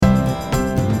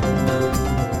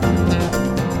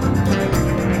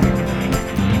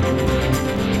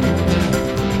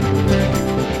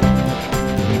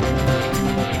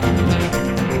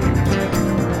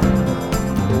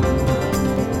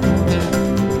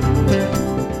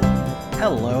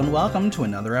Hello and welcome to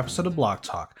another episode of Block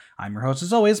Talk. I'm your host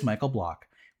as always, Michael Block.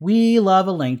 We love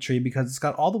a Linktree because it's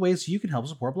got all the ways you can help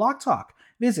support Block Talk.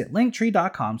 Visit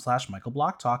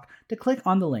linktree.com/MichaelBlockTalk to click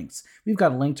on the links. We've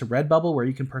got a link to Redbubble where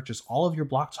you can purchase all of your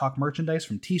Block Talk merchandise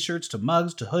from t-shirts to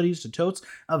mugs to hoodies to totes,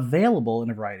 available in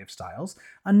a variety of styles.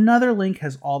 Another link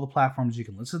has all the platforms you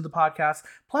can listen to the podcast,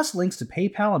 plus links to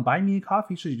PayPal and Buy Me a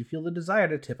Coffee should you feel the desire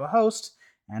to tip a host.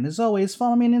 And as always,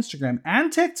 follow me on Instagram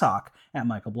and TikTok at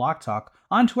Michael Block Talk,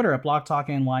 on Twitter at Block Talk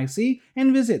NYC,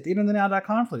 and visit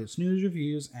theaterthenow.com for latest news,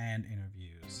 reviews, and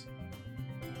interviews.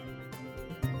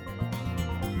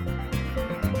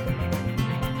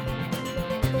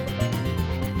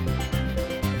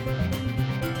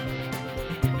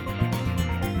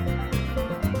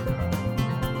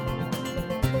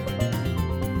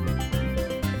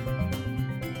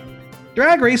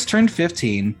 Drag Race turned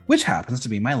 15, which happens to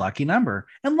be my lucky number.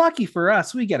 And lucky for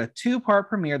us, we get a two-part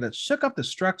premiere that shook up the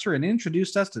structure and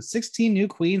introduced us to 16 new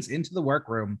queens into the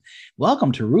workroom.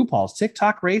 Welcome to RuPaul's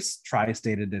TikTok Race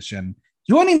Tri-State Edition.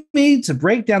 Joining me to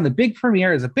break down the big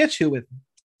premiere is a bitch who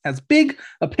has big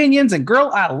opinions and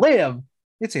girl, I live.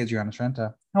 It's Adriana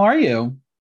Trenta. How are you?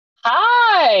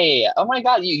 Hi! Oh my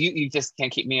God, you just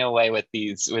can't keep me away with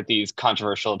these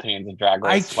controversial opinions of Drag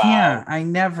Race. I can't. Wow. I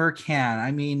never can.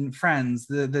 I mean, friends,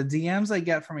 the DMs I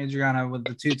get from Adriana with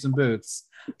the toots and boots,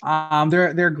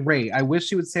 they're great. I wish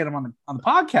she would say them on the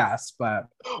podcast, but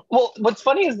well, what's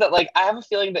funny is that like I have a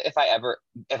feeling that if I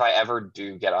ever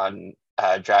do get on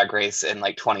Drag Race in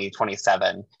like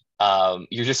 2027.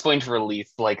 You're just going to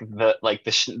release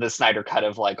the Snyder cut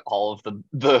of like all of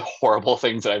the horrible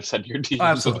things that I've said in your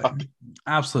DMs about.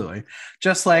 Absolutely.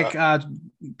 Just like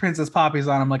Princess Poppy's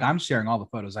on. I'm like, I'm sharing all the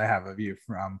photos I have of you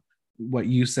from what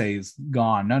you say is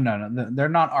gone. No. They're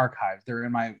not archived. They're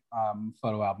in my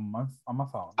photo album on my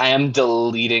phone. I am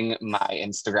deleting my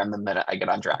Instagram the minute I get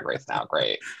on Drag Race now.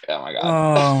 Great. Oh my God.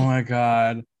 Oh my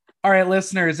God. All right,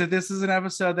 listeners, if this is an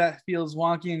episode that feels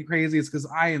wonky and crazy, it's because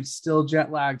I am still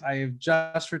jet lagged. I have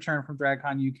just returned from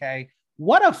DragCon UK.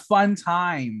 What a fun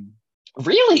time.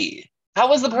 Really? How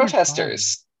was the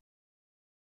protesters?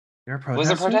 There were protesters?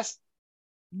 Was there protest?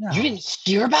 No. You didn't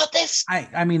hear about this?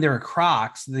 I mean, there were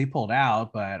Crocs. They pulled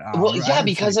out, but... well, yeah,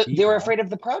 because they were afraid of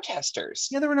the protesters.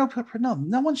 Yeah, there were no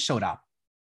one showed up.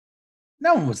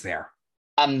 No one was there.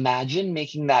 Imagine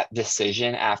making that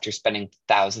decision after spending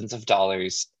thousands of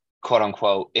dollars quote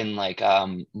unquote in like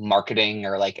marketing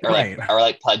or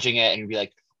pledging it, and you'd be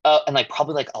like and like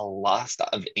probably like a loss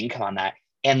of income on that,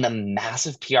 and the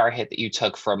massive PR hit that you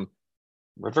took from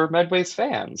River Medway's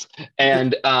fans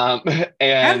and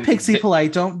Pixie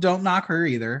Polite. Don't knock her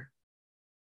either.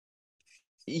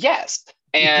 Yes,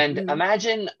 and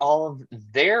imagine all of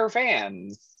their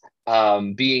fans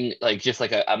being like just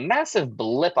like a massive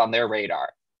blip on their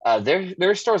radar.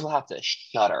 Their stores will have to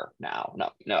shutter now.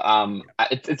 No.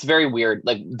 It's very weird.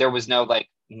 Like there was no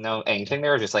anything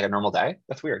there, just like a normal day.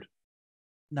 That's weird.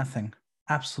 Nothing.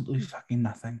 Absolutely fucking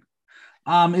nothing.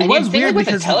 It was weird like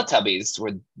because the Teletubbies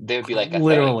where they would be like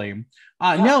literally.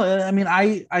 No, I mean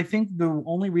I think the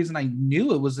only reason I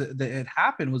knew it was that it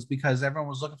happened was because everyone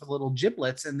was looking for the little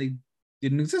giblets and they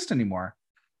didn't exist anymore.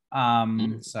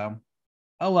 So,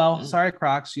 oh well. Sorry,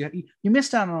 Crocs. You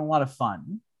missed out on a lot of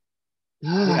fun.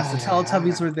 Yes, the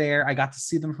Teletubbies were there. I got to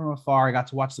see them from afar. I got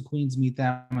to watch the queens meet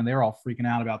them, and they were all freaking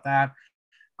out about that.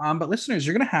 But listeners,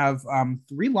 you're going to have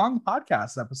 3 long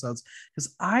podcast episodes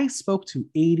because I spoke to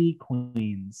 80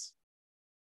 queens.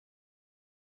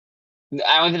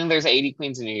 I don't think there's 80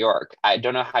 queens in New York. I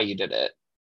don't know how you did it.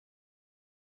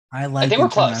 I think we're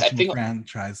close. I think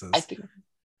franchises.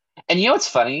 And you know what's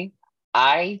funny?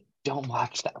 I don't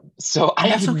watch them, so I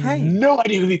have no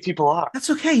idea who these people are.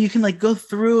 That's okay. You can like go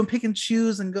through and pick and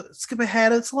choose and go skip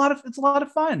ahead. It's a lot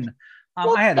of fun.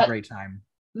 I had a great time.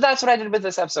 That's what I did with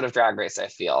this episode of Drag Race. I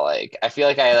feel like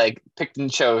I like picked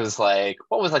and chose like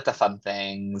what was like the fun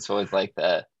things. What was like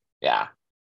the yeah.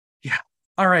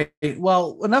 All right.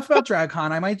 Well, enough about DragCon.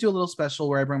 I might do a little special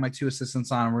where I bring my 2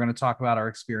 assistants on. We're going to talk about our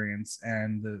experience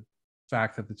and the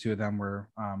fact that the 2 of them were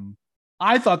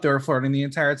I thought they were flirting the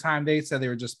entire time. They said they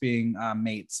were just being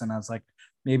mates, and I was like,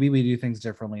 maybe we do things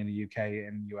differently in the UK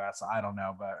and US. I don't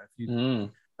know, but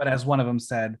but as one of them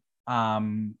said,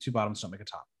 2 bottoms don't make a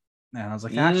top, and I was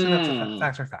like, actually,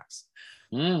 facts are facts.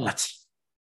 But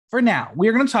for now,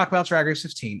 we're going to talk about Drag Race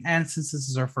 15, and since this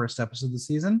is our first episode of the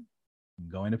season, I'm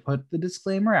going to put the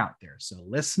disclaimer out there. So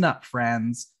listen up,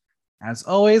 friends. As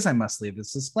always, I must leave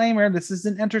this disclaimer. This is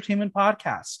an entertainment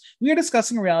podcast. We are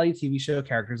discussing reality TV show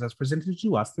characters as presented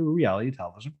to us through a reality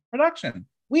television production.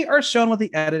 We are shown what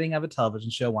the editing of a television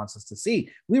show wants us to see.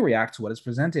 We react to what is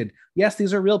presented. Yes,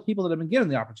 these are real people that have been given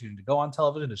the opportunity to go on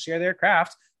television to share their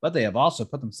craft, but they have also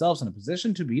put themselves in a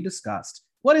position to be discussed.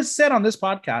 What is said on this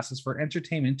podcast is for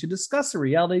entertainment to discuss a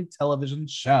reality television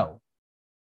show.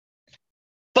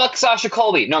 Fuck Sasha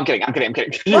Colby. No, I'm kidding.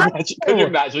 Could you imagine? Could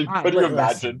you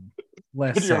imagine?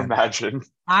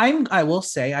 I will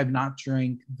say I've not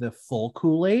drank the full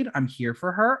Kool-Aid. I'm here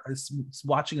for her.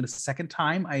 Watching it a second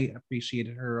time, I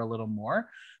appreciated her a little more.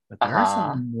 But there are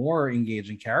some more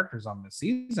engaging characters on this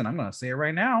season. I'm going to say it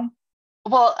right now.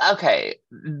 Well, okay.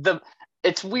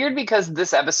 It's weird because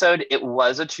this episode, it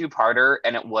was a two-parter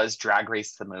and it was Drag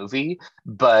Race the movie,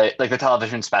 but like the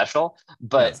television special.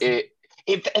 But yes.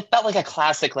 It felt like a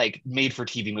classic, like made for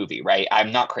TV movie, right?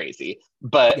 I'm not crazy,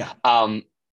 but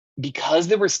because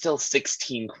there were still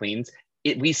 16 queens,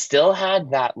 we still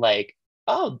had that like,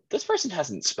 oh, this person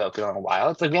hasn't spoken in a while.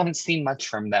 It's like we haven't seen much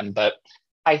from them, but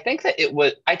I think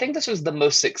this was the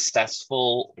most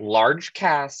successful large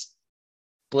cast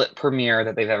split premiere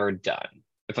that they've ever done.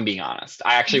 If I'm being honest,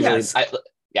 I actually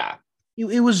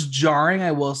It was jarring,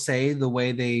 I will say, the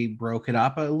way they broke it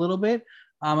up a little bit.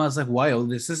 I was like, whoa,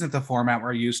 this isn't the format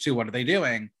we're used to. What are they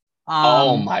doing?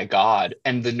 Oh my God.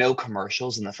 And the no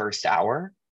commercials in the first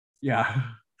hour. Yeah.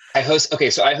 I host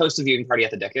a viewing party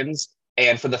at the Dickens.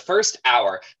 And for the first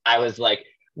hour, I was like,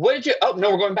 what did you, oh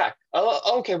no, we're going back.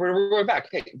 Oh, okay, we're going back.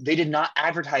 Okay. They did not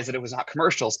advertise that it was not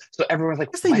commercials. So everyone's like,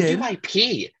 yes, when do I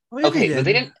pee? Oh, okay, but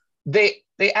they didn't,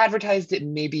 they advertised it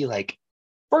maybe like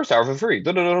first hour for free.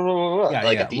 At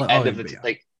the end of it,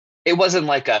 like, it wasn't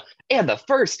like and the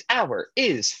first hour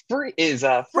is free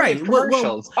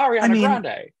commercials. Ariana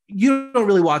Grande. You don't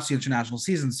really watch the international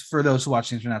seasons. For those who watch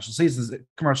the international seasons,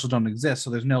 commercials don't exist, so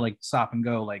there's no like stop and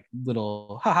go like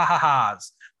little ha ha ha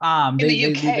ha's. In the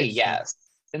UK, yes.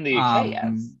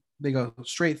 They go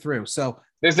straight through. So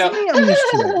there's no. I'm used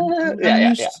to it. I'm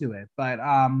used to it, but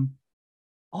a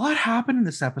lot happened in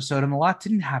this episode, and a lot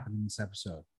didn't happen in this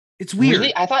episode. It's weird.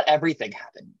 Really, I thought everything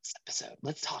happened in this episode.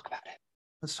 Let's talk about it.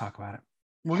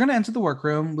 We're going to enter the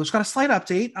workroom. We've got a slight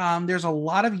update. There's a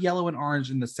lot of yellow and orange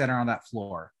in the center on that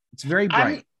floor. It's very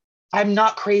bright. I'm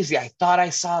not crazy. I thought I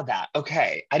saw that.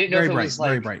 Okay. I didn't know if it was like...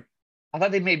 Very bright. I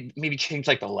thought they maybe changed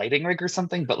like the lighting rig or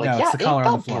something, but like, it's the color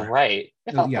on the floor. Right.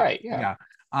 It felt bright. Yeah.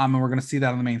 And we're going to see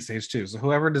that on the main stage too. So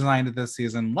whoever designed it this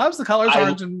season loves the colors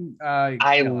orange and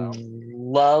yellow.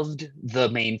 Loved the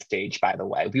main stage, by the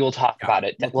way. We will talk about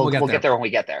it. We'll get there when we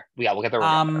get there. Yeah, we'll get there.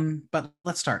 But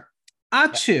let's start.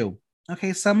 Achoo.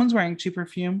 Okay, someone's wearing cheap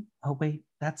perfume. Oh, wait,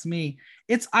 that's me.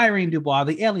 It's Irene Dubois,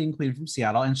 the alien queen from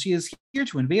Seattle, and she is here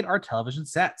to invade our television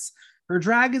sets. Her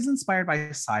drag is inspired by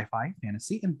sci-fi,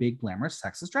 fantasy, and big glamorous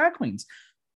Texas drag queens.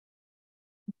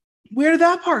 Where did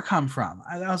that part come from?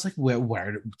 I was like,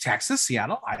 where Texas,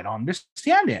 Seattle? I don't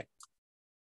understand it.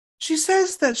 She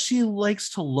says that she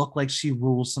likes to look like she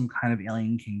rules some kind of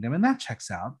alien kingdom, and that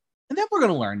checks out. And then we're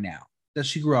going to learn now that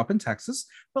she grew up in Texas,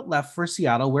 but left for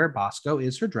Seattle, where Bosco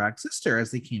is her drag sister, as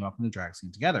they came up in the drag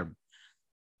scene together.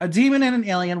 A demon and an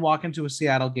alien walk into a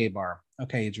Seattle gay bar.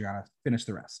 Okay, Adriana, finish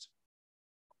the rest.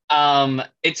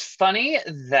 It's funny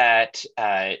that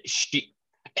I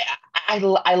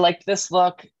liked this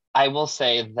look. I will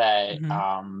say that.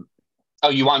 Oh,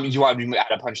 you want me to add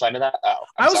a punchline to that? Oh,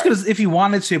 I was gonna, if you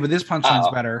wanted to, but this punchline's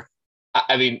better.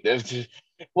 I mean,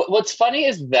 what's funny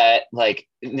is that like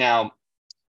now.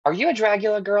 Are you a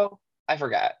Dragula girl? I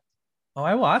forgot. Oh,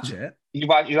 I watch it. You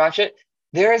watch it?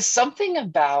 There is something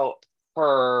about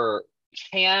her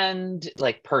canned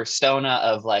like persona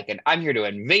of like an I'm here to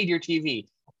invade your TV.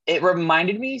 It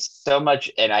reminded me so much,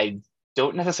 and I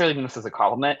don't necessarily mean this as a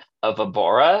compliment, of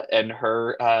Abora and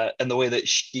her and the way that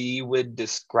she would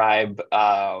describe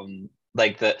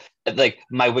like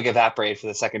my wig evaporated for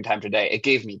the second time today. It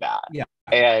gave me that. Yeah.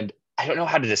 And I don't know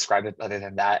how to describe it other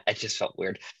than that. It just felt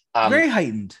weird. Very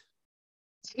heightened.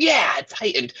 Yeah, it's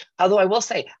heightened. Although I will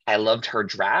say, I loved her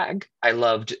drag. I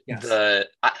loved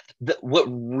what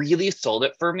really sold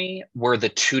it for me were the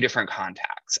two different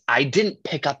contacts. I didn't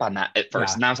pick up on that at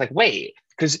first. And I was like, wait,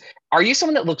 because are you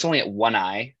someone that looks only at one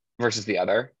eye versus the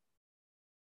other?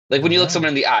 Like when you look someone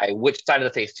in the eye, which side of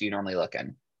the face do you normally look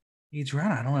in?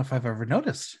 Adriana, I don't know if I've ever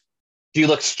noticed. Do you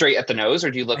look straight at the nose,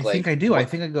 or do you look I think I do. I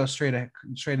think I go straight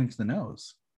into the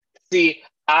nose. See,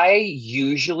 I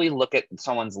usually look at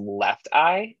someone's left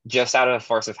eye just out of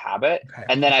force of habit. Okay,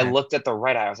 and then I looked at the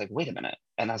right eye. I was like, wait a minute.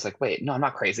 And I was like, wait, no, I'm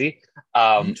not crazy.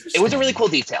 It was a really cool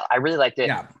detail. I really liked it.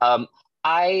 Yeah.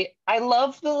 I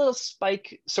love the little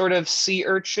spike sort of sea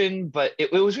urchin, but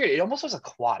it was weird. It almost was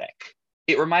aquatic.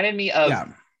 It reminded me of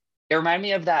It reminded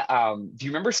me of that. Do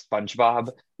you remember SpongeBob?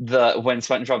 When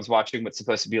SpongeBob's watching what's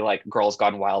supposed to be like Girls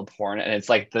Gone Wild porn, and it's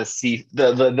like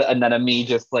the anemone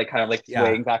just like kind of like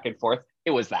swaying back and forth.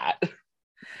 It was that.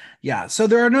 Yeah. So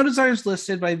there are no designers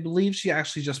listed, but I believe she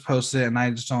actually just posted it, and I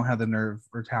just don't have the nerve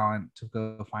or talent to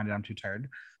go find it. I'm too tired.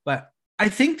 But I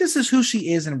think this is who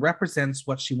she is and represents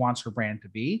what she wants her brand to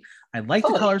be. I like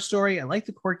the color story. I like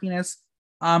the quirkiness.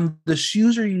 The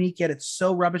shoes are unique, yet it's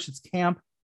so rubbish. It's camp.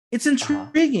 It's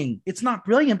intriguing. It's not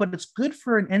brilliant, but it's good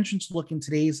for an entrance look in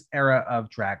today's era of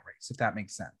Drag Race, if that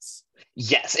makes sense.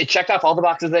 Yes, it checked off all the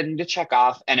boxes that I need to check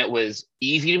off, and it was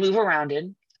easy to move around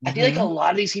in. I feel like a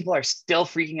lot of these people are still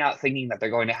freaking out, thinking that they're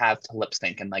going to have to lip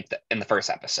sync in the first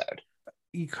episode.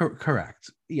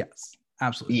 Correct. Yes,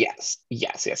 absolutely.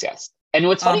 Yes. And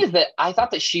what's funny is that I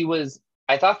thought that she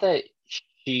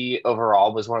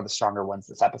overall was one of the stronger ones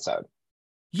this episode.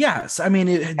 Yes, I mean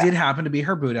it did happen to be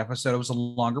her boot episode. It was a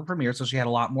longer premiere, so she had a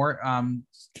lot more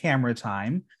camera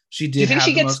time. She did have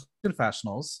the most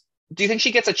confessionals. Do you think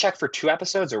she gets a check for 2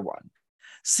 episodes or 1?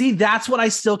 See, that's what I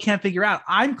still can't figure out.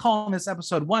 I'm calling this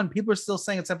episode 1. People are still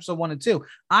saying it's episode 1 and 2.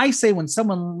 I say when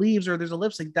someone leaves or there's a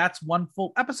lip sync, that's 1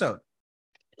 full episode.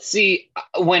 See,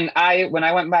 when I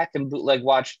went back and bootleg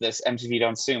watched this, MTV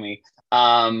Don't Sue Me,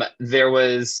 there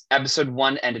was episode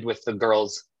 1 ended with the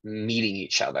girls meeting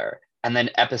each other. And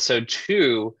then episode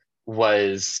 2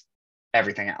 was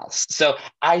everything else. So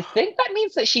I think that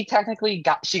means that she technically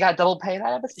got double pay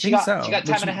that episode. She got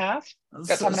time and a half.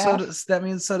 That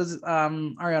means so does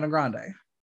Ariana Grande.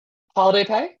 Holiday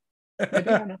pay? Maybe,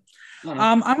 I don't know.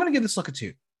 I'm gonna give this look a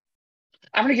 2.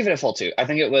 I'm gonna give it a full 2. I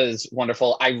think it was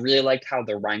wonderful. I really liked how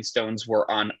the rhinestones were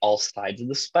on all sides of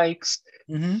the spikes.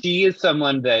 She is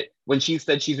someone that when she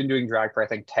said she's been doing drag for I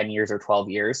think 10 years or 12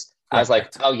 years. I was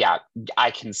like, oh yeah,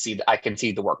 I can see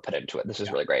the work put into it. This is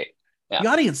really great. Yeah. The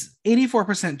audience,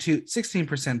 84% to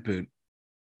 16% boot.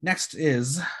 Next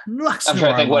is Lux I'm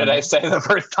trying to think, what did I say the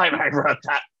first time I wrote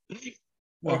that?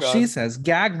 Well, she says,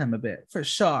 gag them a bit, for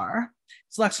sure.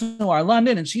 It's Lux Noir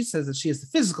London, and she says that she is the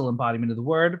physical embodiment of the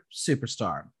word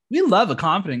superstar. We love a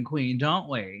confident queen, don't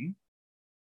we?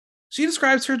 She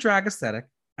describes her drag aesthetic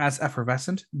as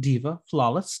effervescent, diva,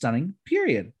 flawless, stunning,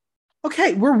 period.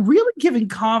 Okay, we're really giving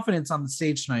confidence on the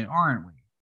stage tonight, aren't we?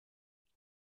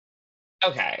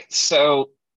 Okay,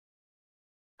 so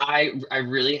I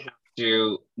really have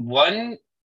to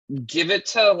give it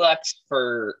to Lex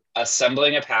for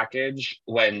assembling a package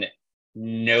when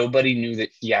nobody knew that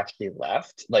he actually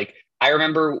left. Like I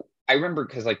remember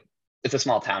because like it's a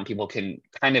small town, people can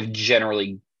kind of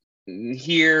generally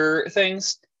hear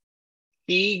things.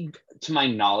 She, to my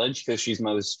knowledge, because she's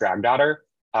Mo's drag daughter,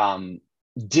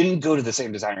 didn't go to the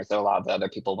same designers that a lot of the other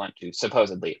people went to,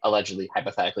 supposedly, allegedly,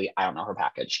 hypothetically. I don't know her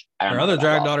package. Her other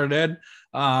drag daughter did.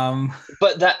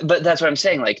 But that's what I'm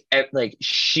saying. Like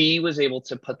she was able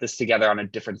to put this together on a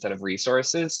different set of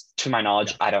resources. To my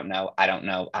knowledge, I don't know.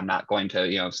 I'm not going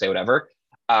to, say whatever.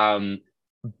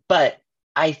 But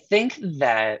I think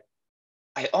that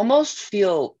I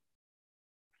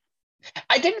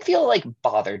didn't feel like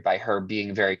bothered by her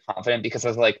being very confident because I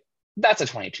was like, that's a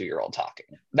 22-year-old talking.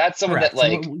 That's someone that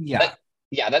like,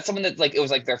 that's someone that like, it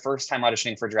was like their first time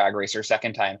auditioning for Drag Race or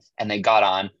second time and they got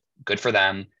on. Good for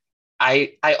them.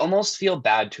 I almost feel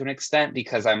bad to an extent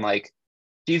because I'm like,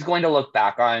 she's going to look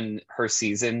back on her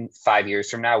season 5 years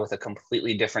from now with a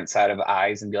completely different set of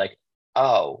eyes and be like,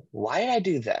 oh, why did I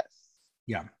do this?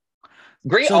 Yeah.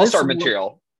 Great all-star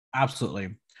material.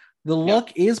 Absolutely. The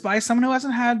look is by someone who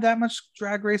hasn't had that much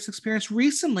Drag Race experience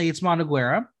recently. It's Mondo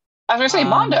Guerra. I was going to say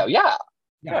Mondo, yeah.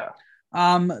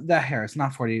 The hair, it's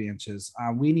not 48 inches.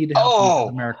 We need to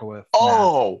help America with.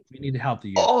 We need to help the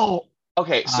youth.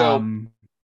 Okay. So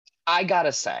I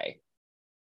gotta say,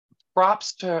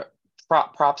 props to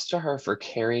her for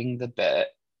carrying the bit,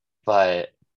 but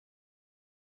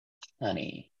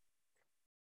honey,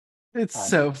 it's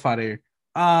so funny.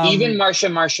 Even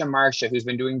Marsha, who's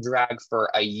been doing drag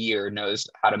for a year, knows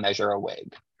how to measure a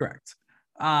wig. Correct.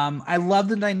 I love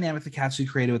the dynamic the Katsu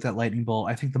created with that lightning bolt.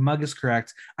 I think the mug is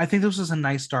correct. I think this was a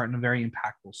nice start and a very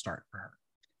impactful start for her.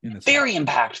 Very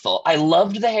impactful. I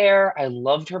loved the hair. I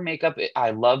loved her makeup. I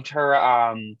loved her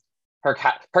her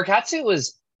catsuit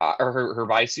was or her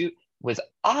bodysuit was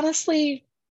honestly,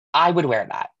 I would wear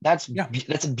that. That's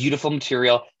a beautiful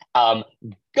material.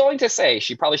 Going to say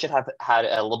she probably should have had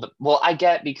a little bit. Well, I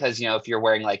get because if you're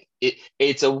wearing like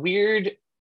it's a weird.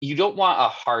 You don't want a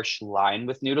harsh line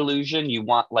with Nude Illusion. You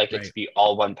want it to be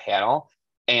all one panel.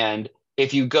 And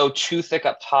if you go too thick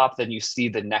up top, then you see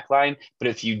the neckline. But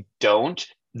if you don't,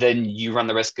 then you run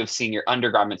the risk of seeing your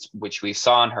undergarments, which we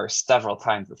saw on her several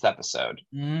times this episode.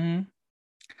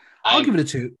 I'll give it a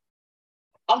 2.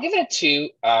 I'll give it a 2.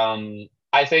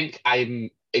 I think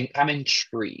I'm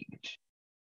intrigued.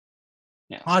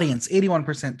 Yes. Audience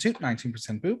 81% toot,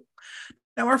 19% boop.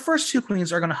 Now, our first two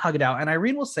queens are going to hug it out, and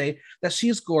Irene will say that she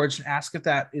is gorgeous and ask if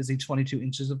that is a 22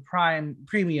 inches of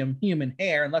premium human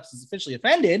hair, and Lex is officially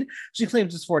offended. She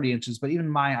claims it's 40 inches, but even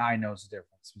my eye knows the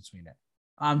difference between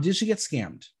it. Did she get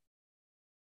scammed?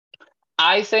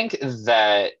 I think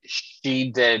that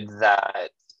she did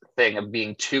that thing of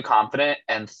being too confident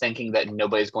and thinking that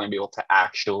nobody's going to be able to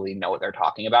actually know what they're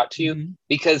talking about to you,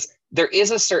 because there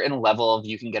is a certain level of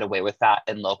you can get away with that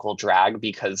in local drag,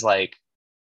 because like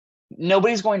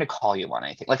nobody's going to call you on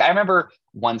anything. Like I remember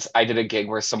once I did a gig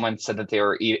where someone said that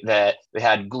that they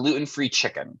had gluten-free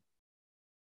chicken.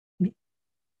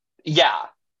 Yeah.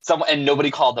 And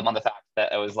nobody called them on the fact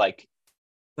that it was like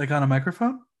on a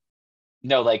microphone?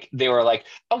 No, like they were like,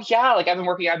 oh yeah, like I've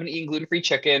been eating gluten-free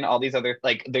chicken, all these other,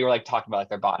 like they were like talking about like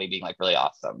their body being like really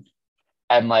awesome.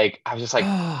 And like I was just like,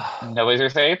 nobody's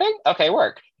gonna say anything? Okay,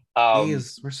 work.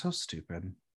 We're so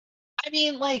stupid. I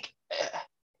mean, like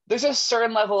there's a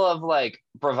certain level of like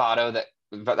bravado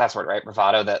that's word, right?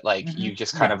 Bravado that like you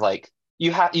just kind of like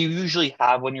you usually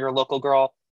have when you're a local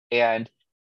girl. And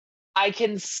I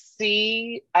can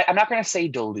see, I'm not gonna say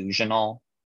delusional,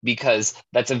 because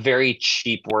that's a very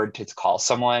cheap word to call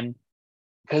someone,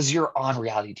 because you're on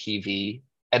reality TV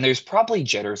and there's probably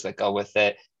jitters that go with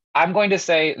it. I'm going to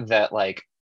say that like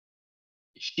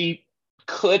she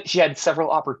had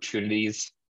several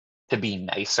opportunities to be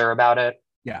nicer about it.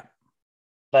 Yeah.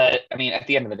 But I mean, at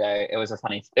the end of the day, it was a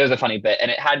funny bit, and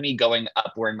it had me going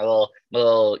up wearing my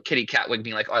little kitty cat wig,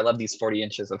 being like, "Oh, I love these 40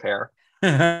 inches of hair."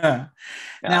 Yeah.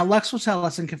 Now, Lex will tell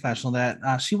us in confessional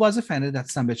that she was offended that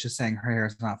some bitch is saying her hair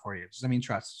is not 40 inches. I mean,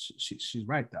 trust, she's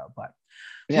right though. But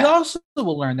we also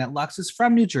will learn that Lex is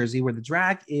from New Jersey, where the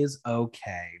drag is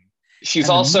okay. She's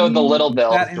also the Little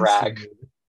Bill drag.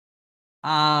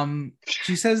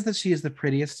 She says that she is the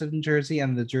prettiest in Jersey,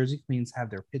 and the Jersey queens have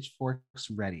their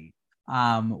pitchforks ready.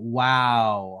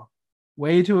 Wow,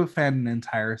 way to offend an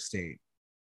entire state.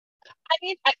 I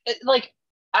mean,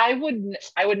 I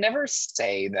would never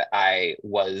say that I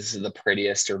was the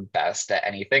prettiest or best at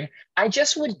anything. I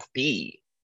just would be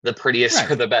the prettiest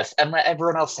or the best, and let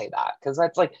everyone else say that, because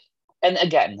that's like, and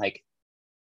again,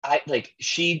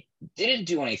 she didn't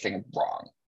do anything wrong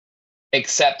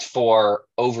except for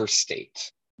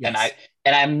overstate. Yes.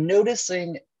 And I'm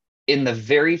noticing in the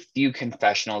very few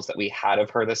confessionals that we had of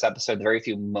her this episode, the very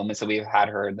few moments that we've had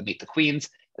her in the Meet the Queens,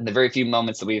 and the very few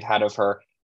moments that we've had of her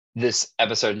this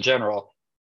episode in general,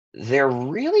 they're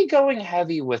really going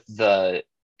heavy with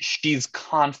she's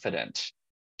confident.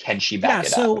 Can she back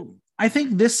it up? So I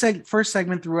think this first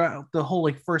segment throughout the whole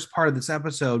like first part of this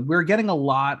episode, we're getting a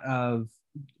lot of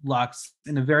Lux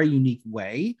in a very unique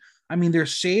way. I mean, there's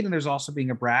shade and there's also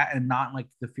being a brat, and not like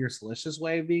the fierce delicious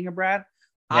way of being a brat.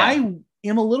 Yeah. I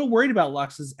am a little worried about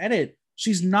Lux's edit.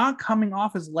 She's not coming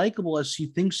off as likable as she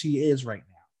thinks she is right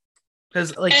now.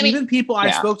 Because even people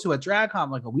I spoke to at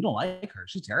DragCon, like, oh, we don't like her.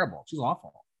 She's terrible. She's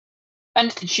awful.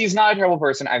 And she's not a terrible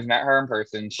person. I've met her in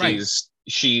person.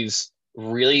 She's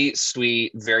really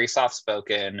sweet, very soft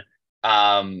spoken.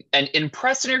 And in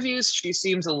press interviews, she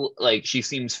seems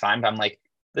fine. But I'm like,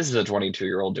 this is a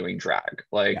 22-year-old doing drag.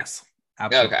 Like, yes,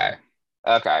 absolutely.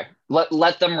 Okay.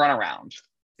 Let them run around.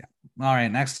 Yeah. All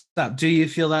right. Next up, do you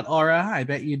feel that aura? I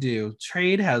bet you do.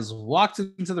 Trade has walked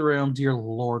into the room. Dear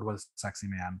Lord, what a sexy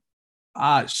man.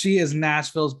 She is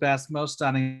Nashville's best, most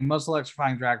stunning, most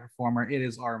electrifying drag performer. It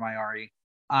is Aura Mayari.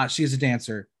 She's a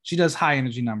dancer. She does high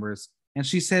energy numbers, and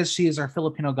she says she is our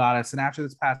Filipino goddess. And after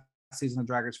this past season of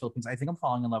Drag Race Philippines, I think I'm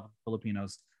falling in love with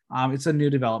Filipinos. It's a new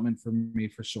development for me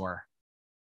for sure.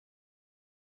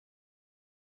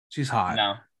 She's hot.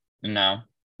 No.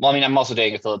 Well, I mean, I'm also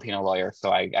dating a Filipino lawyer,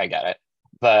 so I get it.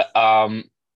 But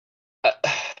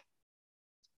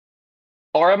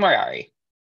Aura Mayari,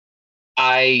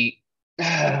 I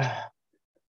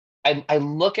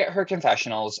look at her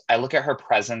confessionals, I look at her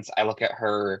presence, I look at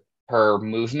her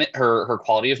movement, her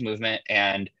quality of movement,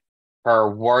 and her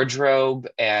wardrobe,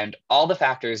 and all the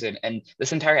factors. And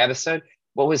this entire episode,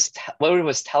 what it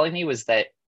was telling me was that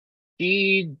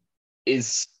she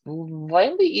is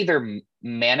slightly either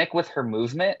manic with her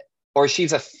movement, or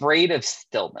she's afraid of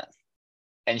stillness,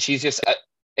 and she's just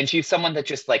and she's someone that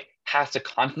just like has to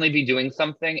constantly be doing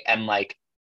something. And like,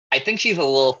 I think she's a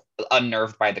little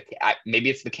unnerved by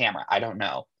maybe it's the camera, I don't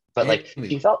know, but like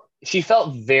she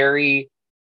felt very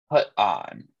put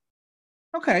on.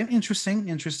 Okay, interesting.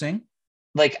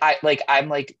 I'm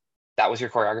like, that was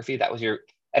your choreography, that was your.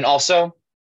 And also,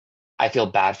 I feel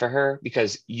bad for her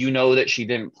because you know that she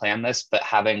didn't plan this, but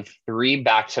having 3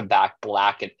 back-to-back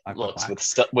black looks black.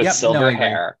 with Yep, no, silver I agree.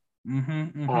 hair.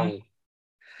 Mm-hmm.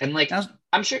 And like That's,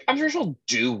 I'm sure she'll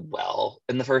do well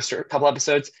in the first couple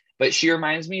episodes, but she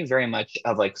reminds me very much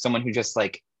of like someone who just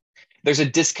like there's a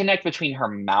disconnect between her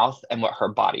mouth and what her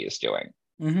body is doing.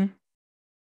 mm-hmm.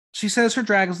 She says her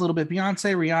drag is a little bit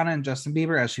Beyonce, Rihanna, and Justin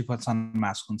Bieber as she puts on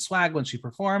masculine swag when she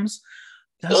performs.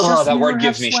 Does Justin That Bieber word have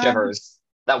gives me swag? shivers.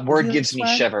 That word gives me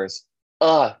shivers.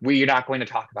 We're not going to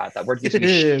talk about it. That word gives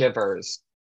me shivers.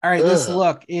 All right, this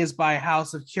look is by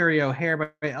House of Curio, hair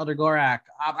by Elder Gorak.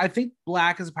 I think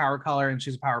black is a power color, and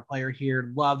she's a power player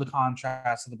here. Love the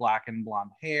contrast of the black and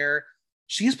blonde hair.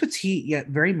 She's petite yet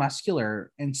very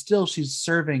muscular, and still she's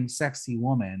serving sexy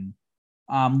woman.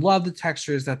 Love the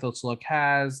textures that this look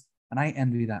has, and I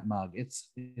envy that mug. It's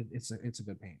a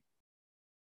good paint.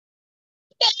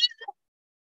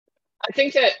 I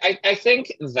think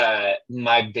that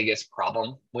my biggest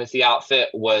problem with the outfit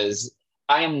was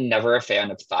I am never a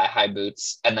fan of thigh-high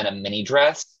boots and then a mini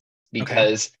dress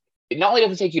because it not only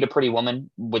does it take you to Pretty Woman,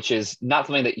 which is not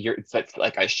something that's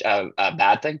like a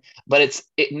bad thing, but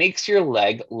it makes your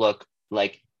leg look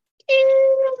like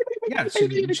yeah, she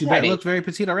looked very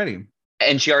petite already.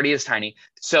 And she already is tiny.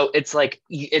 So it's like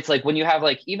when you have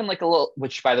like even like a little,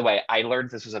 which by the way, I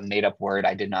learned this was a made up word.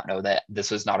 I did not know that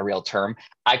this was not a real term.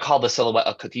 I call the silhouette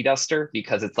a cookie duster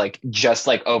because it's like just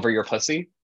like over your pussy.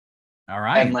 All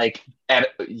right. And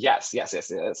yes.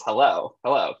 Hello.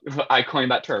 I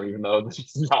coined that term, even though this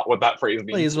is not what that phrase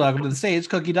means. Please welcome to the stage,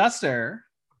 Cookie Duster.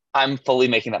 I'm fully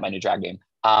making that my new drag name.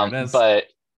 But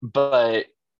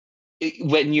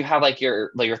when you have like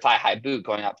your thigh high boot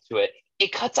going up to it,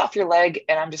 it cuts off your leg,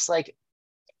 and I'm just like,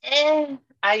 I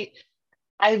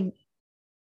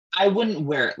wouldn't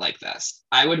wear it like this.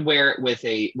 I would wear it with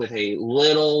a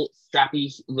little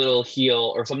strappy little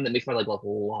heel or something that makes my leg look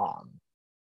long.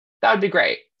 That would be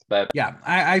great. But yeah,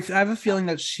 I have a feeling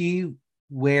that she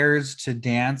wears to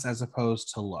dance as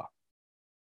opposed to look.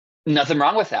 Nothing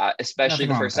wrong with that, especially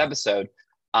the first episode.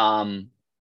 I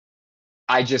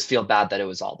just feel bad that it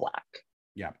was all black.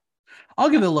 Yeah, I'll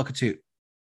give it a look a toot.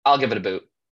 I'll give it a boot.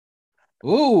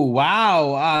 Oh,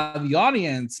 wow. The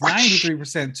audience,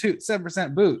 93% toot,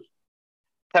 7% boot.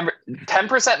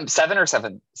 10%, 7 or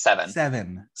 7?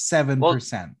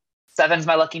 7%. 7's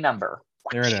my lucky number.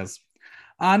 There it is.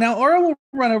 Now, Aura will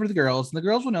run over to the girls, and the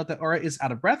girls will note that Aura is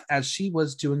out of breath as she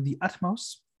was doing the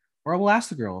utmost. Aura will ask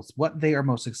the girls what they are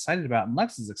most excited about, and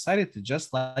Lex is excited to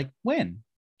just like win.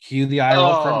 Cue the eye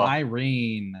roll from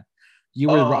Irene. You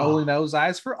were rolling those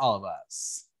eyes for all of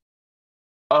us.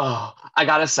 Oh, I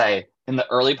gotta say, in the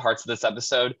early parts of this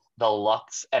episode, the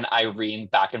Lux and Irene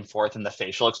back and forth and the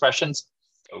facial expressions,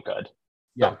 so good.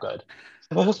 So good.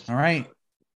 All right.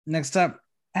 Next up,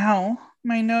 ow,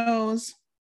 my nose.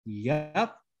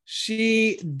 Yep,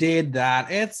 she did that.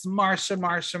 It's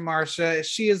Marsha.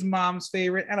 She is mom's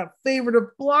favorite and a favorite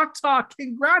of Block Talk.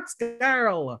 Congrats,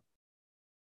 girl.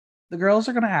 The girls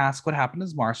are going to ask what happened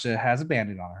as Marsha has a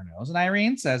bandage on her nose, and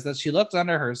Irene says that she looked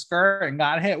under her skirt and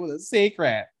got hit with a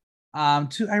secret.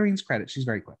 To Irene's credit, she's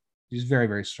very quick. She's very,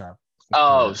 very sharp.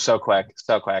 So quick.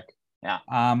 Yeah.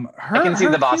 I can see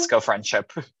the Bosco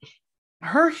friendship.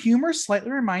 Her humor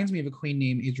slightly reminds me of a queen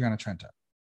named Adriana Trento.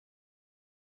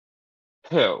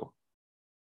 Who?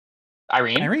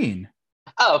 Irene.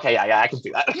 Oh, okay. Yeah, I can see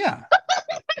that.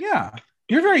 Yeah.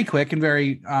 You're very quick and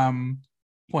very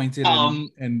pointed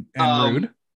and rude.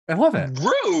 I love it.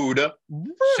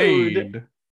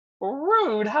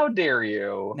 Rude. How dare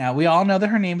you? Now, we all know that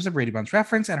her name is a Brady Bunch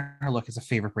reference, and her look is a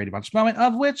favorite Brady Bunch moment,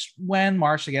 of which when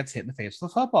Marsha gets hit in the face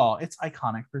with a football. It's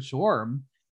iconic for sure.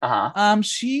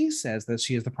 She says that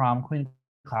she is the prom queen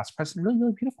class president, really,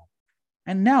 really beautiful.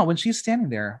 And now, when she's standing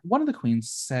there, one of the queens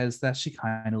says that she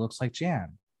kind of looks like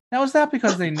Jan. Now, is that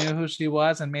because they knew who she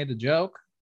was and made the joke?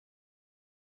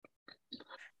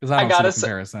 Because I don't see the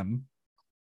comparison.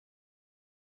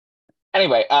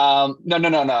 Anyway, no.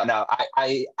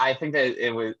 I think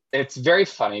that it's very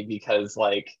funny because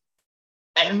like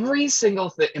every single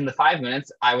thing in the 5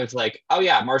 minutes, I was like, oh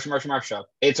yeah, Marsha.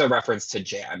 It's a reference to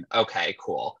Jan. Okay,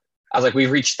 cool. I was like,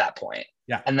 we've reached that point.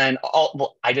 Yeah. And then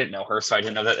I didn't know her, so I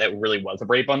didn't know that it really was a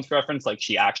Brady Bunch reference. Like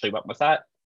she actually went with that.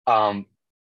 I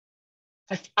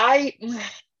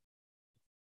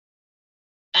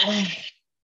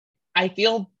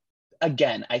feel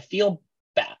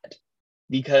bad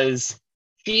because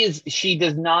she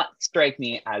does not strike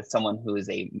me as someone who is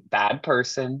a bad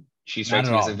person. She strikes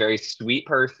me as a very sweet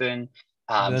person.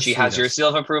 She has your seal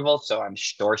of approval, so I'm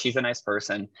sure she's a nice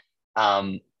person.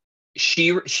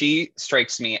 She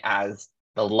strikes me as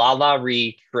the La La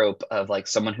Ree trope of like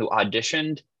someone who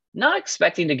auditioned not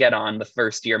expecting to get on the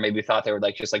first year. Maybe thought they would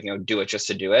like just like, do it just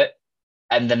to do it.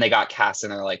 And then they got cast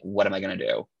and they're like, what am I going to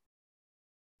do?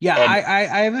 Yeah, And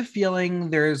I have a feeling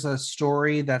there's a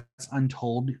story that's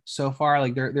untold so far.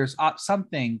 Like there's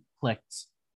something clicked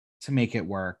to make it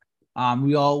work.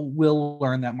 We all will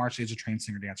learn that Marcia is a trained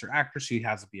singer, dancer, actress. She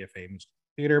has a BFA in musical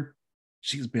theater.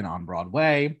 She's been on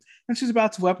Broadway, and she's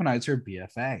about to weaponize her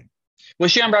BFA.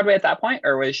 Was she on Broadway at that point,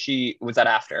 or was that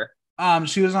after?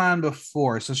 She was on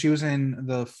before, so she was in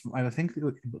I think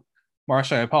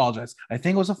Marcia. I apologize. I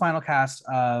think it was the final cast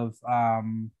of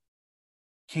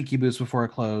Kinky Boots before it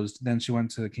closed. Then she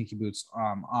went to Kinky Boots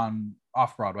on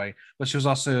off Broadway, but she was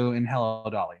also in Hello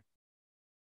Dolly.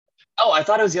 Oh, I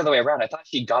thought it was the other way around. I thought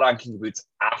she got on Kinky Boots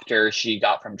after she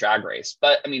got from Drag Race.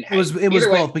 But I mean, it was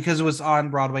both because it was on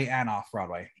Broadway and off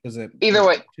Broadway because either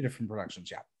way, two different productions.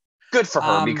 Yeah, good for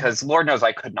her because Lord knows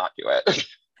I could not do it.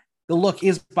 The look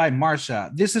is by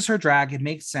Marcia. This is her drag. It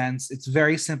makes sense. It's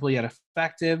very simple yet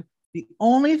effective. The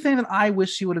only thing that I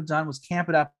wish she would have done was camp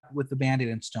it up with the Band-Aid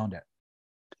and stoned it.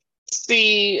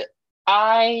 See,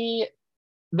 the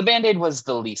Band-Aid was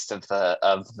the least of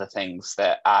the things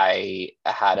that I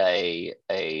had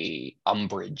a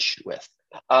umbrage with.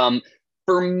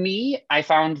 For me, I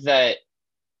found that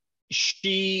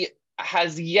she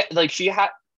has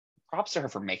props to her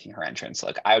for making her entrance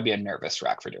look. I would be a nervous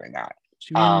wreck for doing that.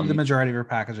 She made the majority of her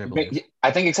package, I believe.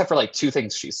 I think except for like two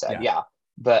things she said, yeah.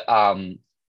 But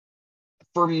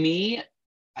for me,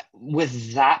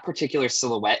 with that particular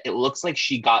silhouette, it looks like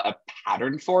she got a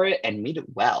pattern for it and made it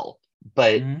well.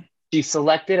 But she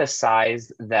selected a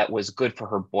size that was good for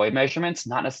her boy measurements,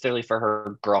 not necessarily for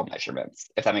her girl measurements,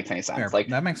 if that makes any sense. Fair. Like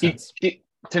that makes sense.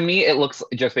 To me, it looks,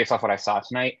 just based off what I saw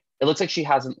tonight, it looks like she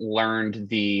hasn't learned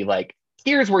the like,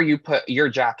 here's where you put your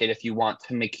jacket if you want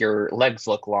to make your legs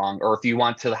look long, or if you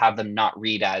want to have them not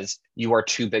read as you are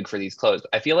too big for these clothes.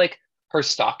 I feel like her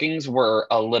stockings were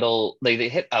a little, they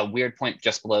hit a weird point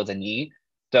just below the knee.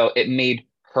 So it made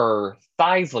her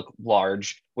thighs look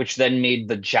large, which then made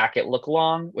the jacket look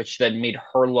long, which then made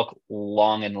her look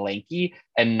long and lanky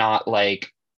and not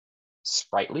like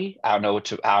sprightly. I don't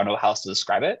know how else to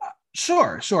describe it.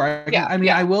 Sure.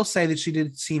 I will say that she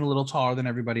did seem a little taller than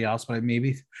everybody else, but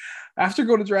maybe after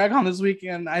going to DragCon this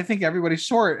weekend, I think everybody's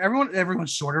short.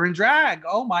 Everyone's shorter in drag.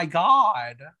 Oh my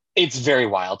God. It's very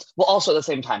wild. Well, also at the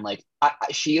same time, like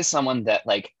she is someone that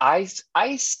like I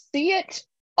see it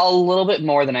a little bit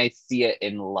more than I see it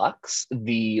in Luxx.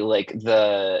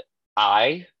 The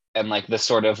eye and like the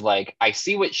sort of like I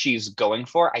see what she's going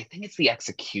for. I think it's the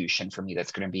execution for me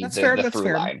that's going to be the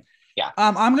through line. Yeah.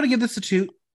 I'm going to give this a toot.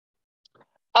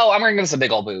 Oh, I'm going to give this a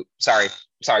big old boot. Sorry.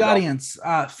 The audience,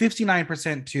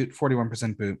 59% toot,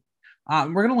 41% boot.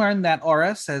 We're going to learn that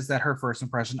Aura says that her first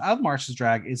impression of Marcia's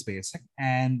drag is basic,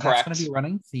 and that's going to be a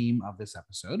running theme of this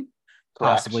episode,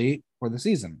 possibly for the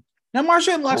season. Now,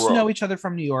 Marcia and Luxx know each other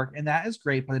from New York, and that is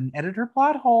great, but an editor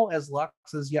plot hole as Luxx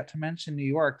is yet to mention New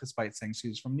York, despite saying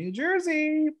she's from New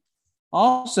Jersey.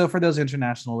 Also, for those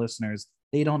international listeners,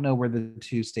 they don't know where the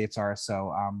two states are,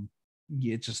 so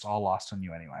it's just all lost on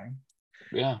you anyway.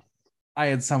 Yeah. I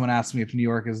had someone ask me if New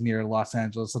York is near Los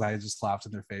Angeles, and I just laughed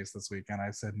in their face this weekend.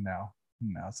 I said, no,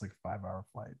 it's like a 5-hour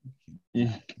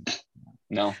flight.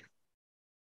 No.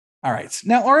 All right.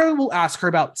 Now, Aura will ask her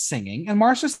about singing, and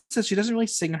Marcia says she doesn't really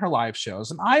sing in her live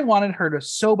shows. And I wanted her to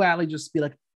so badly just be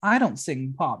like, I don't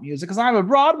sing pop music because I'm a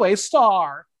Broadway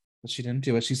star. But she didn't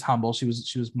do it. She's humble. She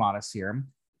was modest here.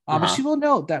 But she will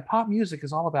note that pop music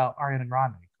is all about Ariana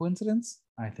Grande. Coincidence?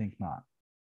 I think not.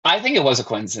 I think it was a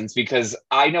coincidence because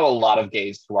I know a lot of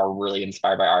gays who are really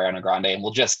inspired by Ariana Grande and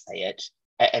will just say it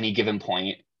at any given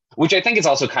point, which I think is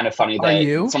also kind of funny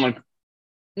that someone...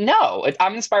 No,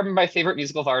 I'm inspired by my favorite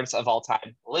musical artist of all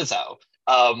time, Lizzo.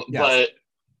 Yes.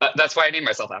 But that's why I named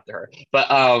myself after her.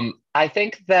 But I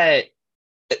think that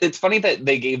it's funny that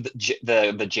they gave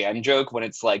the Jan joke when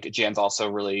it's like Jan's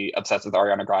also really obsessed with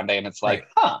Ariana Grande, and it's like,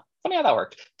 funny how that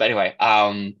worked. But anyway,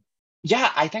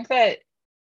 I think that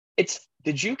it's...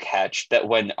 Did you catch that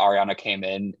when Ariana came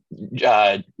in,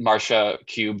 Marcia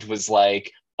Cubed was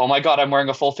like, oh my God, I'm wearing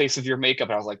a full face of your makeup.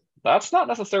 And I was like, that's not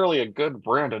necessarily a good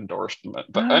brand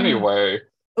endorsement. But anyway.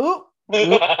 Ooh.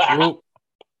 All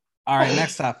right,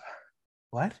 next up.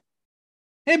 What?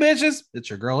 Hey, bitches.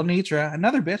 It's your girl, Anitra.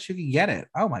 Another bitch who can get it.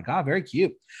 Oh my God, very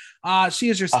cute. She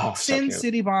is your Sin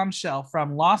City bombshell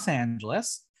from Los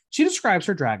Angeles. She describes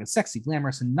her drag as sexy,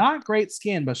 glamorous, and not great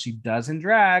skin, but she does in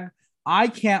drag. I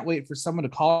can't wait for someone to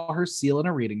call her seal in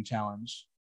a reading challenge.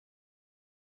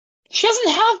 She doesn't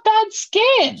have bad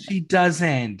skin. She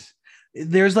doesn't.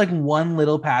 There's like one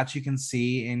little patch you can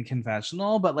see in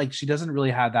confessional, but like she doesn't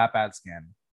really have that bad skin.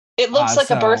 It looks like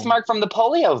a So birthmark from the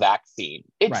polio vaccine.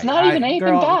 It's right, not even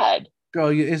anything bad.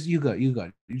 Girl, you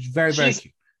good. It's very, very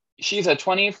cute. She's a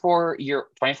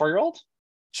 24-year-old.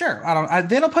 Sure.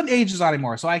 They don't put ages on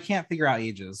anymore, so I can't figure out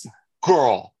ages.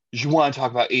 Girl, you want to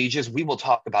talk about ages? We will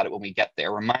talk about it when we get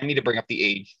there. Remind me to bring up the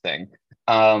age thing.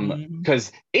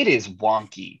 Because it is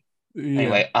wonky. Yeah.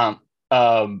 Anyway,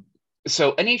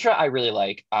 so Anitra, I really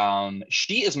like.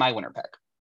 She is my winner pick.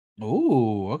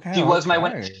 Ooh, okay. She was my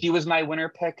winner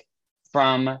pick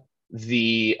from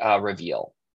the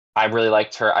reveal. I really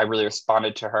liked her. I really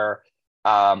responded to her.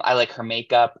 I like her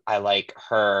makeup. I like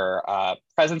her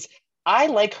presence. I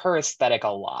like her aesthetic a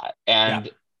lot. And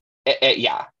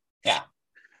yeah.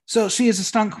 So she is a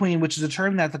stunt queen, which is a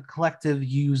term that the collective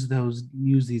use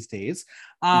these days.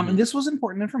 And this was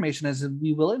important information, as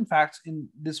we will, in fact,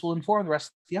 this will inform the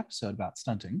rest of the episode about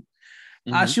stunting.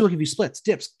 She will give you splits,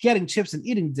 dips, getting chips, and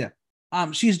eating dip.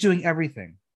 She's doing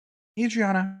everything.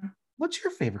 Adriana, what's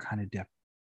your favorite kind of dip?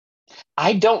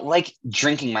 I don't like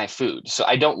drinking my food, so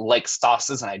I don't like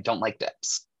sauces and I don't like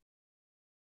dips.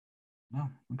 Oh,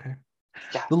 okay.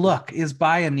 Yeah. The look is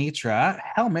by Anitra,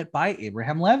 helmet by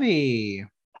Abraham Levy.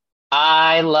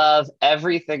 I love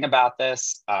everything about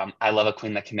this. I love a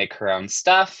queen that can make her own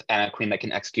stuff and a queen that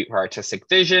can execute her artistic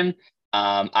vision.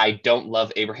 I don't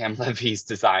love Abraham Levy's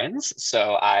designs,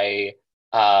 so I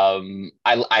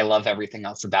love everything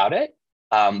else about it.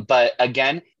 But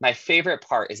again, my favorite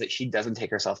part is that she doesn't take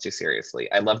herself too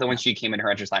seriously. I love that when she came in, her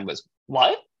entrance line was,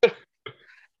 "What?"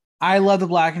 I love the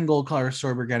black and gold color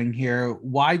story we're getting here.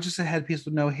 Why just a headpiece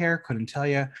with no hair? Couldn't tell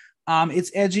you.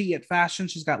 It's edgy yet fashion.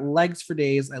 She's got legs for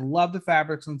days. I love the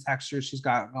fabrics and textures she's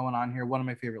got going on here. One of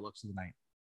my favorite looks of the night.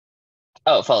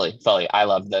 Oh, fully. I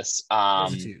love this.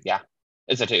 Yeah,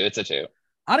 it's a 2.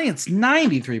 Audience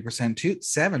 93% toot,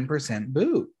 7%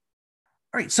 boo.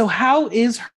 All right, so how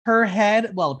is her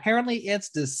head? Well, apparently it's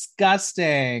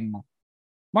disgusting.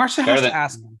 Marcia has to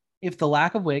ask if the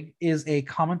lack of wig is a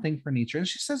common thing for Anitra, and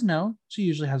she says no. She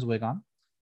usually has a wig on.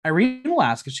 Irene will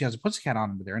ask if she has a pussycat on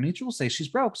under there, and Anitra will say she's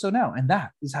broke, so no. And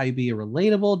that is how you be a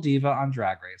relatable diva on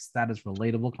Drag Race. That is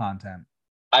relatable content.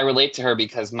 I relate to her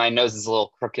because my nose is a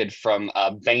little crooked from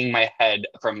banging my head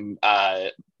from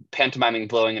pantomiming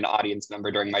blowing an audience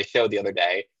member during my show the other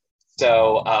day.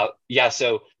 So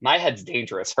so my head's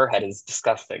dangerous. Her head is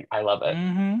disgusting. I love it.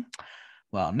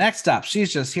 Well, next up,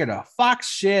 she's just here to fox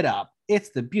shit up.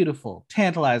 It's the beautiful,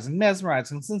 tantalizing,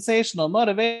 mesmerizing, sensational,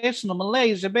 motivational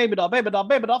Malaysia baby doll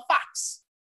Fox.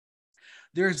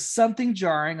 There's something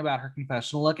jarring about her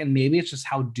confessional look, and maybe it's just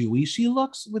how dewy she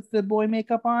looks with the boy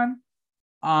makeup on.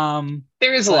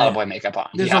 There is a lot of boy makeup on.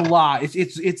 There's a lot.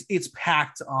 It's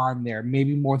packed on there,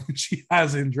 maybe more than she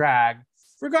has in drag.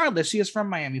 Regardless, she is from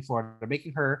Miami, Florida,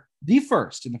 making her the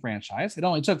first in the franchise. It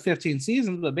only took 15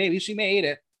 seasons, but baby, she made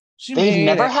it. They've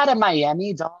never had a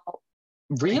Miami doll.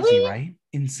 Really? Crazy, right?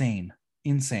 Insane.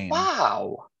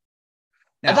 Wow.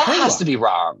 Now, that has to be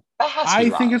wrong. I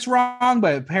think it's wrong,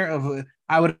 but apparently,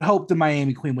 I would hope the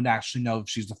Miami Queen would actually know if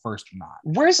she's the first or not.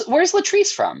 Where's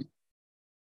Latrice from?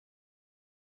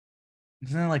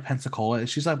 Isn't it like Pensacola?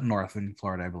 She's up north in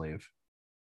Florida, I believe.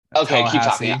 Okay, keep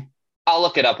talking. I'll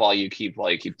look it up while you keep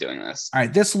doing this. All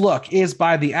right, this look is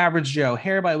by the Average Joe.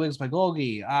 Hair by Wigs by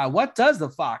Golgi. What does the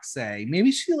fox say?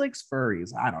 Maybe she likes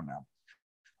furries. I don't know.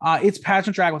 It's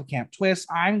pageant drag with a camp twist.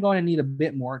 I'm going to need a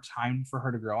bit more time for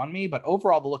her to grow on me, but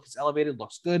overall the look is elevated,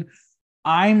 looks good.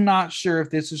 I'm not sure if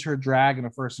this is her drag and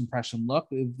a first impression look,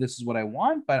 if this is what I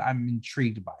want, but I'm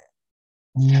intrigued by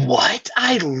it. What?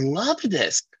 I love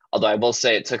this. Although I will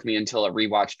say it took me until a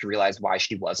rewatch to realize why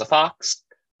she was a fox.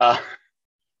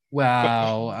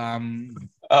 Wow.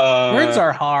 Words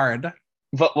are hard.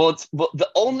 But the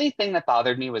only thing that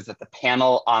bothered me was that the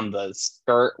panel on the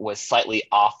skirt was slightly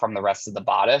off from the rest of the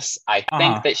bodice. I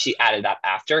think that she added that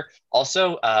after.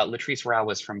 Also, Latrice Rowe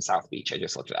was from South Beach. I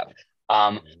just looked it up.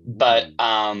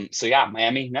 So yeah,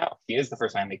 Miami. No, she is the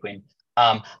first Miami Queen.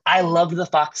 I loved the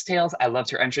foxtails. I loved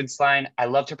her entrance line. I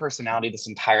loved her personality this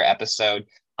entire episode.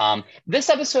 This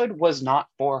episode was not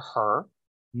for her.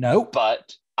 Nope.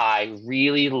 But I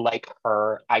really like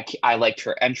her. I liked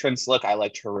her entrance look. I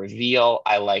liked her reveal.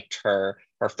 I liked her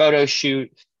photo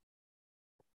shoot.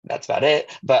 That's about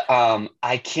it. But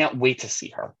I can't wait to see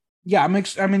her. Yeah,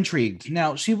 I'm intrigued.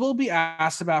 Now, she will be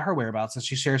asked about her whereabouts as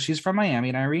she shares she's from Miami,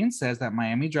 and Irene says that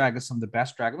Miami drag is some of the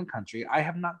best drag in the country. I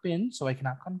have not been, so I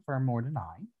cannot confirm or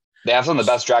deny. They have some of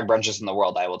the best drag brunches in the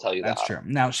world, I will tell you that. That's true.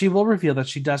 Now, she will reveal that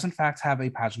she does, in fact, have a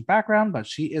pageant background, but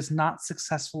she is not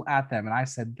successful at them. And I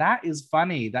said, that is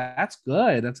funny. That's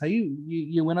good. That's how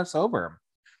you win us over.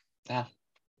 Yeah.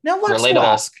 Now, let's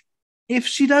ask, if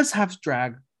she does have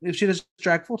drag if she does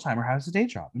drag full time or has a day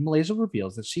job. And Malaysia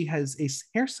reveals that she has a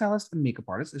hairstylist and makeup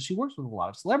artist, and she works with a lot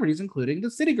of celebrities, including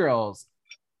the City Girls.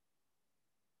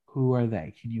 Who are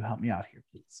they? Can you help me out here,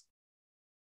 please?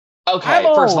 Okay,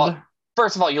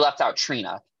 first of all, you left out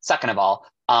Trina. Second of all,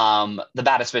 the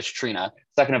baddest bitch Trina.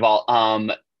 Second of all,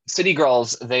 City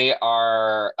Girls, they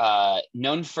are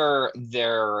known for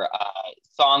their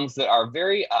songs that are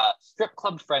very strip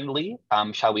club friendly,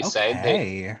 shall we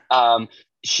say.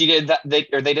 She did that,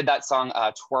 they did that song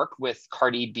Twerk with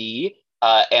Cardi B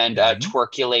and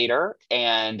Twerkulator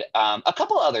and a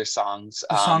couple other songs.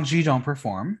 The songs you don't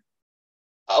perform.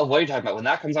 Oh, what are you talking about? When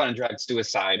that comes on in Drag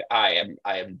Suicide, I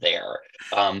am there.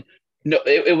 No,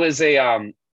 it was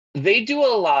a they do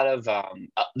a lot of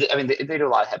I mean they do a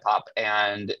lot of hip hop,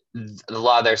 and a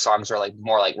lot of their songs are like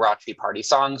more like raunchy party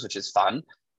songs, which is fun.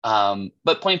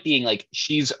 But point being, like,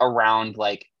 she's around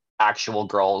like actual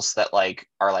girls that like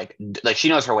are like she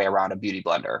knows her way around a beauty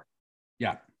blender.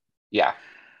 Yeah.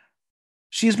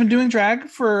 She's been doing drag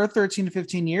for 13 to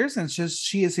 15 years, and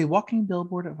she is a walking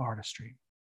billboard of artistry.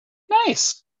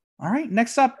 Nice. All right,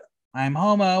 next up, I'm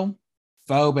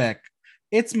homophobic.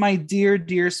 It's my dear,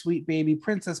 dear, sweet baby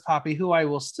Princess Poppy, who I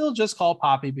will still just call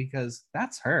Poppy because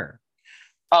that's her.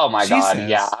 Oh my God,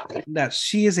 yeah. That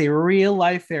she is a real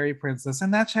life fairy princess,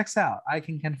 and that checks out. I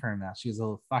can confirm that. She's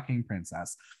a fucking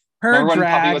princess. Her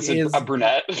drag is a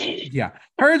brunette. Yeah,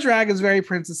 her drag is very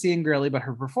princessy and girly, but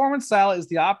her performance style is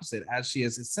the opposite, as she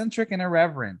is eccentric and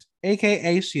irreverent,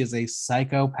 aka she is a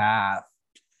psychopath.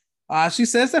 She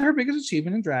says that her biggest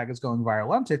achievement in drag is going viral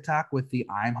on TikTok with the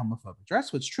I'm homophobic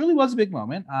dress, which truly was a big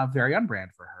moment, very on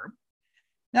brand for her.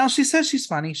 Now, she says she's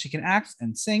funny. She can act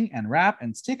and sing and rap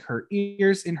and stick her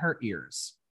ears in her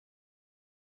ears.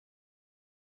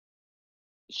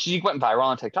 She went viral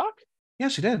on TikTok? Yeah,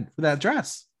 she did, with that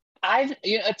dress.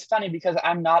 It's funny because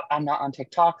I'm not on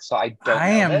TikTok, so I don't. I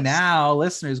am now.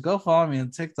 Listeners, go follow me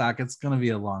on TikTok. It's gonna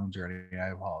be a long journey. I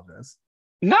apologize.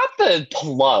 Not the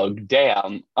plug,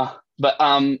 damn. But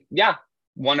yeah,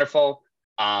 wonderful.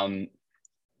 I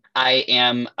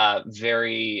am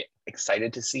very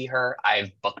excited to see her.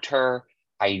 I've booked her.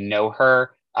 I know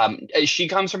her. She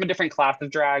comes from a different class of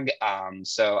drag,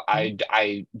 so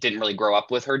I didn't really grow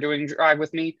up with her doing drag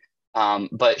with me.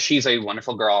 But she's a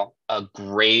wonderful girl, a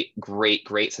great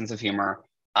sense of humor.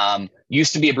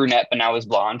 Used to be a brunette, but now is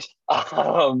blonde.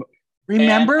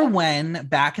 Remember when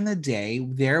back in the day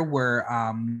there were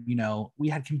we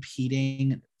had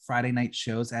competing Friday night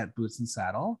shows at Boots and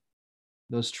Saddle,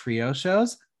 those trio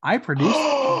shows. I produced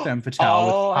Femme Fatale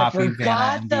with Poppy,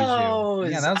 Vanna, and Bijou.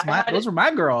 Yeah, those were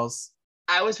my girls.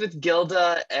 I was with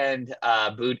Gilda and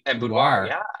Boudoir.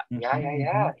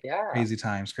 Yeah. Crazy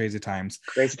times.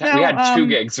 Now, we had 2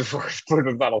 gigs before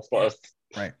the battle closed.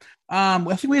 Right. I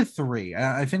think we had 3.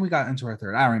 I think we got into our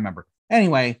 3rd. I don't remember.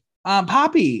 Anyway,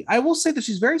 Poppy, I will say that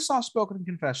she's very soft-spoken and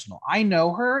confessional. I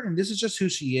know her, and this is just who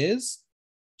she is.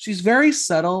 She's very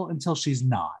subtle until she's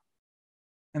not.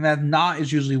 And that not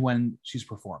is usually when she's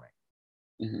performing.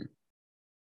 Mm-hmm.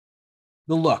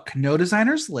 The look, no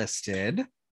designers listed.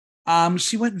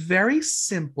 She went very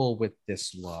simple with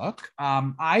this look.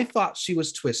 I thought she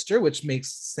was Twister, which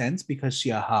makes sense because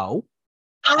she a hoe.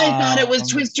 I thought it was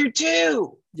Twister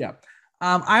too. Yeah.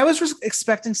 I was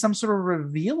expecting some sort of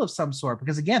reveal of some sort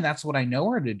because, again, that's what I know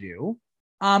her to do.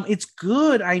 It's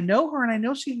good. I know her, and I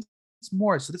know she's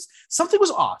more. So something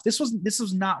was off. This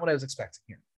was not what I was expecting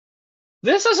here.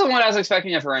 This isn't what I was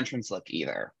expecting of her entrance look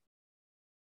either.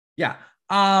 Yeah.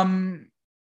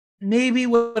 Maybe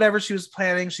whatever she was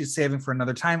planning, she's saving for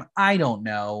another time. I don't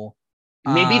know.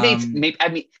 Maybe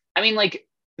I mean, like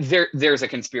there's a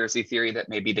conspiracy theory that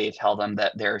maybe they tell them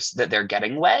that they're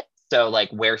getting wet. So like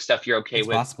wear stuff you're okay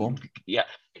with. Possible. Yeah.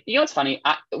 You know what's funny?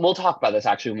 We'll talk about this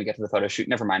actually when we get to the photo shoot.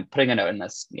 Never mind. Putting a note in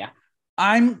this. Yeah.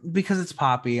 Because it's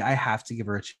Poppy, I have to give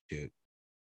her a shoot.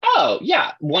 Oh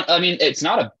yeah. I mean, it's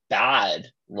not a bad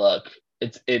look.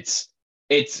 It's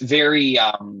very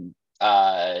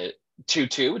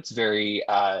tutu. It's very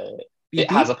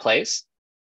it has a place.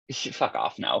 Fuck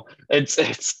off. No.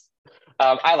 It's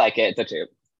I like it. It's a toot.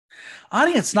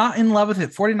 Audience not in love with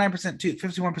it. 49% toot,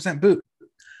 51% boot.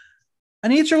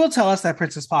 Anitra will tell us that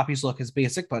Princess Poppy's look is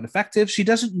basic but effective. She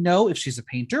doesn't know if she's a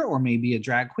painter or maybe a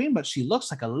drag queen, but she looks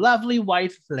like a lovely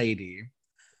wife lady.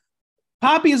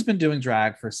 Poppy has been doing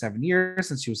drag for 7 years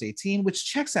since she was 18, which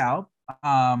checks out.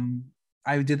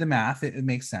 I did the math. It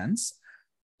makes sense.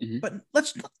 Mm-hmm. But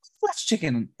let's check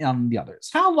in on the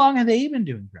others. How long have they been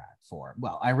doing drag for?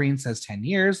 Well, Irene says 10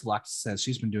 years. Lux says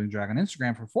she's been doing drag on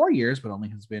Instagram for 4 years, but only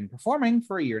has been performing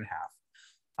for a year and a half.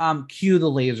 Cue the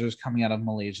lasers coming out of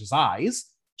Malaysia's eyes.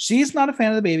 She's not a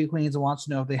fan of the baby queens and wants to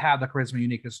know if they have the charisma,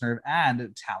 uniqueness, nerve,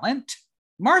 and talent.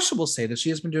 Marsha will say that she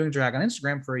has been doing drag on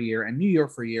Instagram for a year and New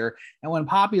York for a year. And when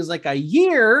Poppy is like a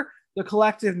year, the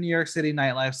collective New York City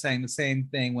nightlife saying the same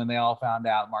thing when they all found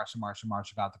out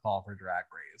Marsha got the call for Drag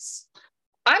Race.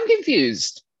 I'm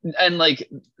confused. And like,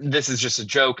 this is just a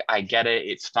joke. I get it.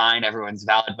 It's fine. Everyone's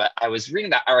valid. But I was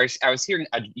reading that, or I was hearing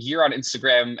a year on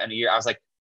Instagram and a year. I was like,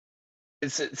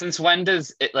 since when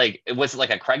does it, like, was it like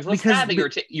a Craigslist ad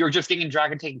that you were just getting in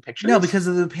drag and taking pictures? No, because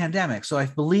of the pandemic. So I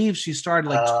believe she started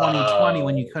like 2020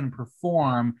 when you couldn't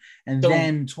perform. And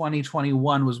then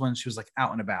 2021 was when she was like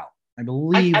out and about. I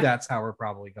believe that's how we're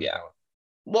probably going to go.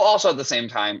 Well, also at the same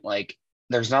time, like,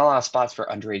 there's not a lot of spots for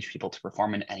underage people to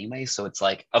perform in anyway. So it's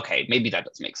like, okay, maybe that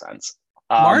does make sense.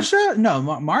 Marsha? No,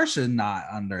 Marsha not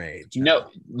underage. No,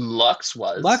 Lux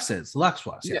was. Lux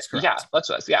was. Yes, correct. Yeah, Lux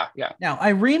was. Yeah. Now,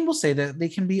 Irene will say that they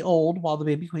can be old while the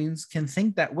baby queens can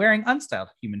think that wearing unstyled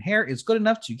human hair is good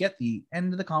enough to get the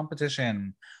end of the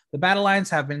competition. The battle lines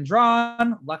have been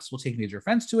drawn. Lux will take major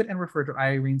offense to it and refer to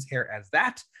Irene's hair as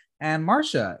that. And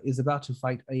Marsha is about to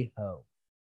fight a hoe.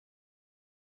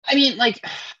 I mean, like,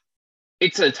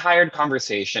 it's a tired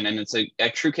conversation, and it's a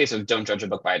true case of don't judge a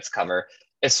book by its cover.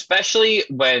 Especially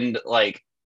when, like,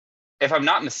 if I'm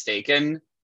not mistaken,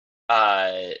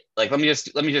 like, let me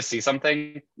just see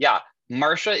something. Yeah,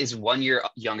 Marsha is 1 year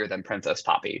younger than Princess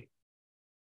Poppy.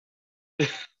 I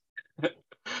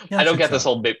don't get this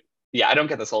whole I don't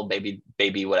get this whole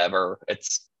baby whatever.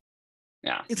 It's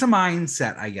a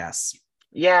mindset, I guess.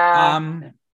 Yeah.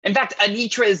 In fact,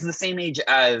 Anitra is the same age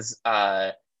as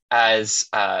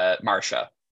Marsha.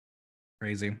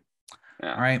 Crazy.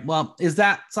 Yeah. All right. Well, is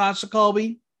that Sasha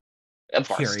Colby? Of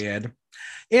course. Period.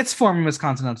 It's former Miss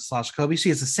Continental Sasha Colby. She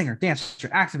is a singer, dancer,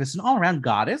 activist, and all-around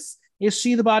goddess. Is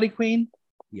she the body queen?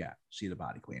 Yeah, she's the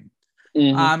body queen.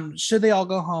 Mm-hmm. Should they all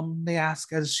go home? They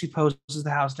ask as she poses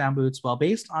the house down boots. Well,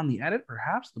 based on the edit,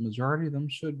 perhaps the majority of them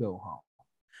should go home.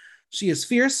 She is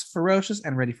fierce, ferocious,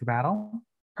 and ready for battle.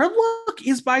 Her look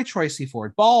is by Troye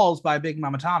Sivan. Balls by Big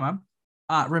Mama Tama.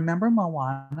 Remember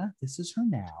Moana? This is her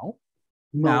now.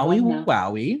 Maui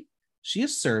Wowie. She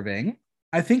is serving.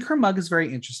 I think her mug is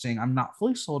very interesting. I'm not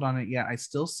fully sold on it yet. I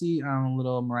still see a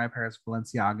little Mariah Paris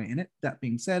Balenciaga in it. That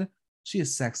being said, she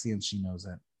is sexy and she knows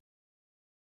it.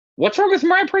 What's wrong with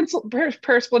Mariah Paris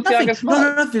Balenciaga's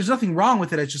mug? No, there's nothing wrong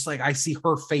with it. It's just like I see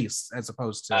her face as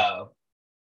opposed to.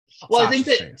 Well, Sasha's I think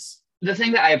that face. The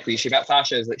thing that I appreciate about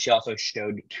Sasha is that she also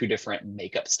showed 2 different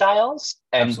makeup styles.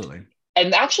 Absolutely.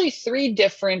 And actually 3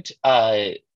 different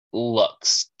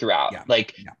looks throughout.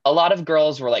 A lot of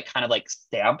girls were like kind of like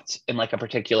stamped in like a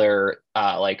particular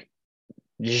like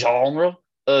genre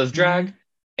of drag. Mm-hmm.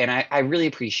 And I really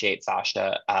appreciate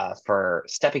Sasha for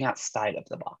stepping outside of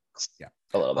the box. Yeah.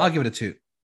 A little bit. I'll give it a 2.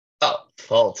 Oh,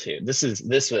 full 2. This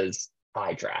was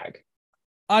high drag.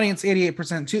 Audience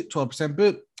 88% toot, 12%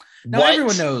 boot. Now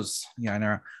everyone knows. Yeah, I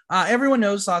know. Everyone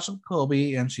knows Sasha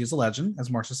Colby, and she's a legend. As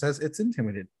Marsha says, it's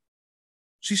intimidated.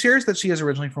 She shares that she is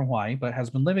originally from Hawaii, but has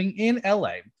been living in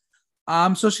LA.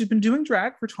 So she's been doing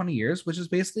drag for 20 years, which is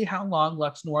basically how long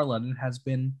Lux Noir London has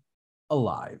been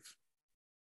alive.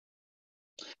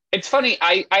 It's funny.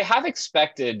 I have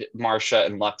expected Marsha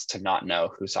and Lux to not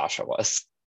know who Sasha was.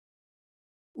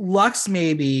 Lux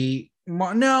maybe.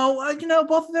 No,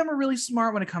 both of them are really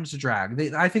smart when it comes to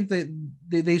drag. I think that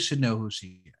they should know who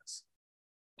she is.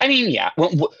 I mean, yeah.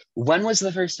 When was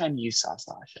the first time you saw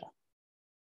Sasha?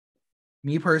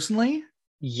 Me personally?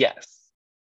 Yes.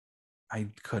 I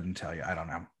couldn't tell you. I don't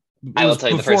know. I will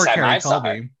tell you the first time I saw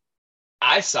her.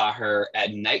 I saw her at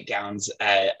Nightgowns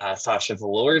at Sasha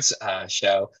Velour's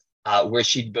show where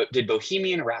she did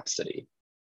Bohemian Rhapsody.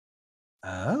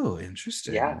 Oh,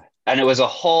 interesting. Yeah. And it was a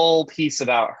whole piece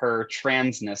about her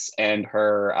transness and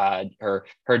her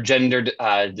gendered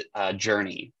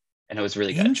journey. And it was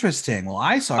really good. Interesting. Well,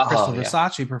 I saw Crystal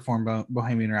Versace perform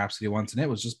Bohemian Rhapsody once, and it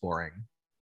was just boring.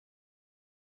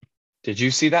 Did you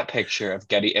see that picture of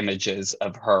Getty Images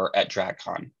of her at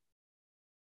DragCon?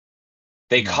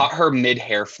 They caught her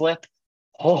mid-hair flip.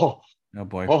 Oh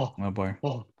boy. Oh boy.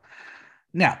 Oh.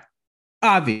 Now,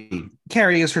 Avi,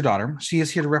 Carrie is her daughter. She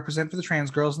is here to represent for the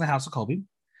trans girls in the House of Colby.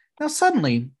 Now,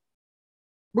 suddenly,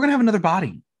 we're going to have another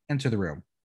body enter the room.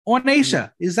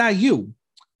 Ornacia, is that you?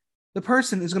 The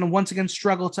person is going to once again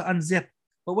struggle to unzip,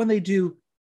 but when they do,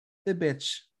 the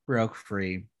bitch broke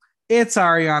free. It's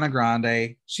Ariana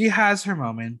Grande. She has her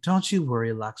moment. Don't you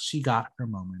worry, Lux. She got her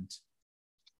moment.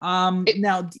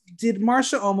 Now, did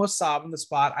Marsha almost sob on the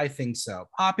spot? I think so.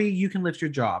 Poppy, you can lift your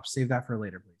jaw. Save that for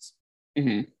later, please.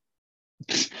 Mm-hmm.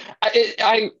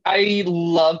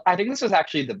 I think this was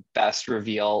actually the best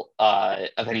reveal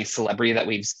of any celebrity that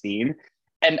we've seen.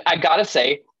 And I gotta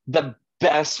say, the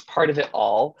best part of it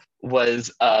all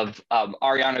was of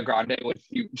Ariana Grande when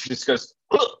she just goes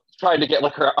trying to get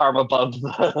like her arm above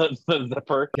the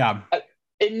zipper. Yeah.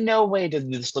 In no way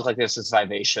did this look like this was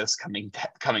Vivacious coming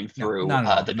No, through not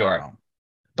at all. the Not at door. all.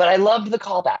 But I loved the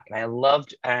callback,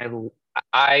 and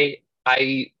I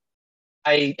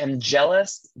am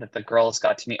jealous that the girls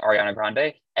got to meet Ariana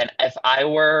Grande. And if I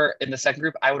were in the second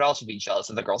group, I would also be jealous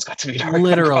that the girls got to meet Ariana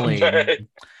Literally. Grande.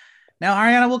 Now,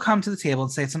 Ariana will come to the table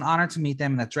and say it's an honor to meet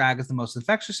them and that drag is the most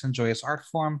infectious and joyous art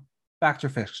form. Fact or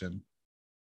fiction?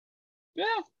 Yeah.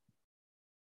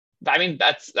 I mean,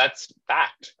 that's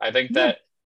fact. I think that,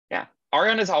 yeah.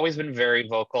 Ariana's always been very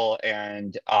vocal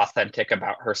and authentic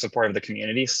about her support of the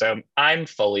community. So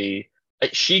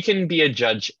she can be a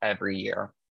judge every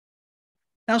year.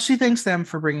 Now, she thanks them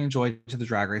for bringing joy to the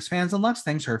Drag Race fans, and Lux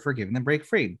thanks her for giving them break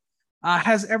free.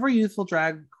 Has every youthful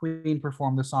drag queen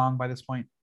performed the song by this point?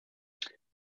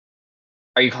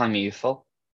 Are you calling me youthful?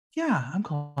 Yeah, I'm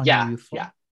calling you youthful.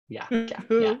 Yeah.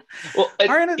 Well,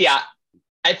 yeah.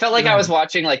 I felt like I was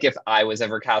watching, like, if I was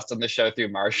ever cast on the show through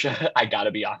Marcia. I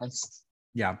gotta be honest.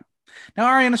 Yeah. Now,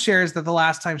 Ariana shares that the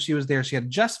last time she was there, she had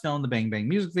just filmed the Bang Bang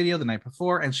music video the night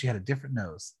before, and she had a different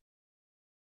nose.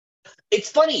 It's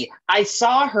funny. I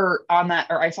saw her on that,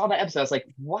 or I saw that episode. I was like,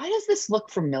 why does this look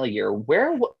familiar?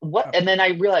 Where, what? And then I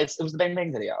realized it was the Bang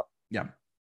Bang video. Yeah.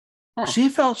 Huh. She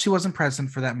felt she wasn't present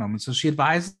for that moment, so she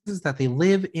advises that they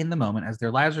live in the moment as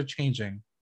their lives are changing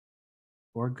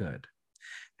for good.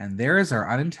 And there is our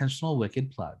unintentional Wicked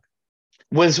plug.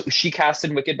 Was she cast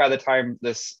in Wicked by the time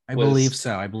this? I believe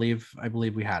so. I believe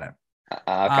we had it. Okay.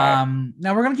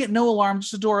 Now we're gonna get no alarm,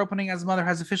 just a door opening as Mother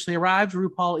has officially arrived.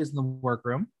 RuPaul is in the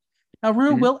workroom. Now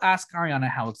Ru will ask Ariana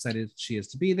how excited she is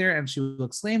to be there, and she will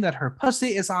exclaim that her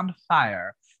pussy is on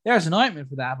fire. There's an ointment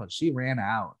for that, but she ran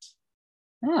out.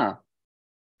 Huh.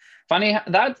 Funny.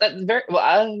 That's very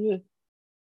well.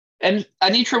 And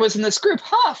Anitra was in this group.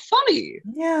 Huh, funny.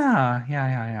 Yeah.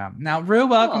 Now, Ru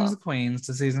welcomes the queens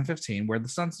to season 15, where the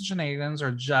stunts and shenanigans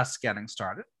are just getting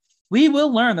started. We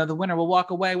will learn that the winner will walk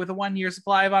away with a 1-year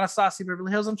supply of Anastasia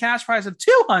Beverly Hills and cash prize of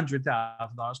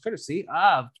 $200,000, courtesy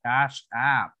of Cash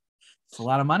App. It's a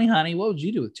lot of money, honey. What would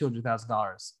you do with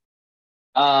 $200,000?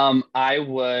 I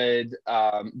would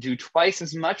do twice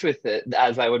as much with it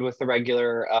as I would with the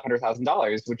regular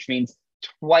 $100,000, which means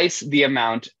twice the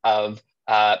amount of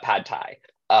pad thai.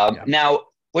 Now,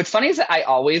 what's funny is that I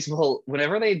always will,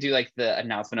 whenever they do like the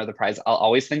announcement of the prize, I'll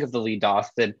always think of the Lee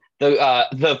Dawson,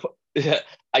 the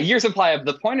a year supply of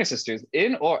the Pointer Sisters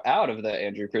in or out of the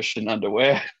Andrew Christian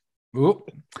underwear. Ooh.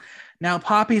 Now,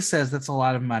 Poppy says that's a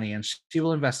lot of money and she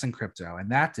will invest in crypto,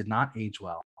 and that did not age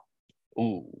well.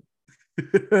 Ooh.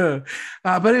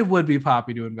 But it would be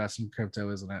Poppy to invest in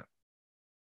crypto, isn't it?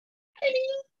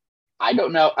 I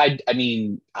don't know. I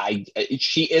mean,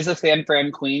 she is a San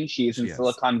Fran queen. She's in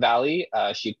Silicon Valley.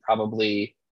 She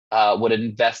probably would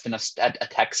invest in a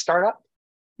tech startup.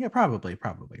 Yeah, probably.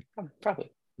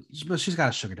 But she's got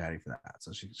a sugar daddy for that,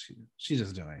 so she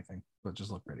doesn't do anything but just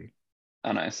look pretty.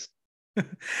 Oh, nice.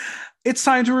 It's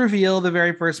time to reveal the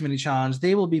very first mini challenge.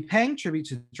 They will be paying tribute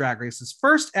to Drag Race's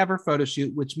first ever photo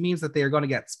shoot, which means that they are going to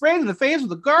get sprayed in the face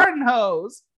with a garden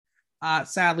hose.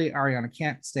 Sadly, Ariana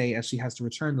can't stay as she has to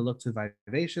return the look to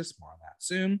Vivacious. More on that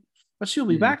soon. But she'll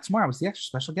be back tomorrow as the extra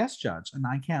special guest judge, and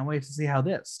I can't wait to see how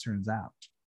this turns out.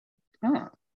 Huh.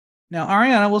 Now,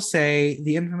 Ariana will say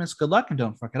the infamous "good luck and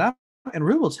don't fuck it up," and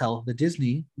Ru will tell the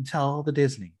Disney.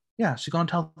 Yeah, she's gonna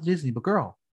tell the Disney, but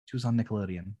girl, she was on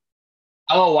Nickelodeon.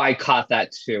 Oh, I caught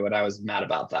that too, and I was mad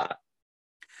about that.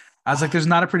 I was like, there's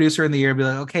not a producer in the year be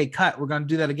like, okay, cut, we're gonna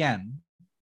do that again.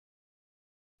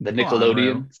 The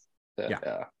Nickelodeon.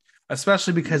 Yeah.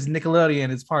 Especially because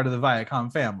Nickelodeon is part of the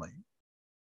Viacom family.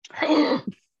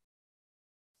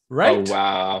 Right?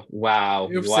 Oh, wow.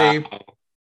 Oopsie. All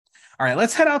right,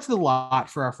 let's head out to the lot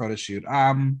for our photo shoot.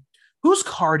 Whose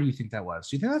car do you think that was?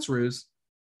 Do you think that's Ru's?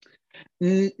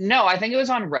 No, I think it was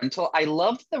on rental. I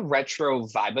loved the retro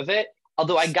vibe of it.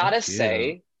 Although I gotta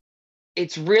say,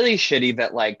 it's really shitty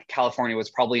that like California was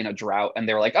probably in a drought and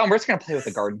they were like, oh, we're just gonna play with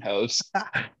the garden hose.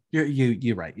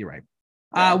 You're right.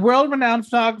 Yeah. World-renowned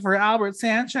photographer Albert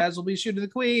Sanchez will be shooting the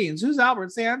queens. Who's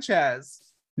Albert Sanchez?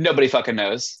 Nobody fucking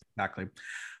knows. Exactly.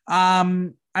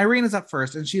 Irene is up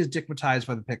first, and she is dickmatized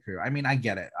by the pit crew. I mean, I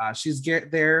get it. She's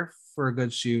there for a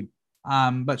good shoot,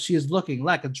 but she is looking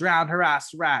like a drowned,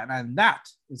 harassed rat, and that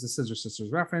is a Scissor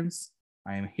Sisters reference.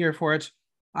 I am here for it.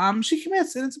 She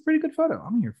commits, and it's a pretty good photo.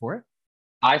 I'm here for it.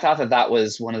 I thought that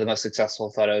was one of the most successful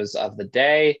photos of the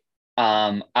day.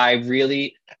 I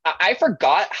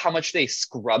forgot how much they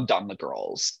scrubbed on the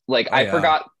girls. Like, I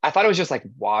forgot. I thought it was just like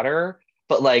water,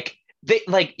 but like they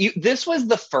like you. This was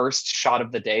the first shot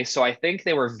of the day, so I think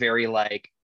they were very like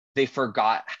they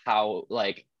forgot how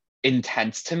like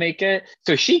intense to make it.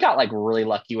 So she got like really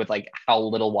lucky with like how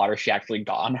little water she actually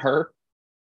got on her.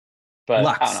 But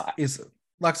I don't know.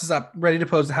 Lux is up, ready to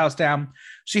pose the house down.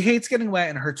 She hates getting wet,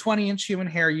 and her 20-inch human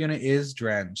hair unit is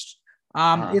drenched.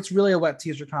 It's really a wet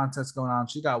teaser contest going on.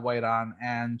 She got white on,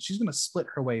 and she's gonna split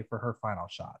her way for her final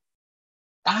shot.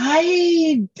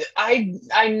 I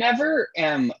never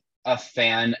am a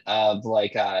fan of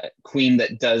like a queen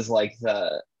that does like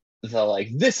the like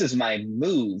this is my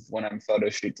move when I'm photo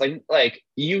shoots. Like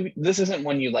you this isn't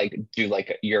when you like do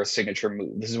like your signature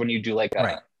move. This is when you do like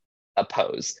a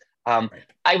pose. Right.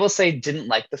 I will say didn't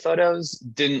like the photos,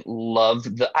 didn't love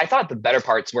I thought the better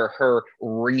parts were her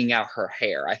wringing out her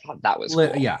hair. I thought that was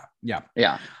cool. Yeah.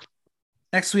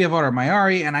 Next, we have Ora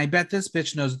Mayari, and I bet this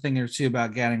bitch knows a thing or two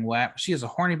about getting wet. She is a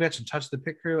horny bitch and touched the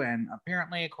pit crew, and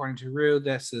apparently, according to Rue,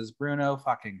 this is Bruno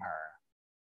fucking her.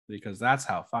 Because that's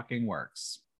how fucking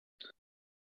works.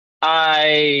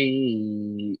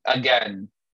 Again,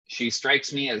 she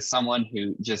strikes me as someone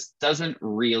who just doesn't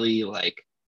really like,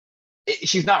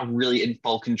 she's not really in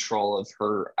full control of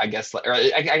her, I guess, or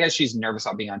I guess she's nervous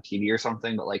about being on TV or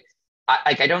something, but like,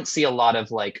 I don't see a lot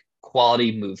of like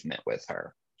quality movement with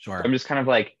her. Sure. I'm just kind of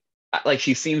like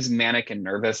she seems manic and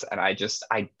nervous, and I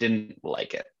didn't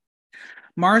like it.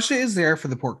 Marcia is there for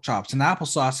the pork chops and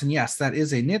applesauce, and yes, that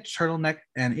is a knit turtleneck,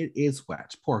 and it is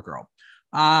wet. Poor girl.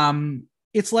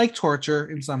 It's like torture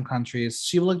in some countries.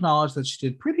 She will acknowledge that she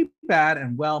did pretty bad,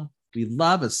 and well, we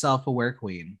love a self-aware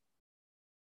queen.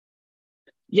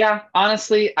 Yeah,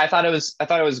 honestly, I thought it was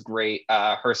great.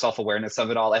 Her self-awareness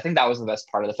of it all. I think that was the best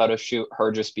part of the photo shoot.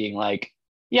 Her just being like,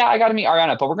 "Yeah, I got to meet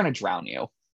Ariana, but we're gonna drown you."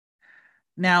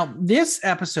 Now, this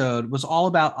episode was all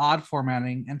about odd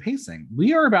formatting and pacing.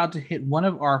 We are about to hit one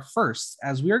of our firsts,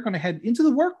 as we are going to head into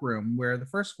the workroom where the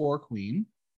first 4 queens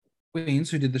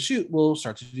who did the shoot will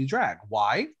start to do drag.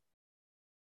 Why?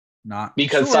 Not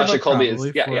because sure, Sasha Colby is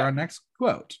for our next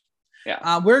quote.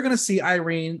 Yeah, we're going to see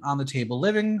Irene on the table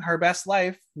living her best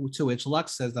life, to which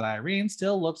Lux says that Irene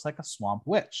still looks like a swamp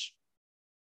witch.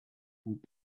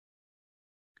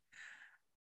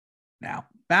 Now,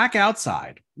 back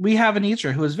outside, we have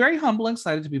Anitra, who is very humble and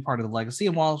excited to be part of the legacy.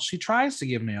 And while she tries to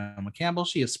give Naomi Campbell,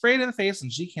 she is sprayed in the face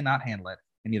and she cannot handle it.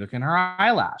 And neither can her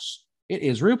eyelash. It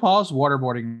is RuPaul's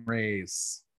waterboarding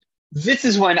race. This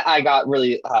is when I got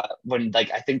really, when like,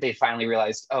 I think they finally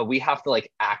realized, oh, we have to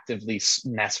like actively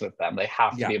mess with them. They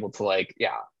have to be able to like,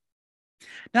 Now,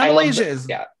 Malaysia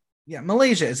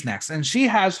is next. And she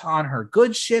has on her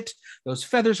good shit. Those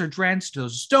feathers are drenched.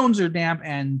 Those stones are damp.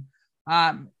 And,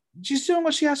 she's doing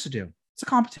what she has to do. It's a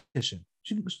competition.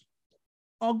 She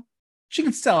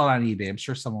can sell it on eBay. I'm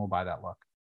sure someone will buy that look.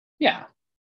 Yeah.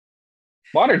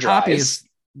 Water dries.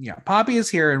 Poppy is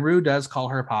here, and Rue does call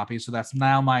her Poppy, so that's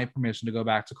now my permission to go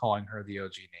back to calling her the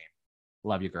OG name.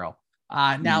 Love you, girl.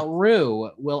 Now,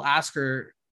 Rue will ask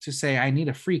her to say, I need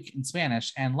a freak in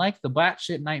Spanish, and like the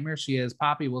batshit nightmare she is,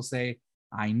 Poppy will say,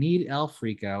 I need El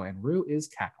Frico, and Rue is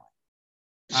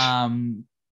cackling.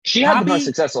 She had the most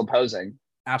successful posing.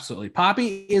 Absolutely.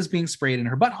 Poppy is being sprayed in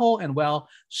her butthole, and well,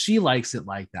 she likes it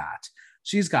like that.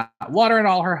 She's got water in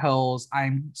all her holes.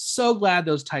 I'm so glad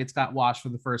those tights got washed for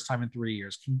the first time in 3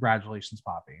 years. Congratulations,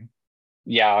 Poppy.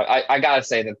 Yeah, I gotta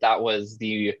say that was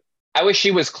I wish she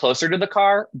was closer to the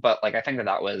car, but like I think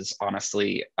that was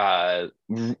honestly a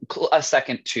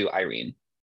second to Irene.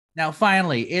 Now,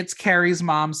 finally, it's Carrie's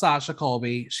mom, Sasha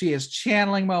Colby. She is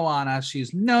channeling Moana.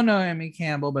 She's no Naomi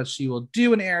Campbell, but she will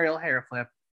do an aerial hair flip.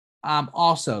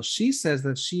 Also, she says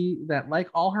that like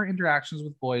all her interactions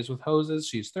with boys with hoses,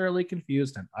 she's thoroughly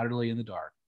confused and utterly in the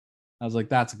dark. I was like,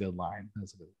 that's a good line.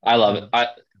 I love it.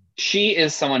 She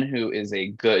is someone who is a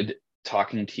good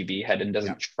talking TV head and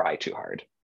doesn't try too hard.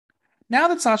 Now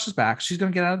that Sasha's back, she's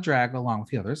going to get out of drag along with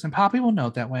the others. And Poppy will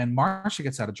note that when Marcia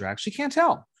gets out of drag, she can't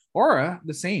tell. Aura,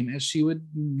 the same, as she would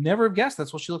never have guessed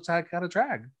that's what she looks like out of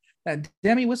drag. That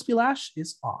Demi Wispy Lash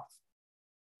is off.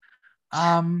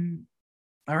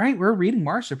 All right, we're reading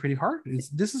Marcia pretty hard.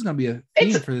 This is going to be a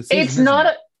theme for this season.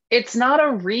 It's not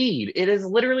a read. It is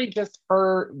literally just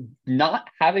her not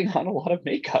having on a lot of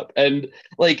makeup. And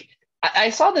like, I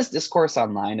saw this discourse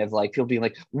online of like people being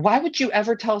like, why would you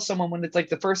ever tell someone when it's like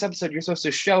the first episode, you're supposed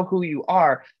to show who you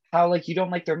are, how like you don't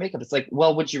like their makeup? It's like,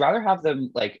 well, would you rather have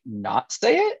them like not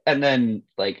say it and then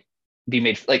like be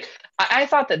made like, I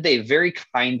thought that they very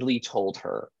kindly told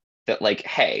her that like,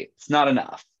 hey, it's not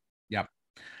enough. Yep.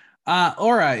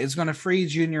 Aura is going to free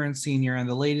Junior and Senior, and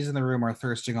the ladies in the room are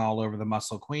thirsting all over the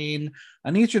muscle queen.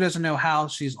 Anitra doesn't know how.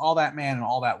 She's all that man and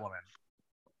all that woman.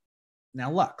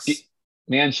 Now, Lux.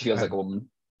 Man, she feels like a woman.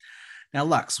 Now,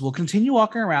 Lux will continue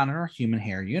walking around in her human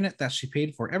hair unit that she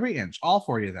paid for every inch, all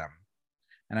 40 of them.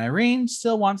 And Irene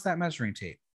still wants that measuring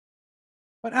tape.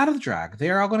 But out of the drag, they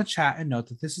are all going to chat and note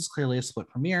that this is clearly a split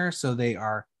premiere, so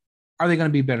are they going to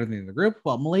be better than the group?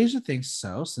 Well, Malaysia thinks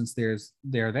so, since they're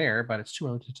there, but it's too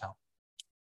early to tell.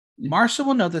 Marcia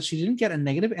will note that she didn't get a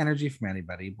negative energy from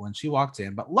anybody when she walked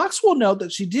in, but Lux will note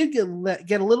that she did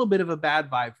get a little bit of a bad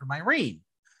vibe from Irene.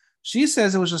 She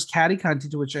says it was just catty cunty,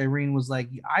 to which Irene was like,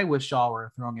 I wish y'all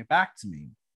were throwing it back to me.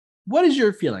 What is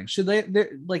your feeling? Should they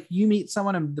like you meet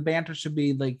someone and the banter should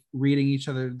be like reading each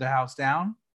other the house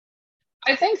down?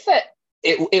 I think that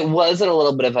it was at a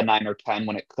little bit of a 9 or 10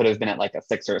 when it could have been at like a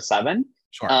 6 or a 7.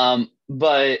 Sure.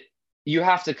 But you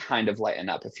have to kind of lighten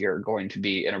up if you're going to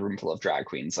be in a room full of drag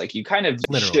queens. Like you kind of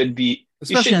Literally. should be,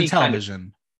 especially on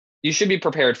television. You should be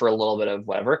prepared for a little bit of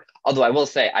whatever. Although I will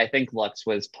say, I think Lux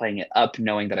was playing it up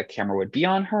knowing that a camera would be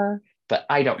on her, but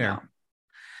I don't know.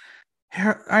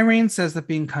 Irene says that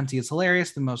being cunty is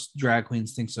hilarious. The most drag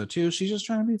queens think so too. She's just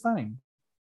trying to be funny.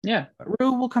 Yeah. But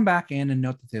Rue will come back in and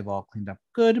note that they've all cleaned up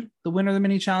good. The winner of the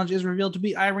mini challenge is revealed to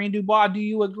be Irene Dubois. Do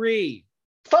you agree?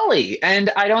 Fully. And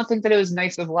I don't think that it was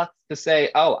nice of Lux to say,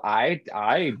 oh, I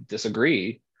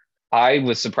disagree. I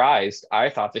was surprised. I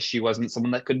thought that she wasn't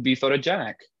someone that could be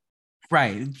photogenic.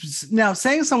 Right. Now,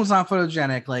 saying someone's not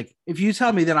photogenic, like if you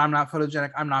tell me that I'm not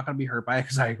photogenic, I'm not going to be hurt by it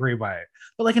because I agree by it.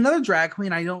 But like another drag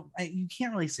queen, you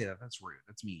can't really say that. That's rude.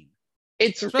 That's mean.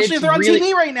 Especially if they're on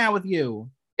TV right now with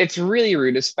you. It's really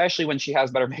rude, especially when she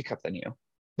has better makeup than you.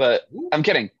 But I'm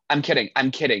kidding.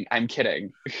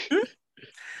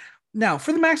 Now,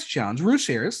 for the Maxi Challenge, Rue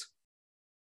shares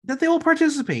that they will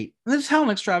participate in the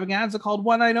talent extravaganza called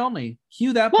One Night Only.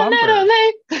 Cue that bumper. One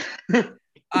Night Only.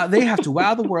 They have to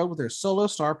wow the world with their solo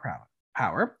star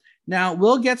power. Now,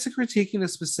 we'll get to critiquing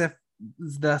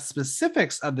the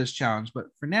specifics of this challenge, but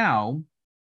for now,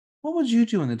 what would you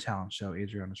do in the talent show,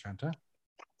 Adriana Trenta?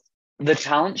 The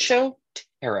talent show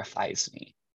terrifies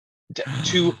me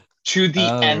to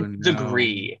the nth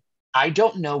degree. I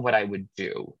don't know what I would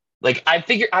do. Like I've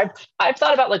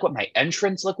thought about like what my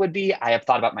entrance look would be. I have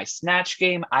thought about my snatch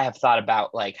game. I have thought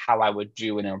about like how I would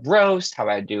do in a roast, how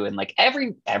I do in like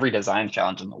every design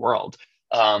challenge in the world.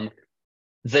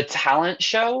 The talent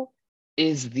show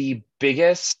is the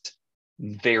biggest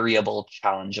variable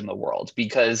challenge in the world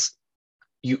because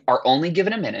you are only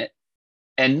given a minute,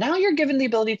 and now you're given the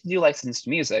ability to do licensed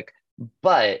music,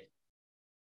 but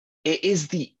it is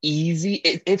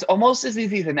it's almost as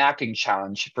easy as an acting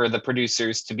challenge for the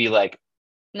producers to be like,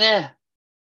 nah,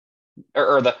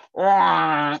 or the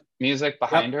music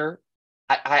behind her.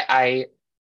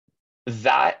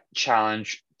 That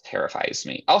challenge terrifies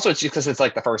me. Also, it's just because it's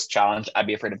like the first challenge. I'd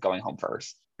be afraid of going home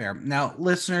first. Fair. Now,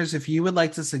 listeners, if you would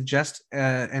like to suggest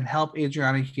and help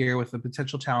Adriana here with a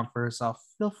potential talent for herself,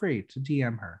 feel free to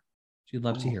DM her. She'd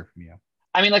love to hear from you.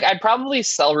 I mean, like, I'd probably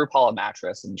sell RuPaul a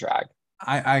mattress and drag.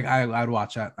 I'd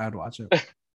watch that. I'd watch it.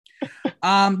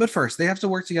 But first, they have to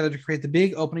work together to create the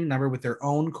big opening number with their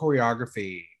own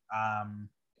choreography.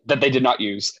 That they did not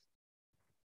use.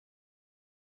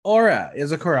 Aura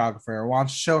is a choreographer,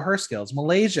 wants to show her skills.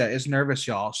 Malaysia is nervous,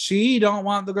 y'all. She don't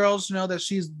want the girls to know that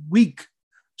she's weak.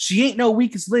 She ain't no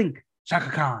weakest link. Chaka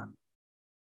Khan.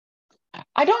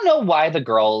 I don't know why the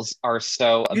girls are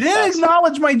so obsessed. You didn't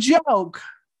acknowledge my joke.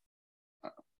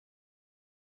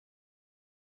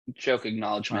 Joke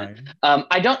acknowledgement. Right.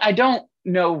 I don't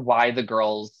know why the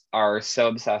girls are so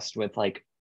obsessed with like,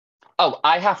 oh,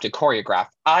 I have to choreograph.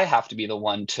 I have to be the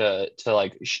one to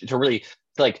really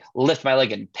like lift my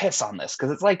leg and piss on this,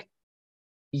 because it's like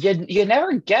you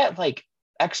never get like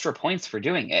extra points for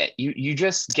doing it. You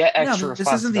just get extra responsibility.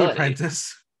 This isn't The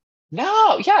Apprentice.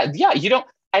 No, yeah, you don't.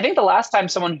 I think the last time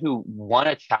someone who won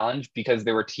a challenge because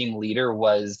they were team leader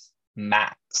was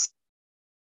Max.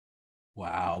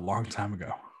 Wow, long time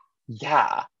ago.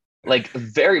 Yeah, like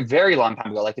very, very long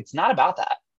time ago. Like it's not about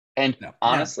that. And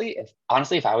honestly,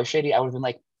 if I was shady, I would have been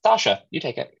like, Sasha, you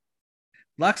take it.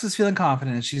 Lux is feeling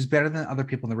confident and she's better than other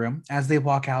people in the room. As they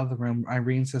walk out of the room,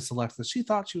 Irene says to Lux that she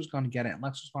thought she was going to get it. And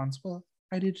Lux responds, well,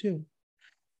 I did too.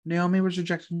 Naomi was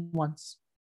rejected once.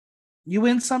 You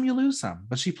win some, you lose some,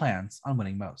 but she plans on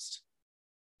winning most.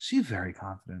 She's very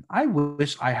confident. I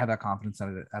wish I had that confidence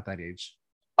at that age.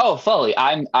 Oh, fully.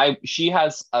 She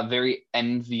has a very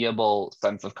enviable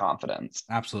sense of confidence.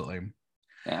 Absolutely.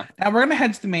 Yeah. Now we're gonna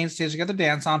head to the main stage. We got the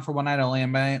dance on for One Night Only.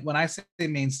 And when I say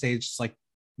main stage, it's like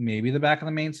maybe the back of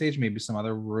the main stage, maybe some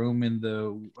other room in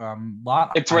the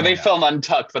lot. It's where they film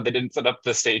Untucked, but they didn't set up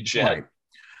the stage yet.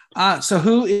 Right. So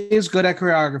who is good at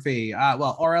choreography?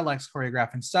 Well, Aura likes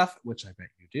choreographing stuff, which I bet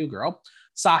you do, girl.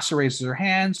 Sasha raises her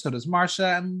hand, so does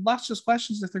Marcia, and Lux just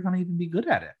questions if they're going to even be good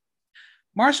at it.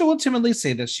 Marsha will timidly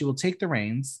say that she will take the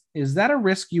reins. Is that a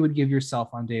risk you would give yourself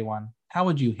on day one? How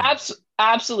would you handle it?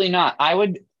 Absolutely not. I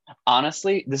would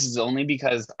honestly, this is only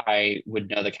because I would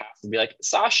know the cast and be like,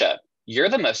 Sasha, you're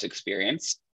the most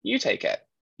experienced. You take it.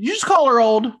 You just call her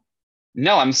old.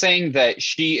 No, I'm saying that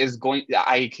she is going,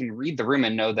 I can read the room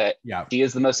and know that she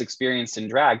is the most experienced in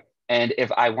drag. And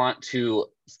if I want to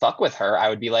fuck with her, I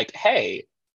would be like, hey,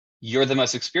 you're the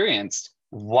most experienced.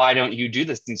 Why don't you do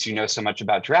this since you know so much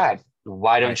about drag?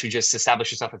 Why don't you just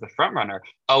establish yourself as a front runner?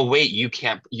 Oh, wait, you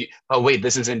can't. Oh, wait,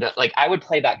 this isn't like I would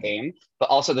play that game, but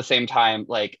also at the same time,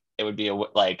 like it would be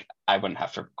like I wouldn't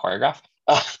have to choreograph.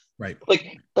 Right.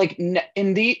 Like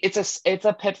it's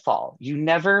a pitfall. You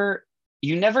never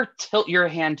tilt your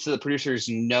hand to the producers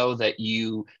know that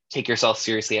you take yourself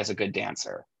seriously as a good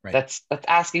dancer. Right. That's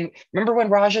asking. Remember when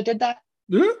Raja did that?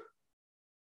 Mm-hmm.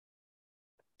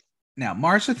 Now,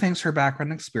 Marsha thinks her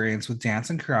background experience with dance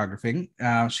and choreographing,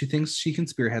 she thinks she can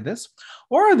spearhead this.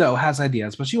 Aura, though, has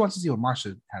ideas, but she wants to see what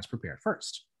Marsha has prepared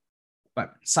first.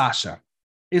 But Sasha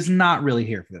is not really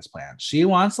here for this plan. She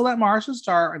wants to let Marsha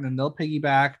start, and then they'll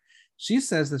piggyback. She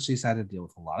says that she's had to deal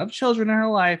with a lot of children in her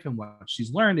life, and what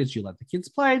she's learned is you let the kids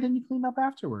play, then you clean up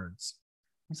afterwards.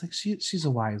 It's like she's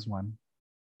a wise one.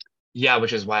 Yeah,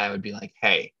 which is why I would be like,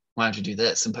 hey, why don't you do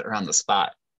this and put her on the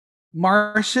spot?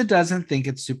 Marsha doesn't think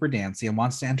it's super dancy and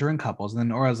wants to enter in couples. And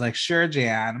then Aura's like, sure,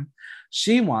 Jan.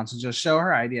 She wants to just show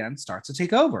her idea and starts to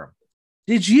take over.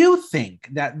 Did you think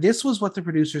that this was what the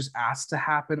producers asked to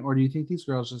happen? Or do you think these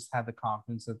girls just had the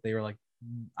confidence that they were like,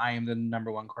 I am the number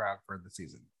one choreographer of the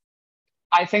season?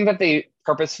 I think that they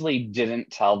purposefully didn't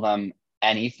tell them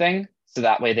anything. So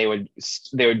that way they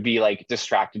would be like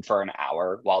distracted for an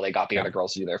hour while they got the other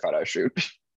girls to do their photo shoot.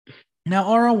 Now,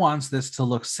 Aura wants this to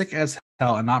look sick as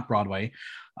hell and not Broadway,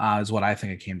 is what I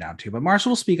think it came down to. But Marsha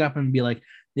will speak up and be like,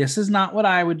 this is not what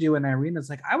I would do. And Irina's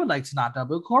like, I would like to not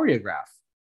double choreograph.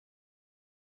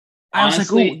 Honestly, I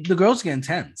was like, ooh, the girls get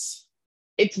intense.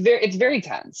 It's very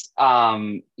tense.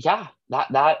 Yeah,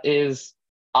 that is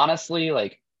honestly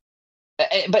like,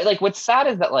 but like what's sad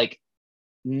is that like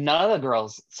none of the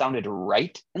girls sounded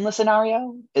right in the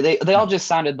scenario. They all just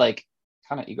sounded like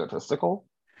kind of egotistical.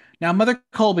 Now, Mother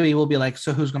Colby will be like,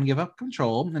 so who's going to give up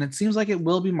control? And it seems like it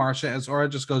will be Marsha as Aura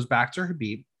just goes back to her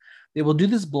beat. They will do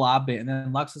this blob bit. And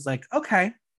then Lux is like,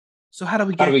 okay, so how do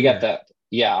we get that?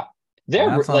 Yeah.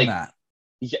 They're like, that.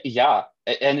 Yeah.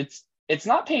 And it's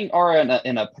not paying Aura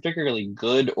in a particularly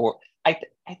good, or I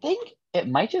think it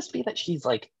might just be that she's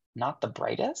like not the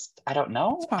brightest. I don't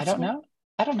know.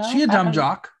 She a dumb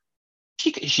jock.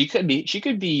 She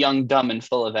could be young, dumb, and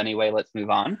full of anyway. Let's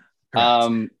move on.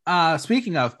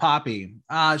 Speaking of Poppy,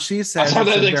 she says it's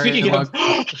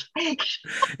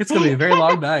gonna be a very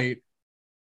long night.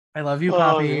 I love you,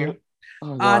 Poppy.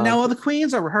 Now while the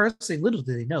queens are rehearsing, little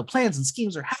do they know plans and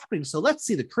schemes are happening. So let's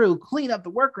see the crew clean up the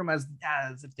workroom as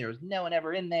if there was no one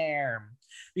ever in there,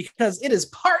 because it is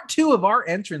part 2 of our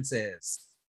entrances.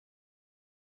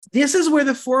 This is where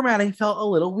the formatting felt a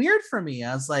little weird for me.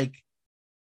 I was like,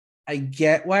 I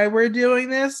get why we're doing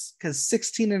this, because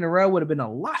 16 in a row would have been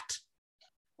a lot.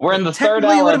 We're in the third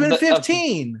hour. It would have been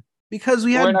 15 because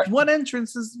we had one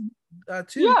entrance as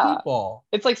 2 people.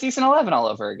 It's like season 11 all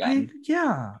over again.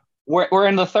 Yeah. We're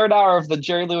in the third hour of the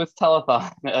Jerry Lewis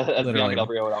telethon, as Bianca Del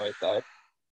Rio would always say.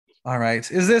 All right.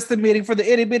 Is this the meeting for the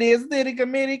itty bitty aesthetic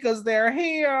committee? Because they're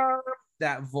here.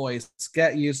 That voice,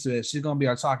 get used to it. She's going to be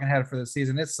our talking head for the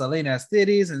season. It's Selena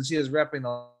Stitties, and she is repping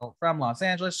from Los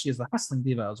Angeles. She is the hustling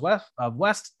diva of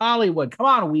West Hollywood. Come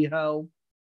on, WeHo.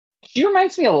 She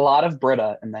reminds me a lot of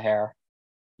Britta in the hair.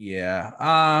 Yeah.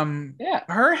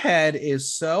 Her head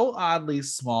is so oddly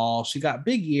small. She got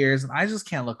big ears, and I just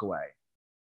can't look away.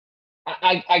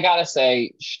 I gotta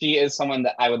say, she is someone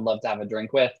that I would love to have a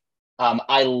drink with.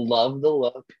 I love the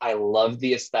look. I love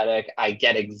the aesthetic. I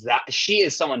get she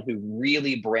is someone who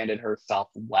really branded herself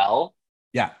well.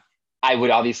 Yeah. I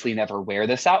would obviously never wear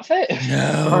this outfit.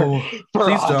 No.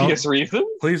 for obvious reasons.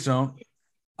 Please don't.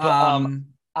 But,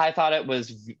 I thought it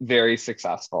was very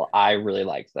successful. I really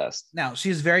liked this. Now,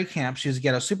 she's very camp. She's a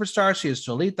ghetto superstar. She is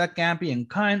Cholita, campy, and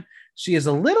cunt. She is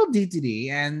a little DTD.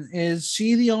 And is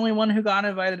she the only one who got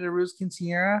invited to Ru's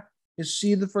Quinceañera? Is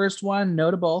she the first one? No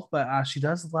to both, but she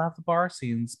does love the bar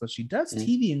scenes, but she does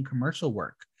TV and commercial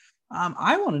work.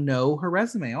 I want to know her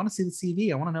resume. I want to see the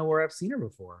CV. I want to know where I've seen her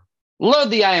before. Load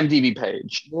the IMDb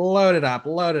page. Load it up.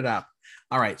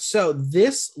 All right, so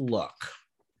this look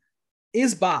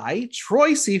is by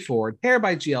Troy Seaford, hair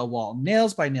by GL Walton,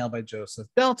 nails by Nail by Joseph,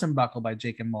 belt and buckle by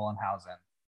Jacob Mullenhausen.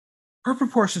 Her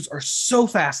proportions are so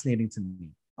fascinating to me.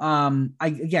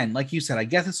 Again, like you said, I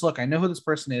get this look. I know who this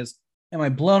person is. Am I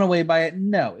blown away by it?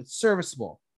 No, it's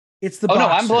serviceable. It's the Oh no,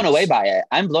 boxers. I'm blown away by it.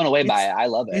 I'm blown away by it. I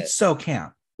love it. It's so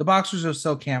camp. The boxers are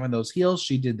so camp, and those heels,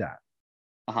 she did that.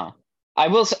 I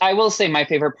will say my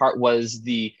favorite part was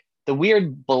the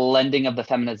weird blending of the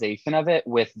feminization of it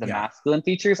with the masculine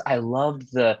features. I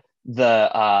loved the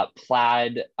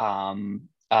plaid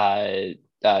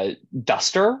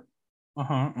duster.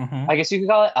 I guess you could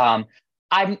call it.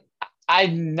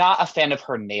 I'm not a fan of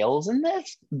her nails in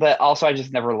this, but also I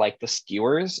just never liked the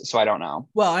skewers, so I don't know.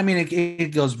 Well, I mean,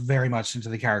 it goes very much into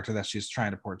the character that she's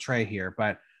trying to portray here,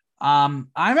 but I'm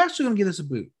actually going to give this a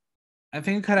boot. I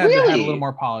think it could have had a little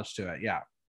more polish to it. Yeah.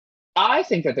 I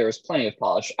think that there was plenty of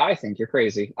polish. I think you're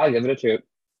crazy. I'll give it a toot.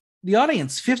 The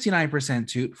audience, 59%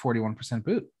 toot, 41%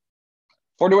 boot.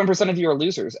 41% of you are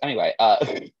losers. Anyway.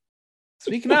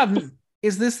 Speaking of,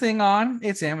 is this thing on?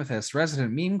 It's Amethyst,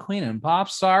 resident meme queen and pop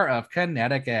star of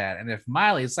Connecticut. And if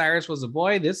Miley Cyrus was a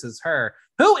boy, this is her.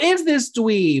 Who is this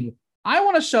dweeb? I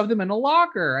want to shove them in a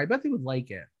locker. I bet they would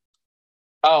like it.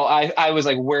 Oh, I was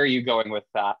like, where are you going with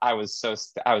that? I was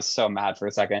so mad for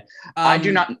a second. I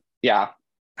do not. Yeah.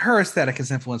 Her aesthetic is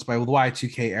influenced by the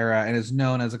Y2K era and is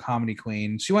known as a comedy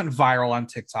queen. She went viral on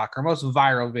TikTok. Her most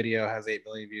viral video has 8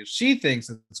 million views. She thinks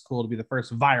it's cool to be the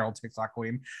first viral TikTok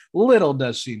queen. Little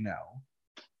does she know.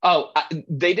 Oh,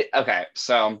 they did. Okay,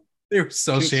 so they were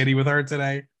so shady with her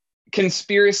today.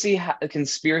 Conspiracy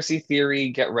theory.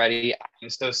 Get ready. I'm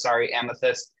so sorry,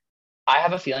 Amethyst. I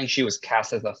have a feeling she was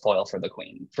cast as a foil for the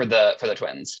queen, for the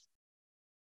twins.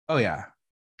 Oh yeah,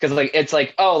 because like it's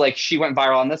like, oh, like she went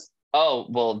viral on this. Oh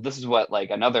well, this is what like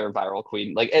another viral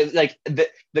queen like the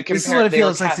this is what it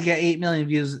feels like to get 8 million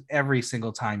views every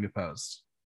single time you post.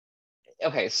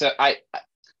 Okay, so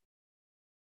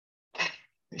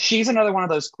she's another one of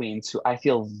those queens who I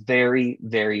feel very,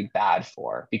 very bad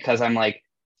for, because I'm like,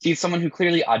 she's someone who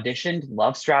clearly auditioned,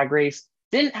 loves Drag Race,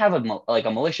 didn't have a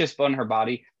malicious bone in her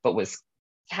body, but was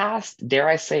cast, dare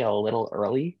I say, a little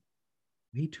early.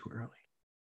 Way too early.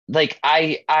 Like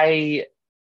I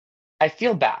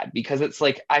feel bad, because it's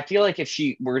like, I feel like if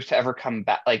she were to ever come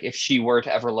back, like if she were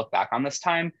to ever look back on this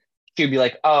time, she would be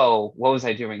like, oh, what was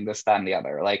I doing, this, that, and the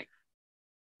other. Like,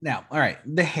 now, all right,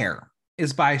 the hair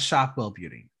is by Shopwell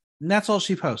Beauty, and that's all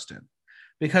she posted,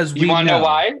 because you want to know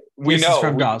why? We know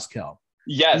from Dolls Kill.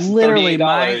 Yes, literally,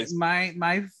 my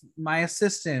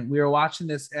assistant. We were watching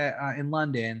this in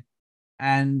London,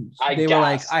 and they were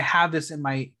like, "I have this in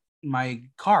my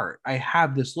cart. I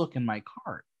have this look in my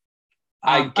cart."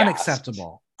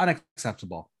 Unacceptable.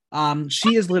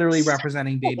 She is literally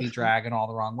representing baby drag in all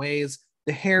the wrong ways.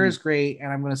 The hair is great,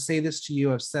 and I'm going to say this to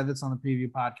you. I've said this on the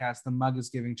preview podcast. The mug is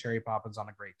giving Cherry Poppins on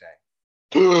a great day.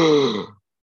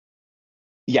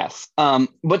 Yes.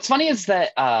 What's funny is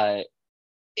that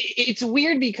it's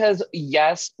weird, because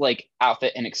yes, like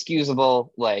outfit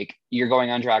inexcusable. Like, you're going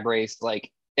on Drag Race,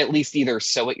 like at least either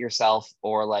sew it yourself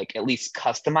or like at least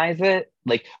customize it.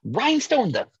 Like,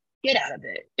 rhinestone the get out of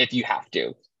it if you have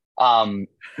to.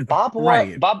 Bob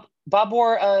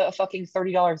wore a fucking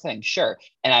 $30 thing, sure,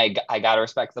 and I gotta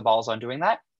respect the balls on doing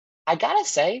that. I gotta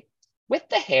say, with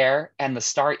the hair and the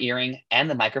star earring and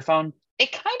the microphone,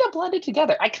 it kind of blended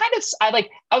together. I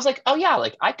was like, oh yeah,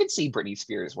 like I could see Britney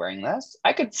Spears wearing this.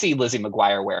 I could see Lizzie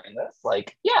McGuire wearing this.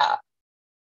 Like, yeah.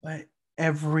 But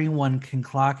everyone can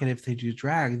clock it if they do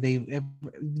drag.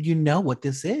 You know what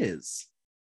this is.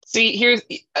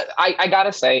 See, I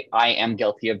gotta say, I am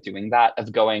guilty of doing that,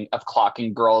 of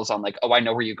clocking girls on like, oh, I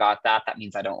know where you got that. That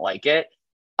means I don't like it.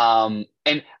 And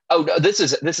oh no, this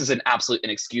is an absolute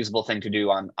inexcusable thing to do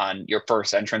on your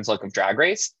first entrance look of Drag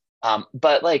Race.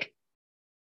 But like,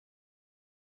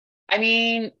 I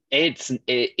mean, it's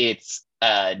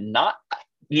not,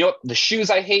 you know, the shoes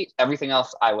I hate, everything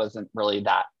else I wasn't really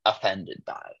that offended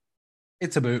by.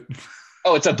 It's a boot.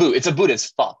 Oh, it's a boot. It's a boot as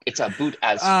fuck. It's a boot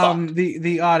as fuck.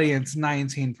 The audience,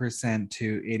 19%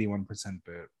 to 81%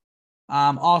 boot.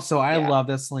 Also, I love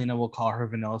that Selena will call her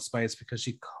Vanilla Spice, because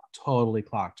she totally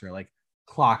clocked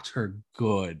her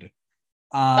good.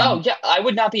 Oh yeah, I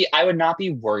would not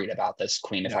be worried about this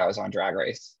queen if I was on Drag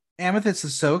Race. Amethyst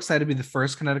is so excited to be the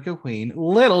first Connecticut queen.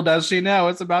 Little does she know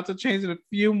it's about to change in a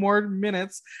few more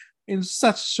minutes, in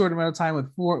such a short amount of time, with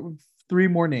 3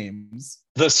 more names.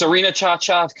 The Serena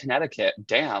Cha-Cha of Connecticut.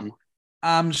 Damn.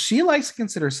 She likes to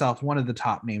consider herself one of the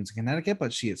top names in Connecticut,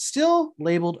 but she is still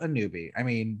labeled a newbie. I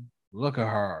mean, look at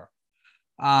her.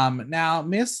 Now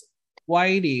Miss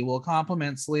Whitey will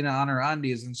compliment Selena on her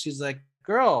undies, and she's like,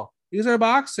 girl, these are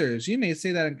boxers. You may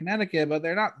say that in Connecticut, but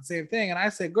they're not the same thing. And I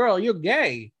say, girl, you're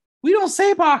gay. We don't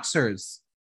say boxers.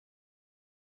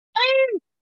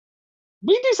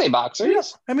 We do say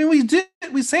boxers. I mean, we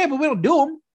say it, but we don't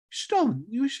do them.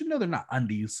 You should know they're not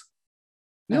undies.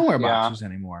 We don't wear boxers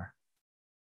anymore.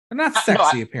 They're not No,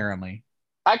 sexy, apparently.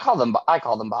 I call them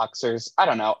boxers. I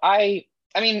don't know. I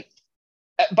mean,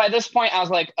 by this point, I was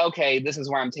like, okay, this is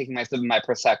where I'm taking my sip of my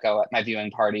prosecco at my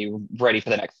viewing party, ready for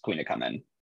the next queen to come in.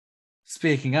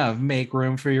 Speaking of, make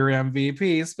room for your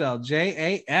MVP, spelled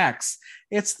Jax.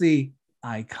 It's the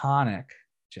iconic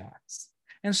Jax,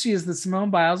 and she is the Simone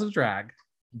Biles of drag.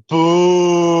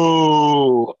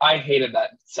 Boo! I hated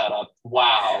that setup.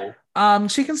 Wow.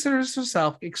 She considers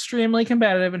herself extremely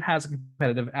competitive and has a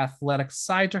competitive athletic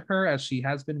side to her, as she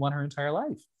has been one her entire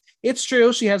life. It's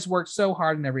true, she has worked so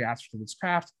hard in every aspect of this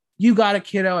craft. You got it,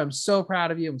 kiddo. I'm so proud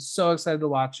of you. I'm so excited to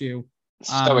watch you.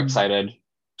 So excited.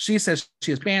 She says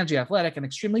she is bangy, athletic, and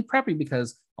extremely preppy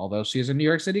because although she is a New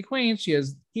York City queen, she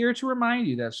is here to remind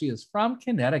you that she is from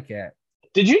Connecticut.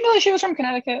 Did you know that she was from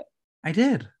Connecticut? I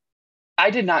did. I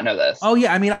did not know this. Oh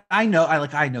yeah, I mean, I know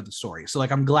the story. So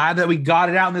like, I'm glad that we got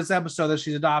it out in this episode that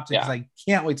she's adopted because I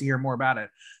can't wait to hear more about it.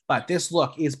 But this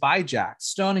look is by Jax,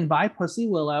 stoning by Pussy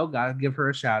Willow. Gotta give her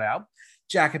a shout out.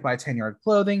 Jacket by 10 Yard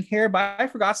Clothing, hair by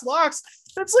Forgotten Locks.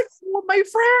 That's like all my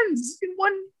friends in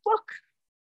one look.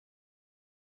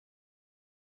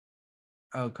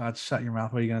 Oh God, shut your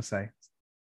mouth. What are you gonna say?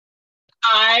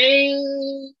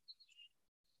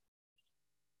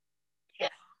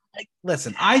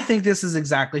 Listen, I think this is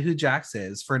exactly who Jax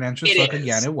is for an entrance look.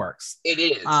 Again, it works. It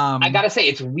is. I gotta say,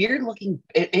 it's weird looking.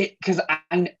 It because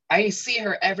I see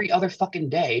her every other fucking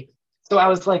day. So I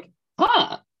was like,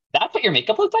 huh, that's what your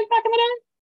makeup looked like back in the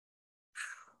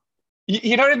day.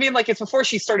 You know what I mean? Like, it's before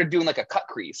she started doing like a cut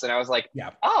crease, and I was like, yeah,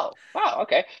 oh wow,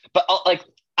 okay. But like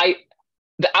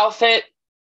the outfit,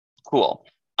 cool.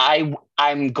 I'm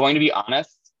going to be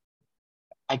honest.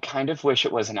 I kind of wish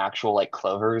it was an actual like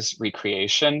Clover's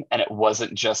recreation and it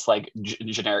wasn't just like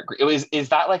generic. Is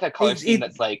that like a color scheme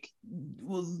that's like?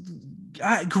 Well,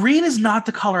 green is not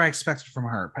the color I expected from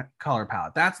her color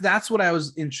palette. That's what I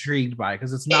was intrigued by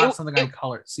because it's not something I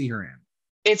see her in.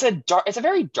 It's a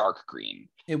very dark green.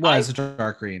 It was a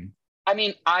dark green. I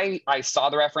mean, I saw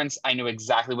the reference. I knew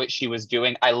exactly what she was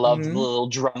doing. I loved the little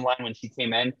drum line when she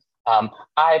came in.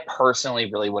 I personally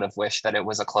really would have wished that it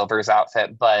was a Clover's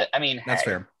outfit, but I mean, that's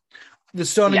fair. The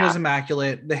stoning was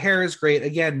immaculate. The hair is great.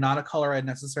 Again, not a color I'd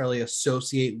necessarily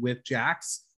associate with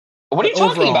Jax. What are you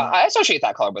talking about? I associate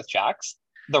that color with Jax.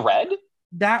 The red?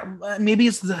 That maybe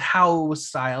it's how it was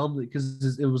styled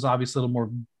because it was obviously a little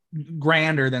more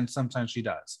grander than sometimes she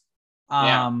does.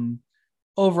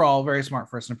 Overall, very smart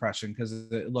first impression because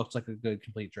it looked like a good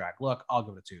complete drag look. I'll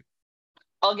give it a 2.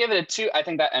 I'll give it a 2. I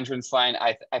think that entrance line,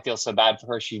 I feel so bad for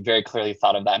her. She very clearly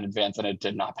thought of that in advance and it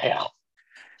did not pay off.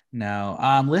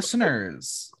 No.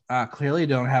 Listeners clearly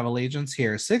don't have allegiance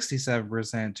here.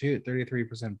 67% toot,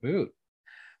 33% boot.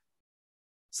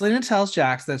 Selena tells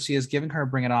Jax that she is giving her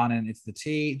Bring It On and it's the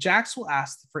tea. Jax will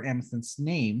ask for Amethyst's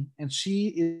name and she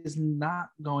is not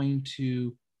going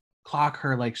to clock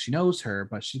her like she knows her,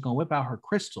 but she's going to whip out her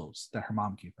crystals that her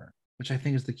mom gave her, which I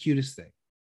think is the cutest thing.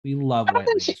 We love white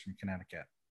ladies from Connecticut.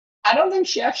 I don't think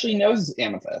she actually knows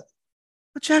Amethyst.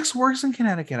 But Jax works in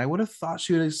Connecticut. I would have thought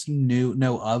she would have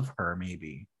know of her,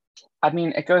 maybe. I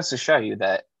mean, it goes to show you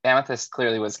that Amethyst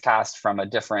clearly was cast from a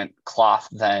different cloth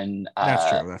than that's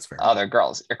true. That's fair. Other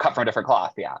girls. They're cut from a different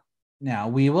cloth, yeah. Now,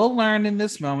 we will learn in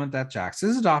this moment that Jax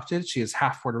is adopted. She is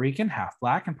half Puerto Rican, half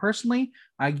Black. And personally,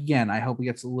 again, I hope we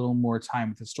get a little more time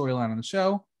with the storyline on the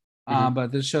show.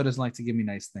 But this show doesn't like to give me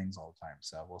nice things all the time,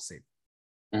 so we'll see.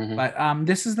 But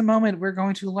this is the moment we're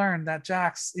going to learn that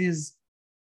Jax is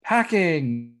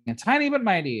packing and tiny but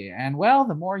mighty. And well,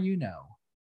 the more you know.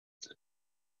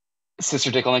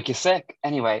 Sister Dick will make you sick.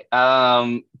 Anyway,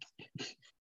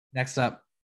 next up.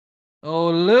 Oh,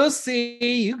 Lucy,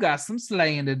 you got some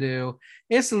slaying to do.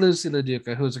 It's Lucy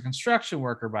LaDuca, who's a construction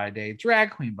worker by day,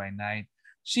 drag queen by night.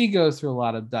 She goes through a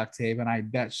lot of duct tape, and I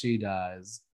bet she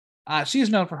does. She's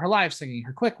known for her live singing,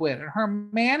 her quick wit, and her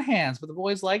man hands, but the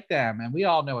boys like them, and we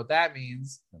all know what that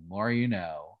means. The more you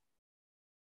know.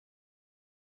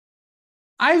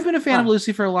 I've been a fan of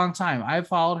Lucy for a long time. I've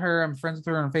followed her. I'm friends with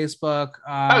her on Facebook.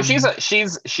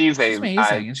 She's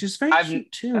amazing, and she's very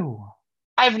cute too.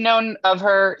 I've known of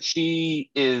her.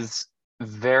 She is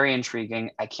very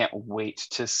intriguing. I can't wait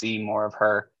to see more of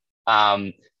her.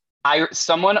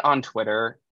 Someone on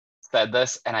Twitter said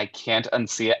this, and I can't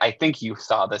unsee it. I think you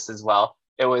saw this as well.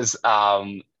 It was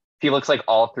he looks like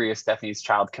all 3 of Stephanie's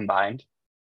Child combined.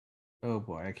 Oh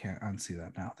boy, I can't unsee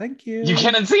that now. Thank you. You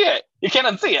can't unsee it. You can't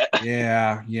unsee it.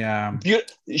 Yeah.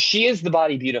 She is the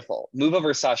body beautiful. Move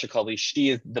over, Sasha Colby. She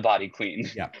is the body queen.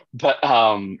 Yeah. But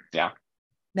yeah.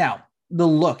 Now, the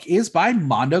look is by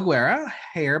Mondo Guerra,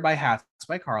 hair by Hats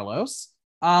by Carlos.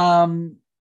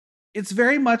 It's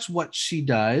very much what she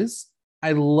does.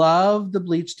 I love the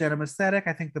bleached denim aesthetic.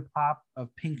 I think the pop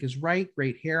of pink is right.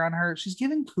 Great hair on her. She's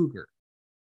giving cougar.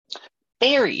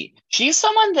 Very. She's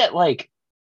someone that like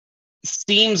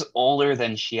seems older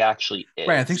than she actually is.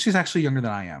 Right. I think she's actually younger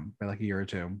than I am by like a year or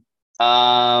two.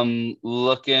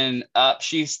 Looking up,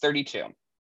 she's 32.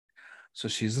 So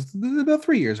she's about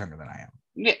 3 years younger than I am.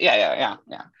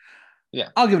 Yeah.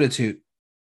 I'll give it a 2.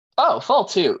 Oh, full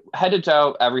 2. Head to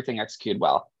toe, everything executed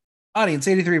well. Audience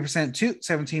 83% toot,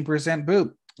 17%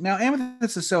 boob. Now,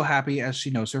 Amethyst is so happy as she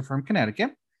knows her from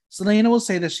Connecticut. Selena will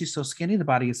say that she's so skinny, the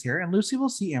body is here, and Lucy will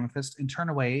see Amethyst and turn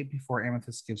away before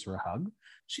Amethyst gives her a hug.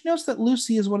 She knows that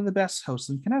Lucy is one of the best hosts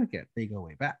in Connecticut. They go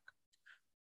way back.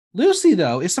 Lucy,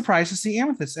 though, is surprised to see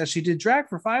Amethyst. As she did drag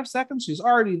for 5 seconds, she's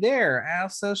already there.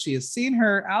 Also, she has seen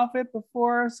her outfit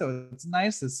before, so it's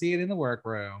nice to see it in the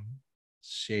workroom.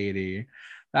 Shady.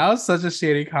 That was such a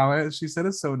shady comment. She said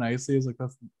it so nicely. It's like,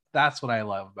 that's what I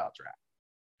love about drag.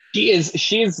 She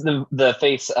is the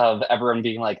face of everyone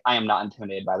being like, I am not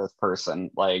intimidated by this person.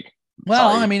 Like,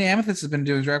 well, sorry. I mean, Amethyst has been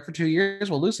doing drag for 2 years.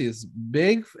 Well, Lucy is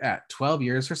big at 12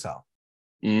 years herself.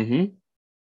 Mm-hmm.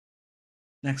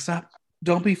 Next up,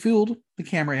 don't be fooled. The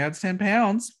camera adds 10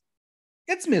 pounds.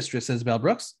 It's Mistress Isabelle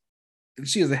Brooks.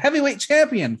 She is a heavyweight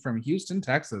champion from Houston,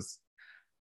 Texas.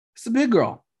 It's a big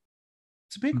girl.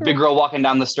 It's a big girl. Big girl walking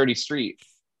down the sturdy street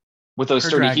with those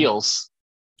sturdy heels.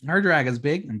 Her drag is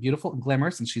big and beautiful and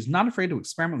glamorous, and she's not afraid to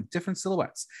experiment with different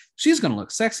silhouettes. She's going to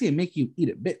look sexy and make you eat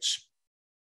it, bitch.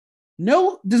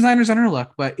 No designers on her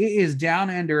look, but it is down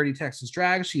and dirty Texas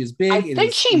drag. She is big. I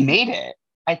think she made it.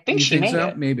 I think she made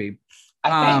it. Maybe.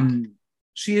 I think.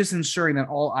 She is ensuring that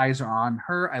all eyes are on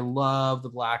her. I love the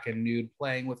black and nude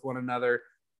playing with one another.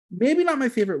 Maybe not my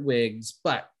favorite wigs,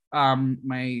 but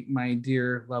my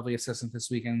dear lovely assistant this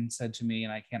weekend said to me,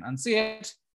 and I can't unsee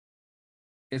it,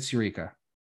 it's Eureka.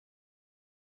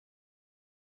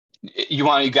 You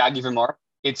want to gag even more?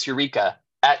 It's Eureka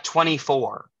at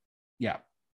 24. Yeah,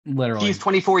 literally. She's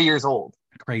 24 years old.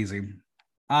 Crazy.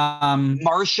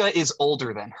 Marsha is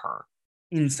older than her.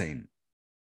 Insane.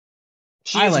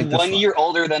 She's like 1 year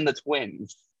older than the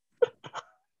twins.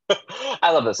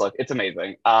 I love this look. It's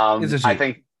amazing. I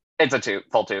think it's a 2,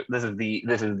 full 2. This is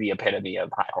the epitome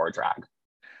of high horror drag.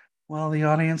 Well, the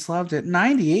audience loved it.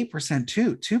 98%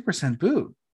 toot, 2%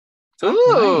 boo.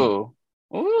 Ooh.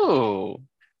 Ooh.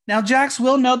 Now, Jax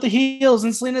will note the heels,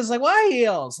 and Selena's like, why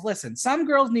heels? Listen, some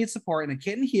girls need support in a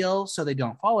kitten heel so they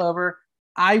don't fall over.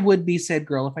 I would be said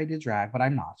girl if I did drag, but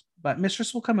I'm not. But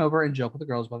Mistress will come over and joke with the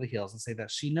girls about the heels and say that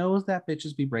she knows that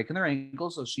bitches be breaking their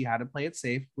ankles, so she had to play it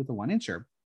safe with the 1-incher.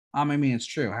 I mean, it's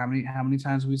true. How many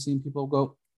times have we seen people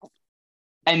go?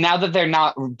 And now that they're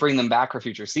not bringing them back for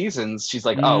future seasons, she's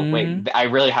like, oh, wait, I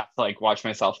really have to like watch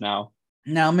myself now.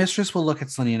 Now, Mistress will look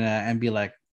at Selena and be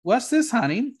like, what's this,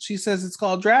 honey? She says it's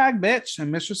called drag, bitch.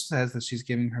 And Mistress says that she's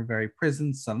giving her very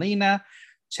prison Selena.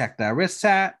 Check that wrist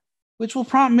tat, which will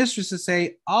prompt Mistress to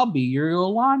say, I'll be your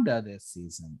Yolanda this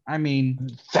season. I mean,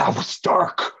 that was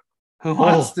dark. Who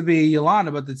wants to be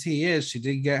Yolanda? But the tea is she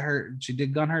did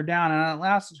gun her down and it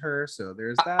lasted her. So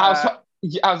there's that.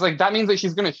 I was like, that means that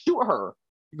she's going to shoot her.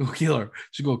 Go kill her.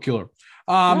 She go kill her.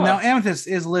 Now Amethyst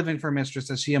is living for Mistress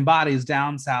as she embodies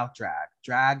down south drag.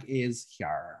 Drag is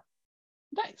here.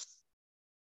 Nice.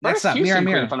 Next up, Houston,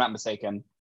 Mirror. If I'm not mistaken.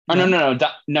 Oh, no,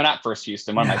 not first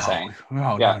Houston. What am I saying?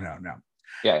 No.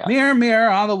 Yeah. Mirror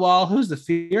on the wall. Who's the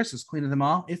fiercest queen of them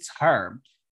all? It's her.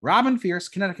 Robin Fierce,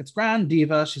 Connecticut's grand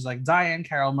diva. She's like Diane,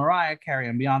 Carol, Mariah Carey,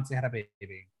 and Beyonce had a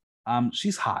baby.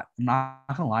 She's hot. I'm not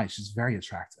gonna lie. She's very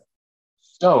attractive.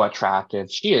 So attractive.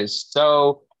 She is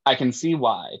so. I can see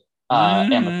why.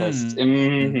 Amethyst.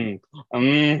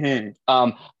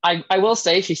 I will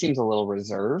say she seems a little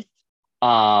reserved.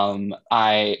 Can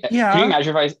you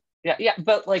imagine if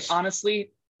but like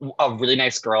honestly, a really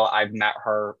nice girl. I've met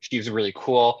her. She's really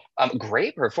cool.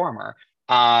 Great performer.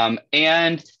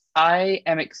 And I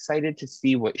am excited to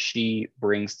see what she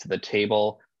brings to the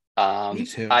table. Me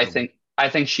too. I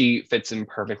think she fits in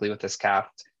perfectly with this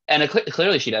cast, and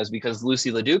clearly she does because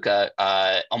Lucy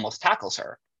LaDuca almost tackles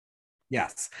her.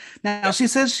 Yes. Now she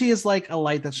says she is like a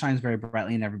light that shines very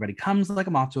brightly, and everybody comes like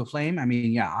a moth to a flame. I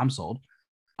mean, yeah, I'm sold.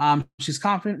 She's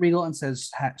confident, regal, and says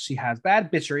she has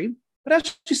bad bitchery. But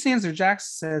as she stands there,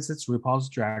 Jax says it's RuPaul's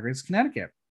Drag Race Connecticut.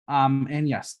 And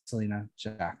yes, Selena,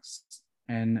 Jax,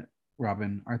 and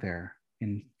Robin are there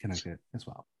in Connecticut as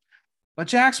well. But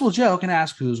Jax will joke and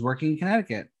ask who's working in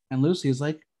Connecticut. And Lucy is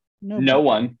like, no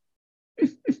one.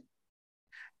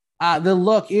 The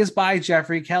look is by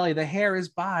Jeffrey Kelly. The hair is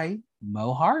by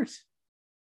Mo Hart.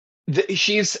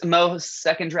 She's Mo's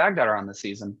second drag daughter on the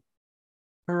season.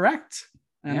 Correct.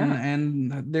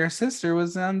 and their sister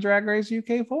was on Drag Race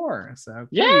UK 4. So crazy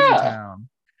Yeah. town.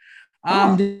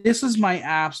 This was my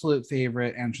absolute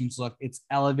favorite entrance look. It's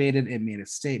elevated. It made a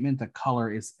statement. The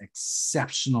color is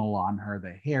exceptional on her.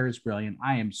 The hair is brilliant.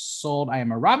 I am sold. I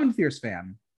am a Robin Fierce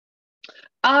fan.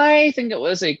 I think it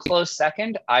was a close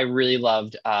second. I really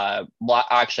loved,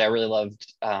 actually, I really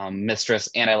loved Mistress,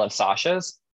 and I love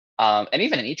Sasha's, and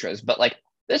even Anitra's. But like,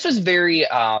 this was very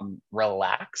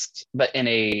relaxed, but in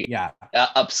a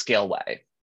upscale way.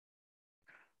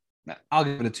 I'll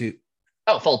give it a 2.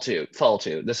 Oh, full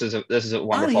two. This is a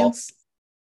wonderful. Audience,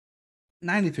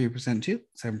 93% 2,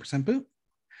 7% boot.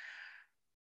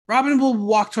 Robin will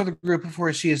walk toward the group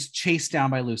before she is chased down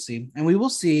by Lucy, and we will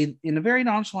see in a very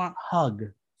nonchalant hug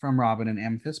from Robin and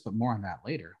Amethyst, but more on that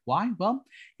later. Why? Well,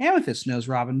 Amethyst knows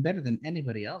Robin better than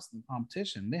anybody else in the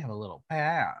competition. They have a little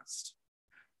past.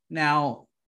 Now,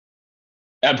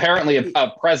 apparently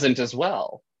a present as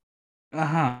well.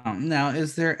 Now,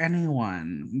 is there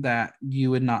anyone that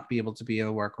you would not be able to be in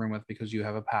a workroom with because you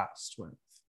have a past with?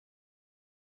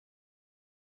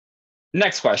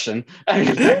 Next question.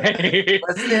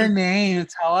 What's their name?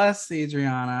 Tell us,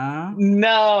 Adriana.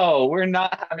 No, we're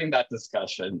not having that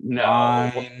discussion. No.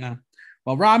 Fine.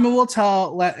 Well, Robin will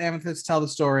let Amethyst tell the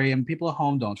story, and people at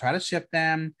home, don't try to ship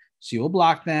them. She will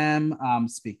block them.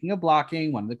 Speaking of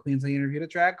blocking, one of the queens I interviewed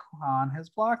at DragCon has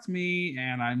blocked me,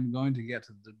 and I'm going to get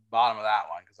to the bottom of that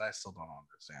one because I still don't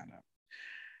understand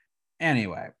it.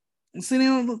 Anyway,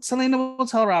 Selena will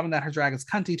tell Robin that her drag is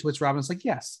cunty, to which Robin is like,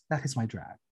 yes, that is my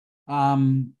drag.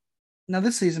 Now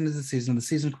this season is the season of the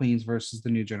seasoned queens versus the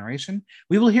new generation.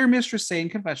 We will hear Mistress say in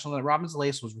confessional that Robin's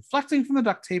lace was reflecting from the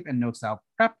duct tape and notes how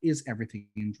prep is everything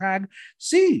in drag.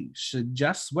 She should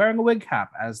just wearing a wig cap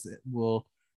as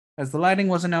the lighting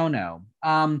was a no-no.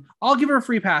 I'll give her a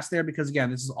free pass there because again,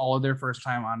 this is all of their first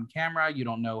time on camera. You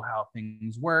don't know how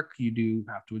things work. You do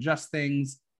have to adjust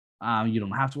things. You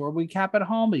don't have to wear a wig cap at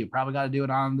home, but you probably got to do it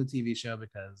on the TV show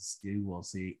because you will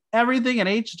see everything in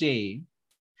HD.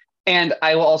 And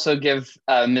I will also give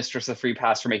Mistress a free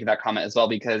pass for making that comment as well,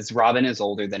 because Robin is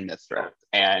older than Mistress.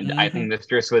 And I think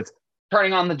Mistress was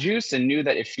turning on the juice and knew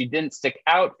that if she didn't stick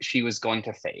out, she was going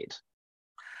to fade.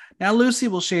 Now, Lucy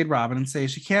will shade Robin and say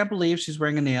she can't believe she's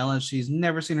wearing a nail as she's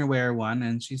never seen her wear one.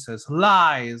 And she says,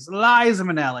 lies,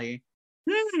 Minnelli.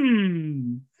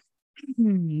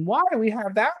 Why do we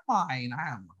have that line?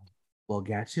 I don't know. We'll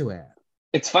get to it.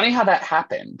 It's funny how that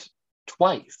happened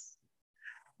twice.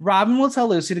 Robin will tell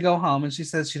Lucy to go home, and she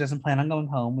says she doesn't plan on going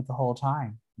home with the whole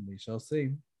time. We shall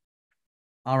see.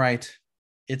 All right,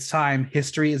 it's time.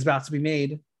 History is about to be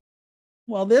made.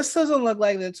 Well, this doesn't look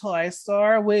like the Toy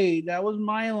Store. Wait, that was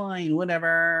my line.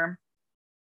 Whatever.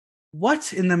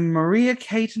 What in the Maria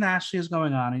Kate and Ashley is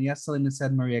going on? And yes, Selena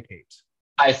said Maria Kate.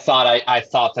 I thought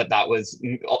that was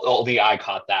only I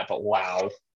caught that, but wow.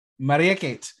 Maria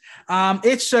Kate.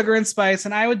 It's Sugar and Spice,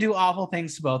 and I would do awful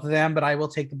things to both of them, but I will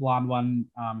take the blonde one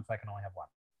if I can only have one.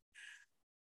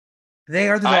 They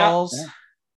are the dolls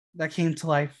that came to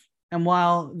life. And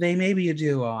while they may be a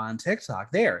duo on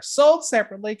TikTok, they are sold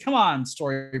separately. Come on,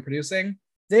 story producing.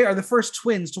 They are the first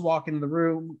twins to walk into the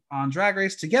room on Drag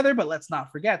Race together, but let's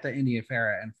not forget that India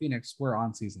Farah and Phoenix were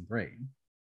on season 3.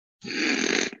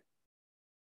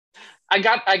 I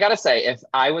gotta say, if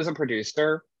I was a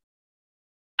producer,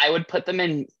 I would put them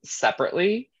in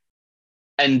separately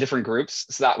and different groups.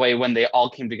 So that way, when they all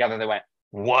came together, they went,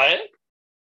 what?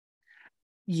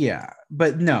 Yeah,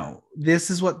 but no, this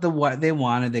is what they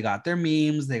wanted. They got their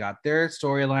memes, they got their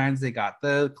storylines, they got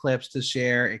the clips to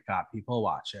share. It got people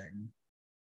watching.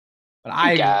 But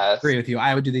I agree with you.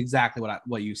 I would do exactly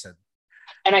what you said.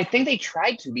 And I think they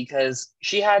tried to because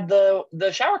she had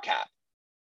the shower cap.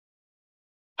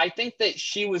 I think that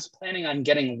she was planning on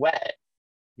getting wet.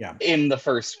 Yeah. In the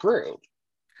first group.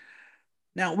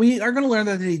 Now, we are going to learn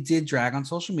that they did drag on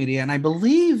social media, and I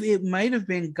believe it might have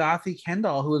been Gothy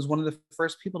Kendall who was one of the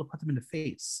first people to put them into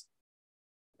face.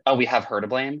 Oh, we have her to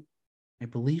blame? I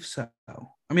believe so.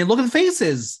 I mean, look at the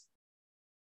faces.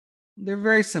 They're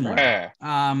very similar.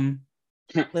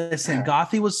 Listen,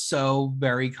 Gothy was so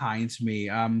very kind to me.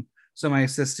 So my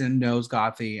assistant knows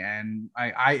Gothy, and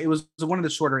it was one of the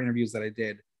shorter interviews that I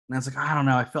did. And I was like, I don't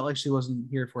know. I felt like she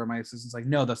wasn't here for it. My assistant's like,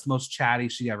 no, that's the most chatty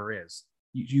she ever is.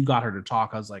 You got her to talk.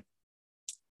 I was like,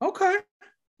 okay,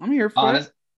 I'm here for it.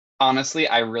 Honestly,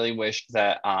 I really wish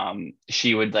that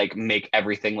she would like make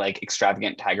everything like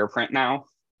extravagant tiger print now.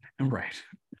 Right.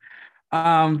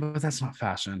 But that's not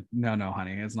fashion. No,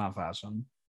 honey, it's not fashion.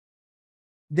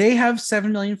 They have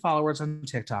 7 million followers on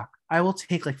TikTok. I will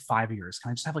take like 5 years.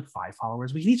 Can I just have like 5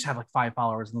 followers? We can each have like 5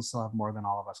 followers and they'll still have more than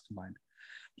all of us combined.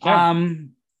 Yeah.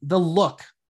 The look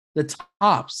The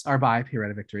tops are by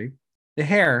Puretta Victory. The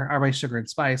hair are by Sugar and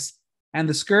Spice. And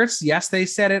the skirts, yes, they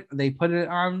said it. They put it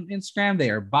on Instagram. They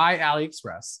are by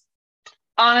AliExpress.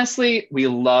 Honestly, we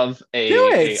love Do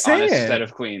it. a Say honest it. set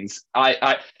of queens.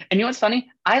 And you know what's funny?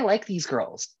 I like these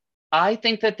girls. I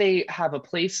think that they have a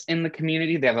place in the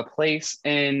community. They have a place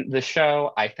in the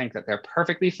show. I think that they're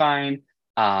perfectly fine.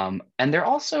 And they're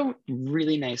also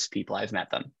really nice people. I've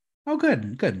met them. Oh,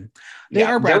 good, good. They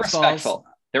Yeah, are they're Bratz dolls. respectful.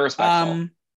 They're respectful.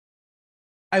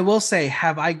 I will say,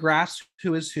 have I grasped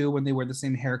who is who when they wear the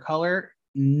same hair color?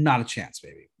 Not a chance,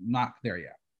 baby. Not there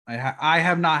yet. I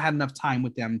have not had enough time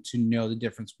with them to know the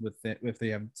difference with it if they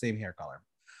have the same hair color.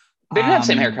 They didn't have the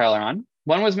same hair color on.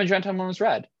 One was magenta and one was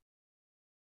red.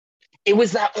 It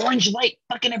was that orange light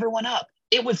fucking everyone up.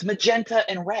 It was magenta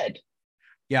and red.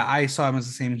 Yeah, I saw them as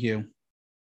the same hue.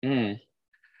 Mm.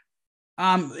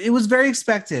 It was very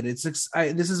expected.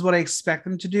 This is what I expect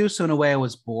them to do. So in a way, I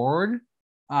was bored.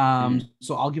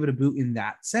 So I'll give it a boot in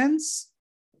that sense.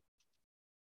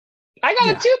 I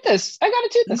gotta toot this.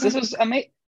 Okay. This was amazing.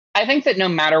 I think that no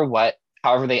matter what,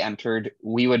 however they entered,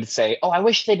 we would say, "Oh, I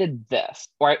wish they did this."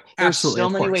 Or there's so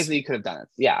many ways that you could have done it.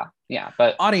 Yeah.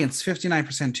 But audience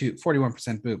 59% to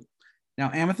 41% boot. Now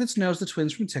Amethyst knows the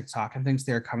twins from TikTok and thinks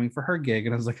they are coming for her gig,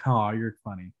 and I was like, "Oh, you're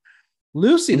funny."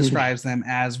 Lucy describes them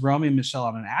as Romy and Michelle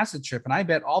on an acid trip, and I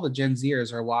bet all the Gen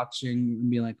Zers are watching and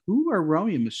being like, "Who are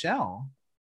Romy and Michelle?"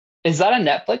 Is that a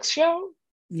Netflix show?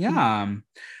 Yeah.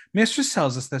 Mistress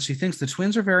tells us that she thinks the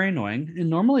twins are very annoying. And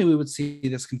normally we would see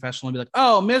this confessional and be like,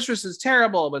 "Oh, Mistress is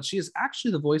terrible," but she is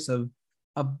actually the voice of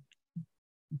a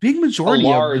big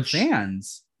majority of the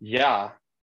fans. Yeah.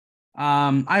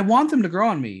 I want them to grow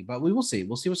on me, but we will see.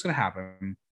 We'll see what's going to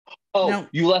happen. Oh, now,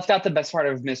 you left out the best part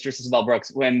of Mistress Isabel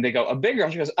Brooks when they go, "A big girl."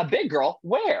 She goes, "A big girl?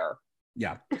 Where?"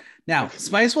 Yeah. Now,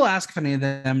 Spice will ask if any of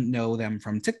them know them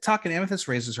from TikTok, and Amethyst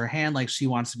raises her hand like she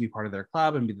wants to be part of their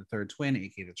club and be the third twin,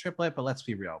 aka the triplet. But let's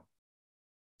be real.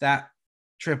 That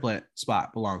triplet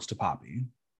spot belongs to Poppy.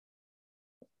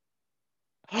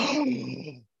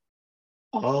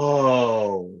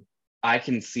 Oh, I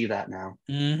can see that now.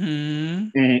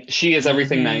 She is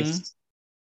everything nice.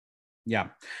 Yeah.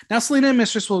 Now, Selena and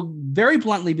Mistress will very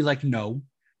bluntly be like, "No,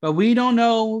 but we don't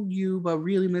know you, but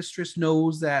really Mistress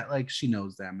knows that, like, she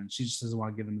knows them and she just doesn't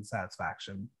want to give them the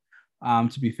satisfaction."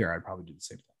 To be fair, I'd probably do the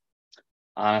same thing.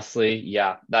 Honestly,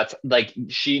 yeah. That's like,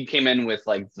 she came in with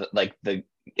the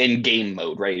in-game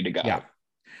mode ready to go. Yeah.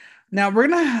 Now we're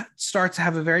gonna start to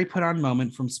have a very put on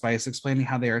moment from Spice explaining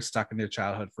how they are stuck in their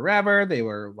childhood forever. They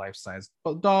were life-size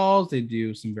dolls. They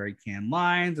do some very canned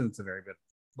lines, and it's a very bit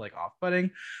like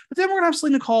off-putting. But then we're gonna have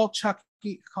Selena call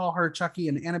her Chucky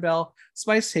and Annabelle.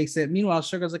 Spice takes it. Meanwhile,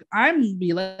 Sugar's like, "I'm gonna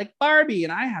be like Barbie,"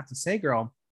 and I have to say,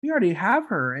 girl, we already have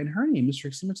her, and her name is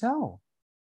Trixie Mattel.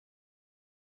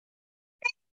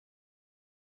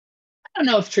 I don't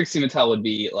know if Trixie Mattel would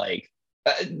be like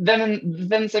then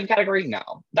the same category.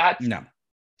 No,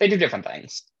 they do different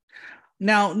things.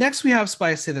 Now, next we have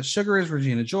Spice say that Sugar is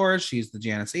Regina George. She's the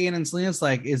Janice Ian, and Selena's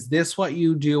like, "Is this what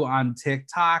you do on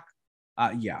TikTok?"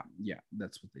 Yeah,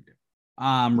 that's what they do.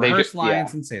 Rehearse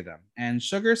lines and say them. And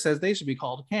Sugar says they should be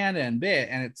called Canned and Bit,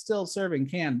 and it's still serving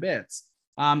canned bits.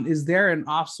 Is there an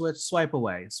off switch? Swipe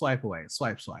away, swipe away,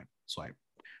 swipe.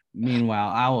 Meanwhile,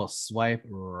 I will swipe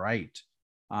right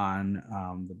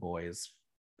on the boys.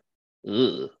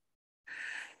 Ugh.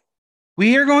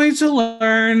 We are going to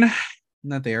learn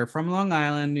that they are from Long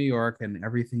Island, New York, and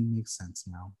everything makes sense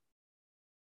now.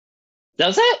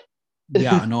 Does it?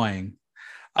 Yeah, annoying.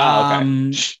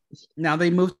 Okay. Now they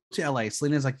moved to LA.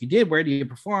 Selena's like, "You did? Where do you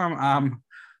perform?"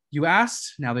 You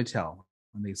asked, now they tell.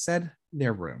 And they said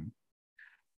their room.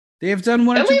 They have done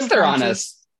one or two performances. At least they're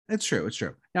honest. It's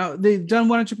true. Now they've done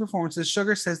one or two performances.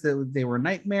 Sugar says that they were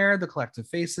Nightmare, the Collective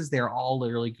Faces. They're all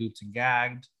literally gooped and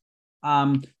gagged.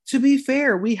 To be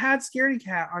fair, we had Scaredy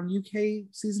Cat on UK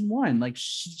season 1. Like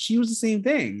she was the same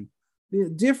thing. The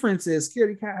difference is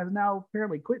Scaredy Cat has now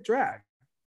apparently quit drag.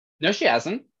 No, she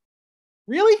hasn't.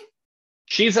 Really?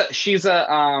 She's a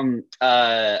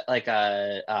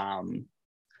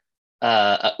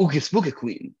Oogie Spooky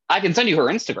queen. I can send you her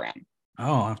Instagram.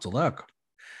 Oh, I'll have to look.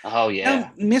 Oh yeah.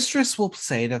 Now, Mistress will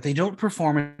say that they don't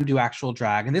perform and do actual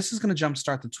drag, and this is going to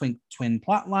jumpstart the twin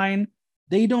plot line.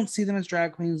 They don't see them as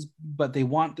drag queens, but they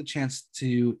want the chance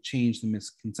to change the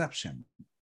misconception.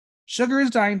 Sugar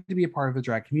is dying to be a part of the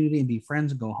drag community and be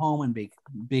friends and go home and bake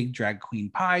big drag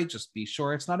queen pie. Just be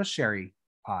sure it's not a sherry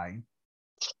pie.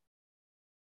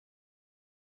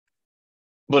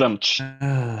 But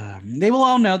they will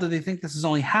all know that they think this is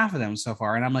only half of them so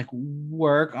far, and I'm like,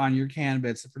 work on your can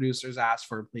bits the producers asked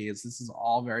for, please. This is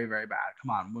all very, very bad. Come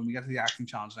on, when we get to the acting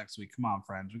challenge next week, come on,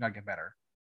 friends, we gotta get better.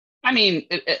 I mean,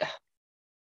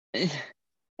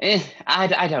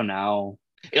 I don't know.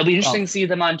 It'll be interesting to see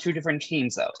them on two different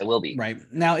teams, though. It will be. Right.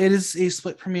 Now, it is a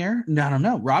split premiere. No, I don't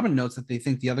know. Robin notes that they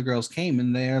think the other girls came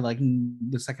and they're like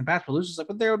the second batch. But Lucia's like,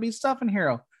 but there will be stuff in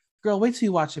Hero. Girl, wait till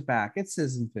you watch it back. It's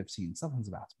season 15. Something's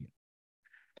about to be.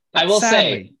 But I will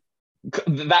say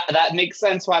that makes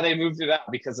sense why they moved it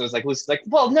out, because it was like Lucy's like,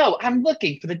 well, no, I'm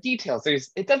looking for the details.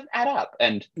 It doesn't add up.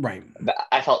 And right.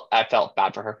 I felt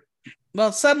bad for her.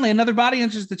 Well, suddenly another body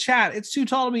enters the chat. It's too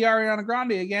tall to be Ariana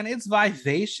Grande again. It's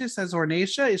Vivacious as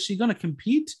Ornacia. Is she going to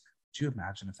compete? Could you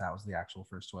imagine if that was the actual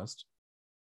first twist?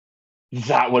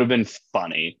 That would have been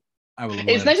funny.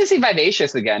 It's nice to see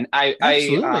Vivacious again.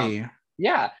 Absolutely.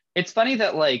 Yeah. It's funny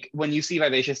that like when you see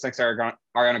Vivacious next to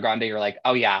Ariana Grande, you're like,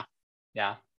 oh yeah,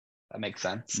 that makes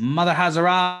sense. Mother has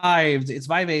arrived. It's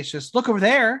Vivacious. Look over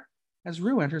there as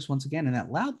Rue enters once again in that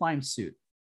loud lime suit.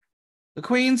 The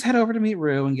queens head over to meet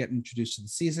Rue and get introduced to the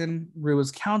season. Rue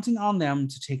is counting on them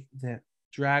to take the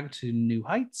drag to new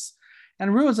heights.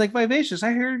 And Rue is like, Vivacious,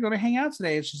 I hear you're going to hang out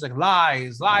today. And she's like,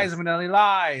 lies, Manelli,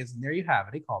 lies. And there you have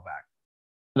it, a callback.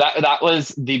 That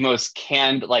was the most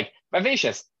canned, like,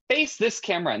 Vivacious, face this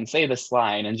camera and say this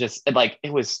line. And just, like,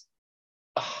 it was,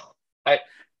 I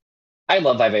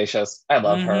love Vivacious. I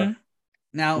love her.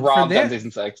 Now, Robbed on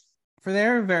season 6. For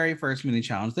their very first mini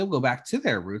challenge, they'll go back to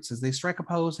their roots as they strike a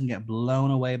pose and get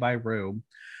blown away by Rue.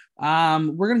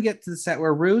 We're going to get to the set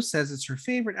where Rue says it's her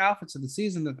favorite outfits of the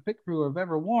season that the pit crew have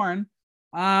ever worn.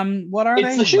 What are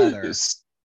they? The shoes.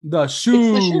 The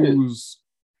shoes.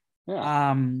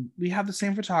 Yeah. We have the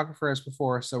same photographer as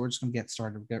before, so we're just going to get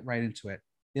started. We'll get right into it.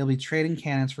 They'll be trading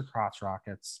cannons for crotch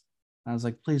rockets. I was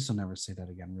like, please don't ever say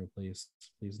that again, Rue. Please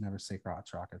never say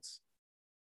crotch rockets.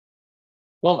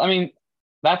 Well, I mean,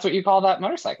 that's what you call that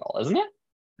motorcycle, isn't it?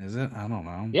 Is it? I don't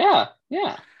know. Yeah.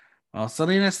 Well,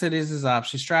 Selena Cities is up.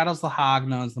 She straddles the hog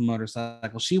known as the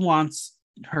motorcycle. Rue wants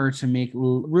her to make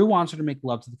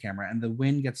love to the camera, and the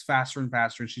wind gets faster and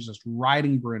faster, and she's just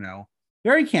riding Bruno.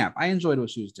 Very camp. I enjoyed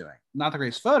what she was doing. Not the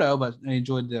greatest photo, but I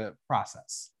enjoyed the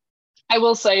process. I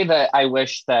will say that I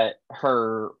wish that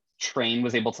her train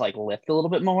was able to like lift a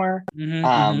little bit more,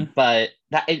 but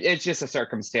that it's just a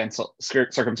circumstantial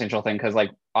thing, because like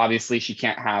obviously she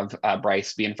can't have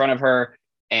Bryce be in front of her,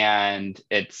 and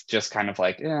it's just kind of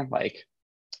like I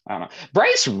don't know.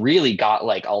 Bryce really got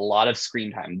like a lot of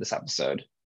screen time this episode,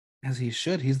 as he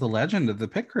should. He's the legend of the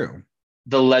pit crew,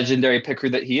 the legendary pit crew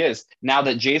that he is. Now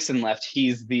that Jason left,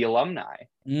 he's the alumni.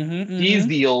 He's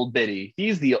the old biddy.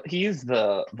 He's the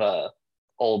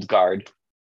old guard.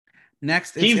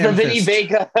 Next, he's the Vinny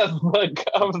Vega of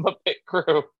the pit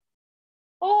crew.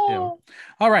 Oh,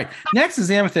 all right. Next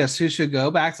is Amethyst, who should go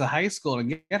back to high school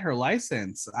and get her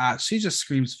license. She just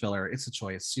screams filler. It's a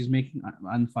choice. She's making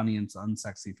unfunny and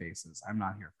unsexy faces. I'm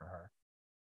not here for her.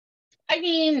 I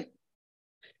mean,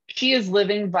 she is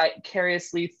living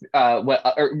vicariously.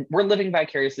 We're living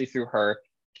vicariously through her.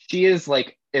 She is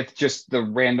like if just the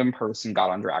random person got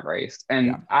on Drag Race,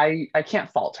 and I can't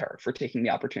fault her for taking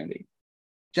the opportunity.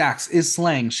 Jax is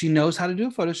slaying. She knows how to do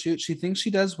a photo shoot. She thinks she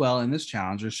does well in this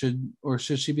challenge, or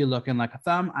should she be looking like a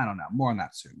thumb? I don't know. More on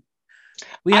that soon.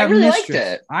 I really liked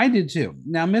it. I did too.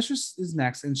 Now Mistress is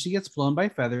next, and she gets blown by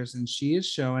feathers, and she is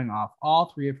showing off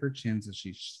all 3 of her chins as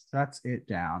she shuts it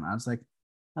down. I was like,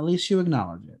 at least you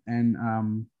acknowledge it. And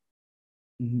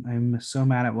I'm so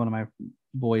mad at one of my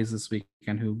boys this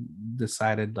weekend who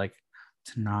decided like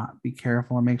to not be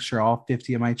careful and make sure all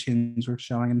 50 of my chins were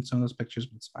showing in some of those pictures,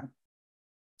 but it's fine.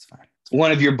 It's fine.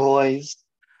 One of your boys.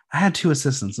 I had 2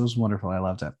 assistants. It was wonderful. I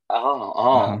loved it.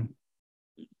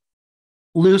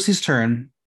 Lucy's turn,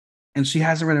 and she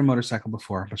hasn't ridden a motorcycle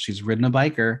before, but she's ridden a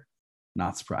biker.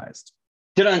 Not surprised.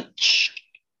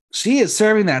 She is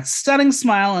serving that stunning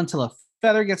smile until a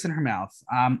feather gets in her mouth.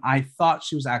 I thought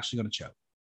she was actually going to choke.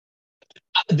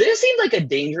 This seemed like a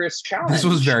dangerous challenge. This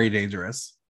was very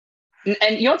dangerous.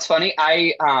 And you know what's funny?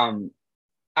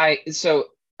 So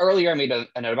earlier I made a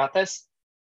note about this.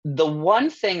 The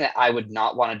one thing that I would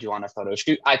not want to do on a photo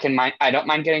shoot, I don't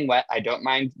mind getting wet. I don't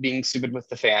mind being stupid with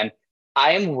the fan.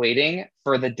 I am waiting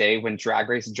for the day when Drag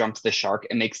Race jumps the shark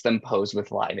and makes them pose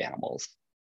with live animals.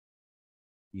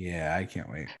 Yeah, I can't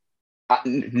wait.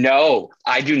 No,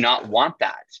 I do not want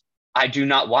that. I do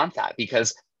not want that,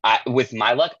 because with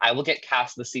my luck, I will get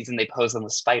cast the season they pose on the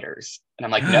spiders. And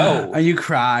I'm like, no. And you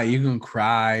cry. You're going to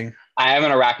cry. I am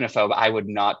an arachnophobe. I would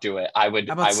not do it. How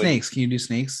about snakes? Can you do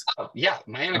snakes? Oh, yeah,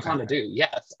 my anaconda do.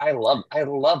 Yes, I love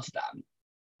them.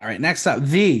 All right, next up,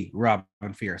 the Robin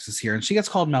Fierce is here, and she gets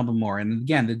called Melba Moore. And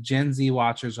again, the Gen Z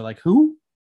watchers are like, who?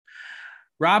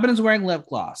 Robin is wearing lip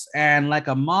gloss, and like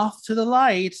a moth to the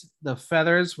light, the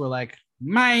feathers were like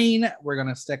mine. We're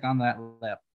gonna stick on that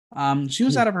lip. She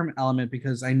was out of her element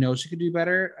because I know she could do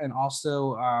better, and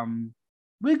also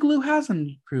wig glue has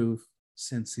improved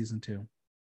since season 2.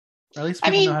 Or at least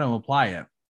people know how to apply it.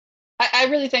 I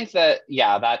really think that,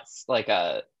 yeah, that's like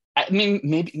I mean,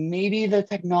 maybe the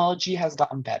technology has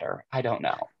gotten better. I don't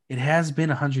know. It has been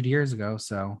 100 years ago,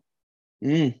 so.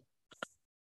 Now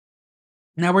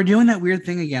we're doing that weird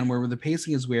thing again where the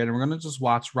pacing is weird, and we're going to just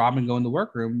watch Robin go in the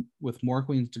workroom with more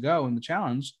queens to go in the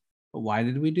challenge. But why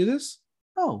did we do this?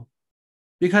 Oh,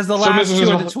 because the last two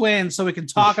are the twins, so we can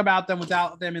talk about them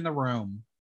without them in the room.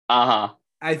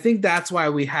 I think that's why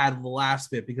we had the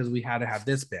last bit, because we had to have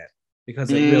this bit,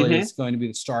 because it really is going to be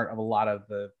the start of a lot of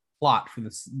the plot for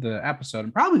the episode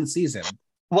and probably the season.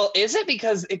 Well, is it?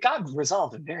 Because it got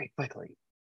resolved very quickly.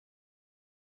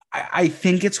 I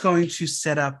think it's going to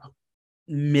set up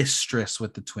Mistress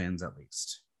with the twins, at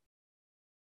least.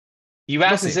 You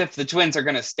act as if the twins are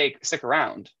going to stick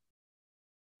around.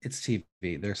 It's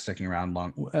TV. They're sticking around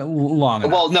long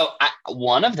enough. Well, no,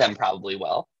 one of them probably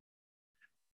will.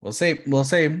 We'll see.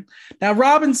 Now,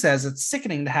 Robin says it's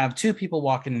sickening to have two people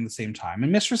walk in at the same time,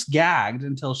 and Mistress gagged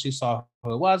until she saw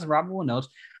who it was, and Robin will note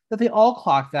that they all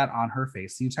clocked that on her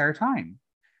face the entire time.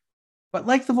 But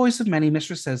like the voice of many,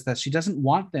 Mistress says that she doesn't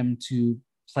want them to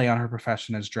play on her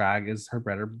profession, as drag is her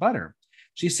bread or butter.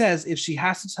 She says if she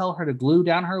has to tell her to glue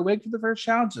down her wig for the first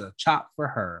challenge, a chop for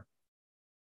her.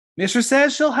 Mistress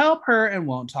says she'll help her and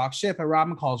won't talk shit, but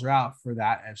Robin calls her out for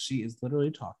that, as she is literally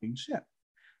talking shit.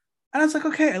 And I was like,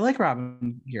 okay, I like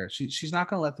Robin here. She's not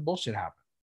going to let the bullshit happen.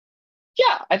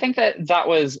 Yeah, I think that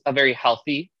was a very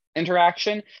healthy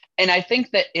interaction. And I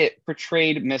think that it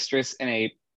portrayed Mistress in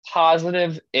a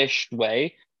positive-ish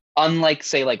way. Unlike,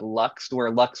 say, like Lux,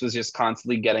 where Lux was just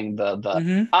constantly getting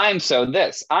the I'm so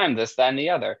this, I'm this, that, and the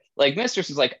other. Like, Mistress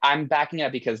is like, I'm backing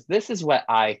up because this is what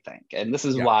I think, and this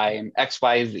is why I'm X,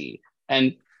 Y, Z.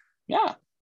 And yeah.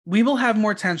 We will have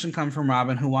more tension come from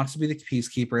Robin, who wants to be the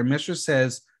peacekeeper. And Mistress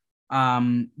says,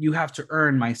 you have to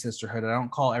earn my sisterhood. I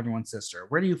don't call everyone sister.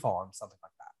 Where do you fall on something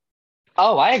like that?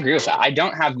 Oh, I agree with that. I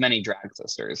don't have many drag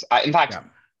sisters. In fact,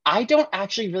 I don't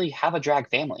actually really have a drag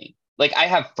family. Like, I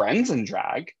have friends in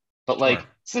drag, but like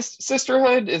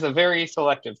sisterhood is a very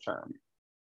selective term.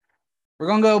 We're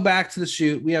going to go back to the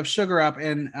shoot. We have Sugar up,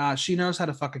 and she knows how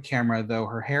to fuck a camera, though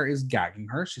her hair is gagging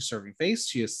her. She's serving face.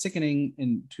 She is sticking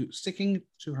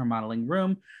to her modeling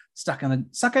room. Suck in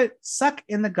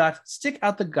the gut, stick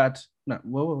out the gut. No,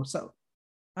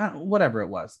 whatever it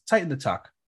was. Tighten the tuck.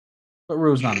 But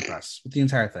Rue was not impressed with the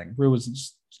entire thing. Rue was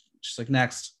just like,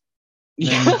 next.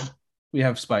 Then we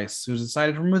have Spice, who's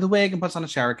decided to remove the wig and puts on a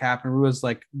shower cap, and Rue is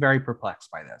like very perplexed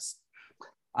by this.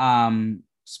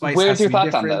 Spice, where's your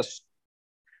thoughts on this?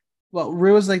 Well,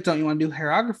 Rue was like, don't you want to do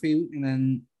choreography? And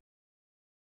then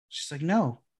she's like,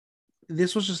 no,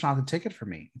 this was just not the ticket for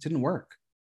me. It didn't work.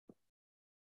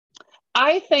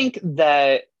 I think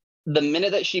that the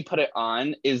minute that she put it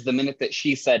on is the minute that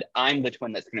she said, I'm the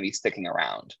twin that's going to be sticking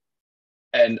around.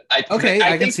 And I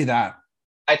can see that.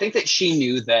 I think that she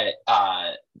knew that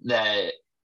the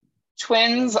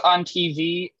twins on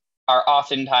TV are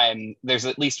oftentimes, there's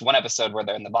at least one episode where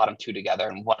they're in the bottom two together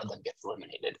and one of them gets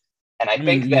eliminated. And I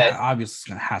think that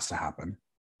obviously it has to happen.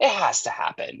 It has to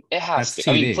happen. It has to. TV.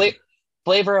 I mean,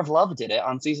 Flavor of Love did it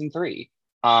on season 3.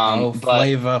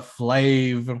 Flav.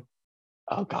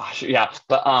 Oh gosh, yeah.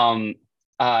 But and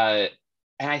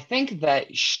I think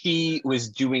that she was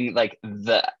doing like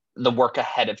the work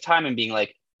ahead of time and being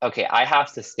like, okay, I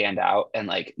have to stand out, and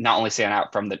like not only stand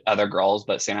out from the other girls,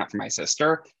 but stand out from my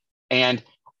sister. And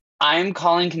I'm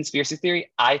calling conspiracy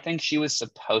theory. I think she was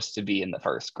supposed to be in the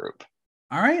first group.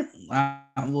 All right.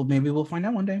 Well, maybe we'll find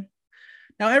out one day.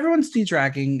 Now everyone's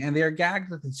de-dragging, and they are gagged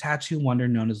with the tattoo wonder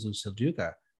known as Lucy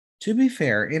Duca. To be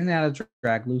fair, in and out of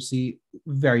drag, Lucy,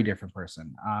 very different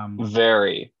person.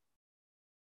 Very.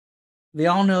 They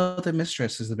all know that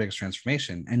Mistress is the biggest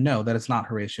transformation, and know that it's not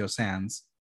Horatio Sands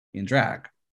in drag.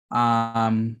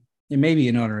 It may be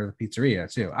an owner of the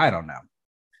pizzeria too. I don't know.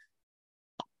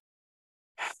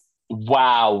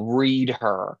 Wow, read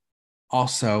her.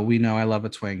 Also, we know I love a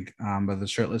twink, but the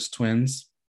shirtless twins,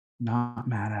 not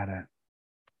mad at it.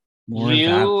 More of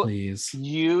that, please.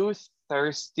 You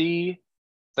thirsty,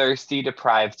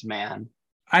 deprived man.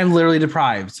 I'm literally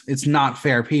deprived. It's not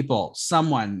fair, people.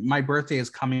 Someone, my birthday is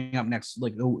coming up next,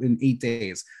 like in 8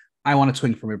 days. I want a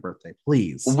twink for my birthday,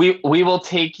 please. We will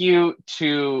take you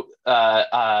to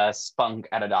Spunk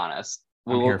at Adonis.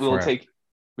 We'll take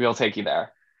you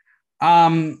there.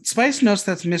 Spice notes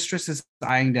that Mistress is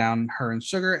eyeing down her and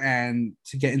Sugar, and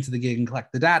to get into the gig and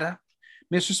collect the data.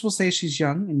 Mistress will say she's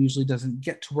young and usually doesn't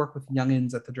get to work with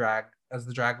youngins at the drag as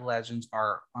the drag legends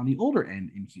are on the older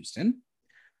end in Houston.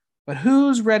 But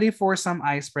who's ready for some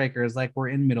icebreakers like we're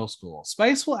in middle school?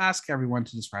 Spice will ask everyone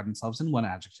to describe themselves in one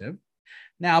adjective.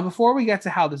 Now, before we get to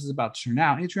how this is about to turn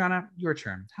out, Adriana, your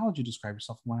turn. How would you describe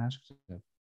yourself in one adjective?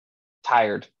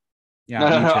 Tired.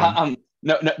 Yeah,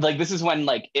 no. Like this is when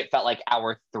like it felt like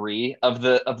hour 3 of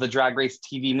the Drag Race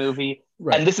TV movie,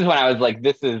 right. And this is when I was like,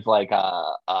 this is like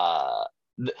I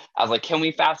was like, can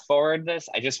we fast forward this?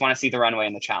 I just want to see the runway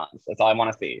and the challenge. That's all I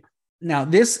want to see. Now,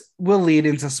 this will lead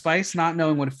into Spice not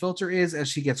knowing what a filter is as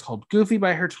she gets called goofy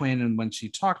by her twin. And when she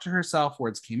talked to herself,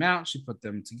 words came out. She put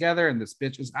them together. And this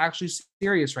bitch is actually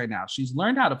serious right now. She's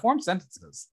learned how to form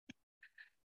sentences.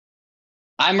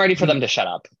 I'm ready for them to shut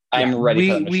up. I'm ready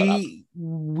for them to shut up.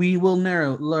 We will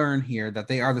learn here that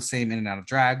they are the same in and out of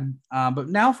drag. But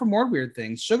now for more weird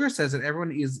things, Sugar says that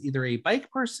everyone is either a bike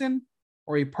person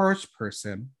or a purse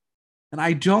person. And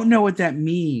I don't know what that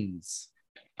means.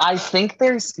 I think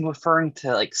they're referring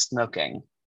to like smoking.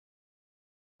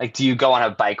 Like, do you go on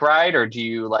a bike ride or do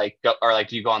you like go, or like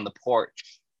do you go on the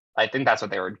porch? I think that's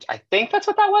what they were. I think that's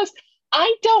what that was.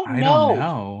 I don't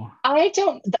know. I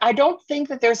don't think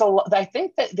that there's a. I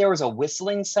think that there was a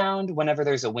whistling sound whenever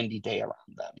there's a windy day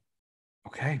around them.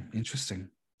 Okay, interesting.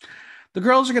 The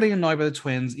girls are getting annoyed by the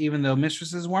twins, even though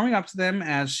Mistress is warming up to them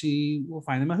as she will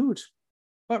find them a hoot.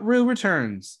 But Rue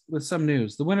returns with some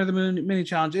news. The winner of the mini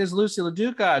challenge is Lucy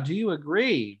LaDuca. Do you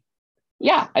agree?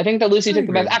 Yeah, I think that Lucy took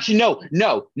the best. Actually,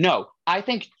 no. I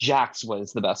think Jax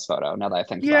was the best photo. Now that I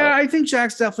think about it. I think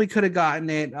Jax definitely could have gotten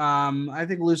it. I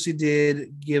think Lucy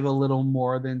did give a little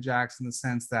more than Jax in the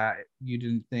sense that you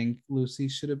didn't think Lucy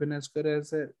should have been as good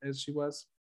as she was,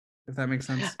 if that makes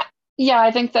sense. Yeah,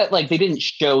 I think that like they didn't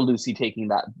show Lucy taking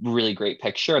that really great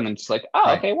picture and then just like, oh,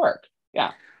 right. Okay, work.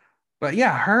 Yeah. But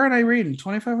yeah, her and Irene,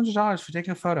 $2,500 for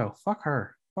taking a photo. Fuck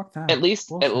her. Fuck that. At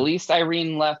least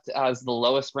Irene left as the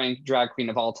lowest ranked drag queen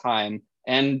of all time.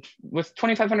 And with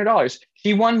 $2,500,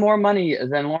 she won more money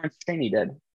than Lawrence Chaney did.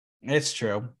 It's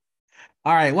true.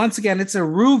 All right. Once again, it's a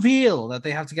reveal that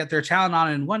they have to get their talent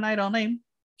on in one night only.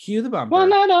 Cue the bumper. One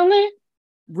night only.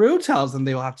 Rue tells them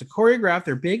they will have to choreograph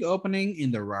their big opening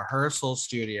in the rehearsal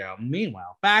studio.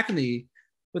 Meanwhile, back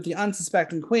with the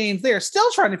unsuspecting queens, they are still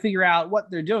trying to figure out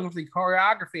what they're doing with the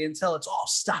choreography until it's all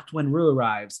stopped when Rue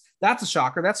arrives. That's a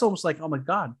shocker. That's almost like, oh my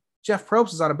God, Jeff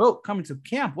Probst is on a boat coming to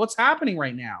camp. What's happening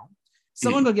right now?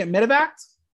 Someone go get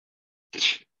medevaced?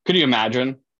 Could you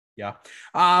imagine? Yeah.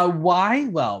 Why?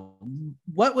 Well,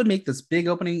 what would make this big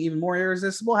opening even more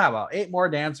irresistible? How about 8 more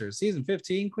dancers? Season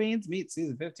 15 queens meet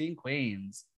season 15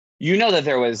 queens. You know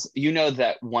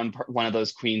that one of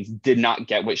those queens did not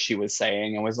get what she was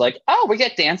saying and was like, oh, we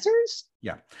get dancers?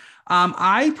 Yeah.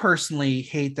 I personally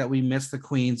hate that we miss the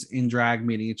queens in drag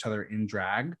meeting each other in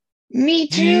drag. Me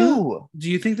too. Do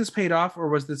you think this paid off, or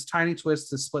was this tiny twist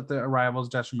to split the arrivals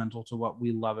detrimental to what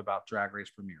we love about Drag Race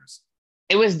premieres?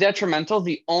 It was detrimental.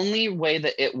 The only way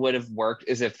that it would have worked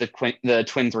is if the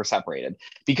twins were separated,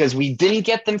 because we didn't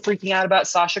get them freaking out about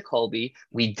Sasha Colby.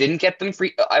 We didn't get them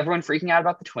everyone freaking out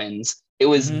about the twins. It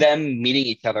was them meeting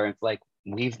each other. It's like,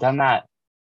 we've done that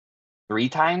 3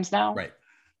 times now. Right.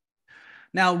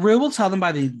 Now, Rue will tell them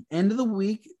by the end of the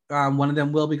week, one of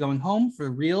them will be going home for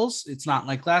reals. It's not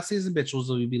like last season, bitches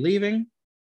will be leaving.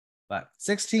 But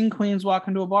 16 queens walk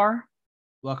into a bar.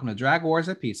 Welcome to Drag Wars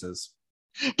at Pieces.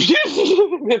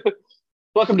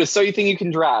 Welcome to So You Think You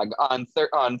Can Drag on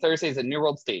Thursdays at New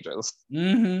World Stages.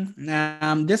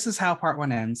 This is how part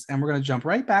 1 ends, and we're going to jump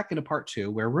right back into part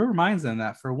 2, where Rue reminds them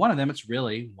that for one of them, it's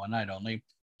really one night only.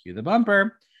 Cue the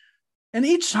bumper. And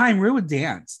each time Rue would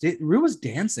dance. Rue was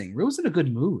dancing. Rue was in a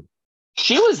good mood.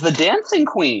 She was the dancing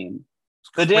queen.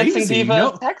 The dancing diva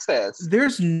of Texas.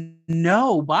 There's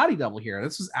no body double here.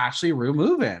 This was actually Rue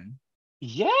moving.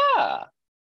 Yeah.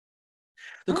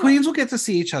 The queens will get to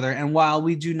see each other, and while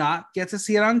we do not get to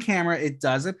see it on camera, it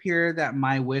does appear that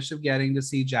my wish of getting to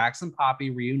see Jax and Poppy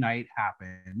reunite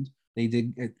happened.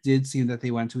 It did seem that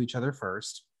they went to each other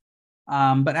first.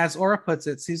 But as Aura puts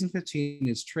it, season 15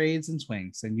 is trades and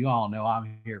swings, and you all know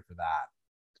I'm here for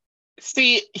that.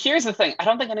 See, here's the thing. I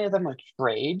don't think any of them are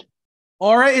trade.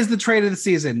 Aura is the trade of the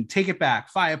season. Take it back.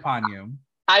 Fie upon you.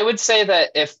 I would say that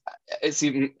if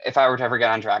I were to ever get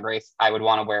on Drag Race, I would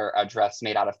want to wear a dress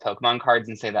made out of Pokemon cards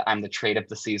and say that I'm the trade of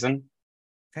the season.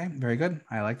 Okay, very good.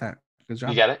 I like that. Good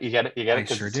job. You get it? I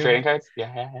sure do. Trading cards?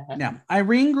 Yeah. Now,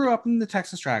 Irene grew up in the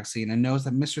Texas drag scene and knows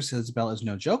that Mistress Isabel is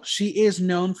no joke. She is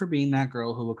known for being that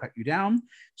girl who will cut you down.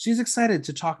 She's excited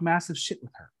to talk massive shit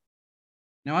with her.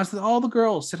 Now, as all the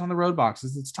girls sit on the road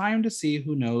boxes, it's time to see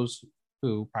who knows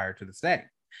who prior to this day.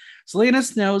 Selena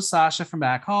knows Sasha from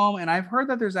back home, and I've heard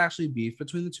that there's actually beef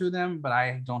between the two of them, but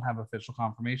I don't have official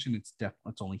confirmation.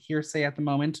 It's only hearsay at the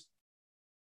moment.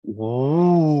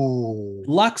 Whoa.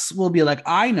 Lux will be like,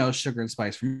 I know Sugar and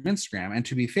Spice from Instagram. And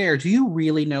to be fair, do you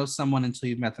really know someone until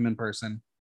you've met them in person?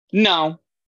 No.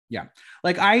 Yeah.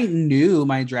 Like I knew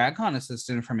my DragCon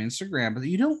assistant from Instagram, but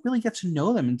you don't really get to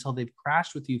know them until they've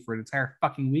crashed with you for an entire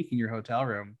fucking week in your hotel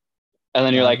room. And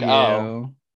then you're like,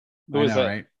 oh, who is it?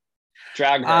 Right?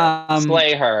 Drag her,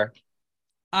 slay her.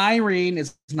 Irene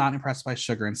is not impressed by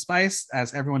Sugar and Spice,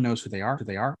 as everyone knows who they are.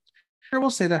 Sugar will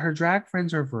say that her drag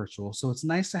friends are virtual, so it's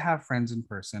nice to have friends in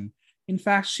person. In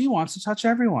fact, she wants to touch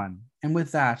everyone. And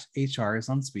with that, HR is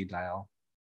on speed dial.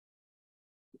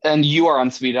 And you are on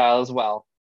speed dial as well.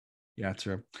 Yeah,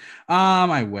 true.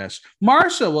 I wish.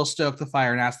 Marsha will stoke the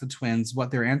fire and ask the twins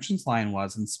what their entrance line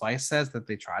was, and Spice says that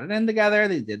they tried it in together,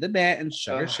 they did the bit, and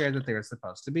Sugar shared that they were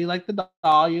supposed to be like the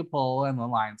doll you pull and the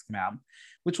lines come out,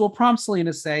 which will prompt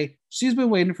Selena to say she's been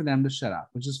waiting for them to shut up,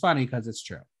 which is funny because it's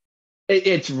true.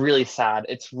 It's really sad.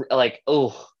 It's like,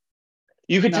 oh,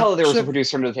 you could tell that there was a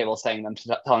producer under the table telling them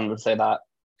to say that.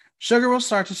 Sugar will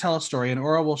start to tell a story, and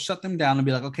Aura will shut them down and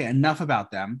be like, okay, enough about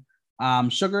them.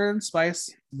 Sugar and Spice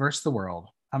versus the world,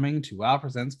 coming to WoW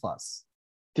Presents Plus.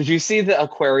 Did you see the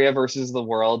Aquaria versus the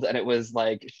world? And it was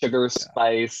like Sugar,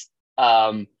 Spice,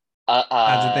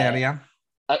 Sagittaria.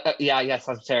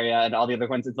 Sagittaria, and all the other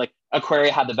ones. It's like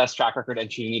Aquaria had the best track record and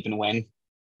she didn't even win.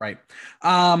 Right.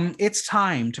 It's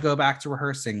time to go back to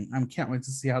rehearsing. I can't wait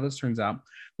to see how this turns out.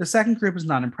 The second group is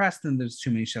not impressed, and there's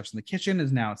too many chefs in the kitchen.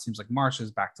 As now it seems like Marsha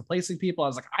is back to placing people. I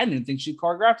was like, I didn't think she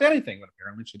choreographed anything, but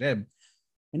apparently she did.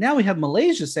 And now we have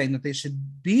Malaysia saying that they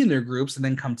should be in their groups and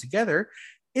then come together.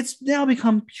 It's now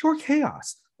become pure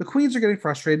chaos. The queens are getting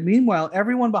frustrated. Meanwhile,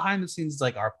 everyone behind the scenes is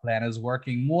like, our plan is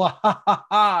working.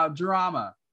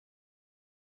 Drama.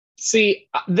 See,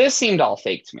 this seemed all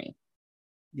fake to me.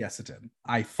 Yes, it did.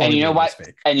 And you know why?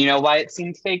 And you know why it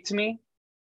seemed fake to me?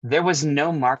 There was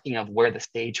no marking of where the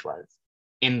stage was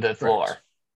in the floor. Right.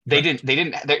 They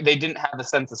didn't have a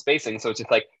sense of spacing. So it's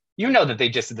just like, you know that they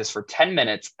just did this for 10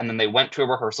 minutes and then they went to a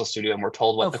rehearsal studio and were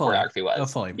told what the choreography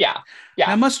was. Yeah.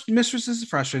 Now, Mistress is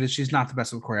frustrated. She's not the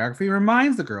best with choreography.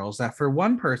 Reminds the girls that for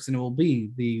one person, it will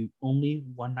be the only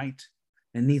one night.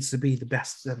 It needs to be the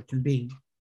best that it can be.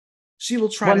 She will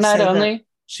try to say that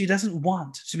she doesn't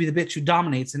want to be the bitch who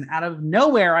dominates. And out of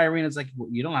nowhere, Irina's like, well,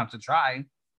 you don't have to try.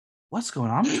 What's going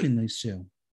on between these two?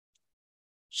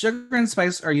 Sugar and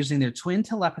Spice are using their twin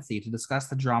telepathy to discuss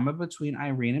the drama between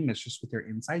Irene and Mistress with their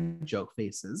inside joke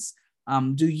faces.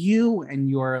 Do you and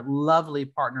your lovely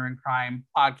partner in crime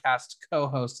podcast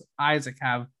co-host Isaac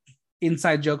have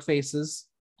inside joke faces?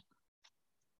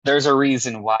 There's a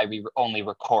reason why we only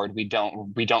record. We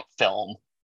don't film.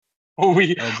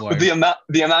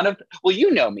 The amount of, well,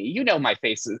 you know me. You know my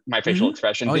facial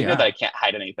expressions. You know that I can't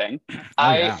hide anything.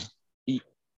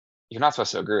 You're not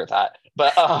supposed to agree with that,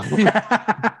 but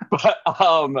I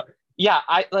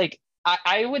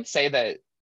would say that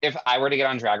if I were to get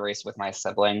on Drag Race with my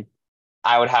sibling,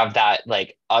 I would have that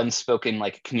like unspoken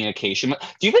like communication.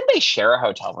 Do you think they share a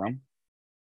hotel room?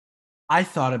 I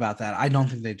thought about that. I don't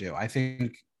think they do. I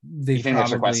think they You think they're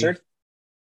sequestered?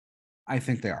 I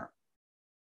think they are.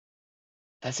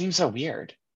 That seems so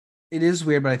weird. It is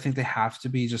weird, but I think they have to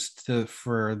be just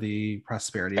for the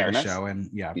prosperity of the show. And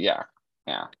yeah.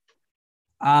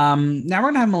 Now we're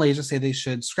gonna have Malaysia say they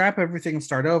should scrap everything and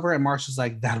start over, and Marsha's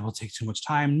like, that will take too much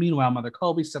time. Meanwhile, Mother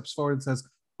Colby steps forward and says,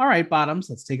 all right, Bottoms,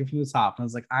 let's take it from the top. And I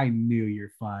was like, I knew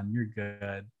you're fun. You're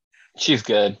good. She's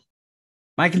good.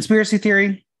 My conspiracy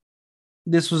theory,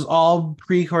 this was all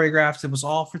pre-choreographed. It was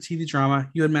all for TV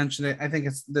drama. You had mentioned it. I think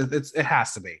it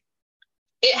has to be.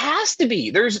 It has to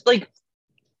be. There's like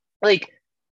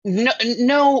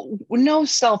no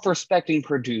self-respecting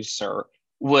producer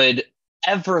would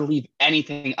ever leave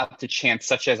anything up to chance,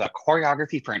 such as a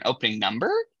choreography for an opening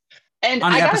number. And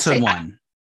on episode 1.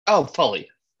 Fully.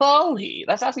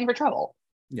 That's asking for trouble.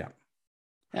 Yeah.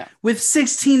 With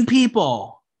 16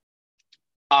 people.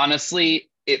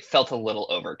 Honestly, it felt a little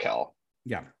overkill.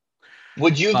 Yeah.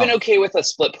 Would you have been okay with a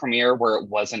split premiere where it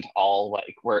wasn't all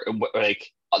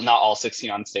not all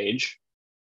 16 on stage?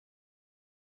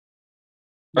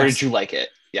 Or did you like it?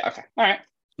 Yeah. Okay. All right.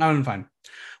 I'm fine.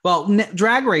 Well,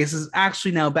 Drag Race is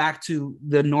actually now back to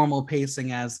the normal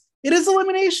pacing as it is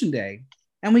Elimination Day.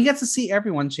 And we get to see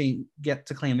everyone get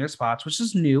to claim their spots, which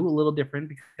is new, a little different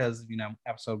because,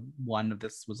 episode 1 of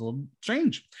this was a little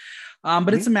strange.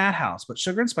 But it's a madhouse. But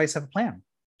Sugar and Spice have a plan.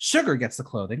 Sugar gets the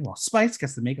clothing while Spice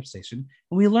gets the makeup station.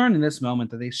 And we learn in this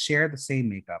moment that they share the same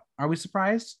makeup. Are we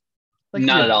surprised?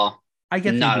 Not at all. I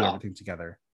get they do everything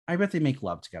together. I bet they make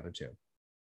love together too.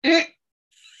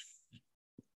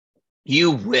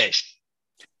 You wish.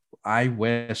 I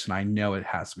wish, and I know it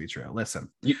has to be true.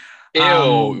 Listen.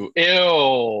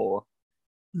 Ew.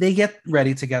 They get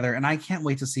ready together, and I can't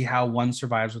wait to see how one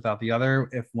survives without the other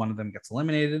if one of them gets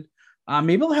eliminated.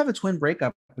 Maybe they'll have a twin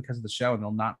breakup because of the show, and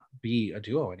they'll not be a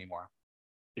duo anymore.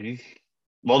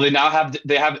 Well, they now have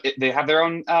their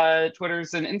own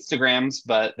Twitters and Instagrams,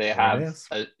 but they have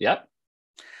yep.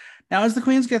 Now, as the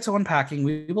queens get to unpacking,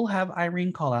 we will have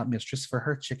Irene call out Mistress for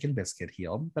her chicken biscuit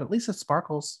heel, but at least it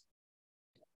sparkles.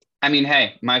 I mean,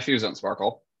 hey, my shoes don't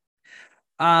sparkle.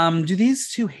 Do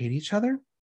these two hate each other?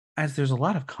 As there's a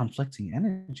lot of conflicting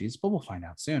energies, but we'll find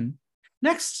out soon.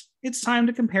 Next, it's time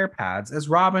to compare pads, as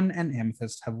Robin and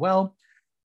Amethyst have, well,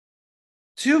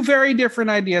 two very different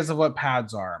ideas of what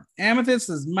pads are. Amethyst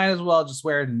might as well just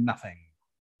wear nothing.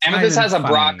 Amethyst has a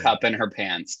bra cup in her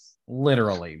pants.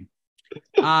 Literally.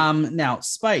 Now,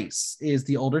 Spice is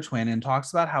the older twin and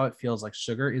talks about how it feels like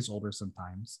Sugar is older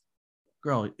sometimes.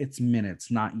 Girl, it's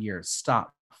minutes, not years.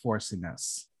 Stop forcing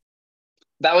this.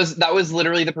 That was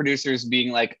literally the producers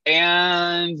being like,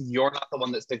 and you're not the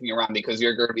one that's sticking around because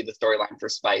you're going to be the storyline for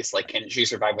Spice. Like, can she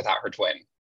survive without her twin?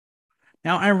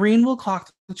 Now, Irene will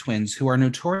clock the twins, who are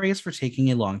notorious for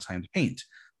taking a long time to paint.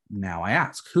 Now I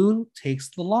ask, who takes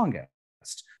the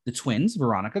longest? The twins,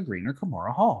 Veronica Green or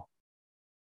Kimora Hall?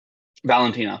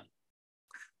 Valentina.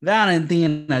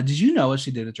 Did you know what she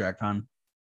did at DragCon?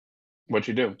 What'd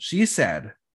she do? She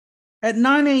said, at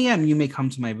 9 a.m., you may come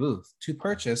to my booth to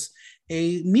purchase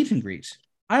a meet and greet.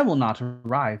 I will not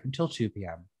arrive until 2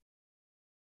 p.m.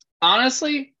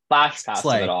 Honestly, flash pass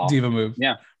of it all. Diva move.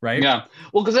 Yeah. Right? Yeah.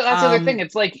 Well, because that's the other thing.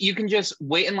 It's like you can just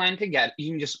wait in line to get,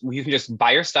 you can just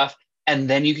buy your stuff and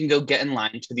then you can go get in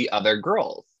line to the other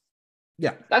girls.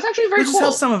 Yeah. That's actually very cool. Which is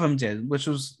how some of them did, which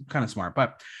was kind of smart.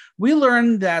 But we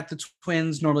learned that the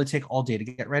twins normally take all day to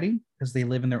get ready because they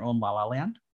live in their own La La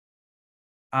Land.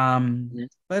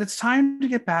 But it's time to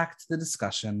get back to the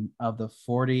discussion of the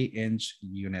 40-inch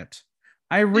unit.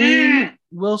 Irene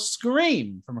will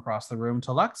scream from across the room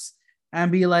to Lux and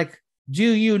be like, do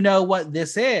you know what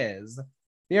this is?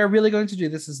 They are really going to do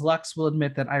this, as Lux will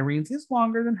admit that Irene's is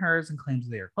longer than hers and claims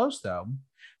they are close, though.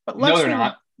 But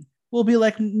Lux will be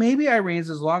like, maybe Irene's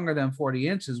is longer than 40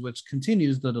 inches, which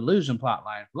continues the delusion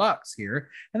plotline for Lux here,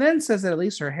 and then says that at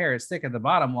least her hair is thick at the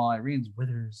bottom while Irene's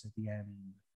withers at the end.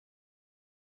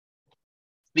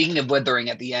 Speaking of withering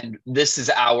at the end, this is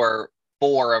hour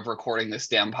 4 of recording this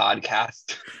damn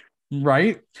podcast.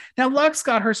 Right? Now, Lux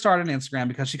got her start on Instagram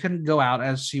because she couldn't go out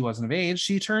as she wasn't of age.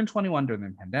 She turned 21 during the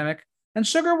pandemic. And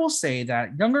Sugar will say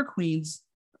that younger queens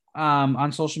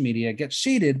on social media get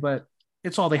shaded, but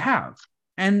it's all they have.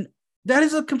 And that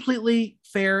is a completely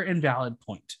fair and valid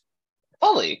point.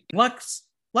 Fully. Lux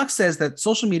says that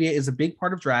social media is a big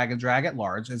part of drag and drag at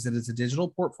large, as it is a digital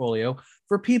portfolio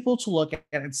for people to look at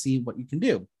and see what you can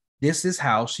do. This is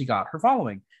how she got her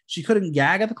following. She couldn't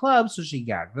gag at the club, so she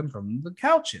gagged them from the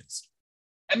couches.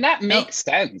 And that makes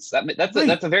sense.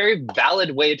 That's a very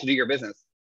valid way to do your business.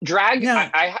 Drag,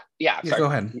 yeah. Sorry. Go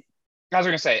ahead. I was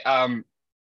going to say,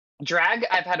 drag,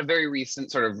 I've had a very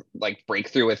recent sort of like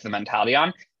breakthrough with the mentality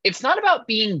on. It's not about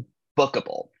being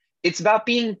bookable. It's about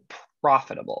being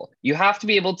profitable. You have to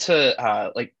be able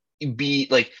to be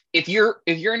like, if your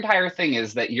entire thing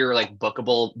is that you're like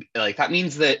bookable, like that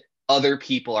means that other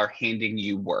people are handing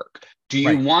you work. Do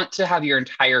you want to have your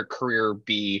entire career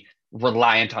be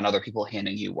reliant on other people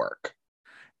handing you work?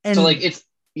 And so like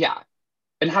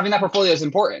and having that portfolio is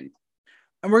important.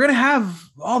 And we're going to have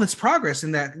all this progress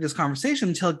in this conversation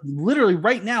until literally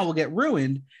right now will get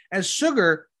ruined, as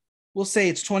Sugar will say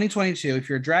it's 2022. If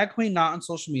you're a drag queen not on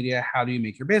social media, how do you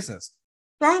make your business?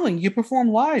 Darling, you perform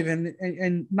live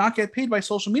and not get paid by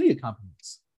social media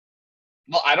companies.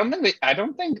 Well, I don't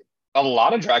think a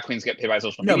lot of drag queens get paid by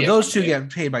social media. No, those two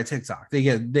get paid by TikTok. They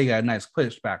get a nice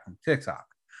pushback from TikTok.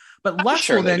 But Lux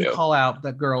will then call out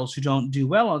the girls who don't do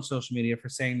well on social media for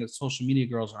saying that social media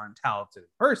girls aren't talented in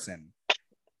person.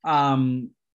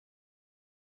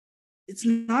 It's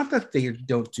not that they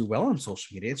don't do well on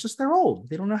social media. It's just they're old.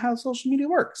 They don't know how social media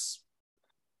works.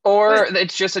 Or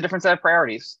it's just a different set of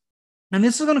priorities. And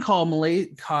this is going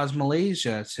to cause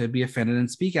Malaysia to be offended and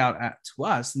speak out to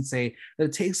us and say that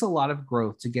it takes a lot of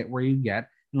growth to get where you get.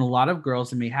 And a lot of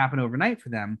girls, it may happen overnight for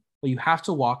them, but you have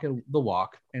to walk the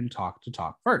walk and talk the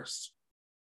talk first.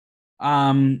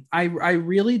 I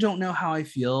really don't know how I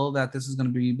feel that this is going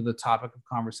to be the topic of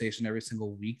conversation every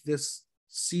single week this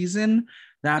season.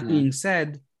 That being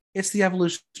said, it's the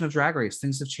evolution of Drag Race.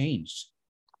 Things have changed.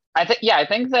 I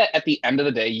think that at the end of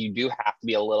the day, you do have to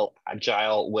be a little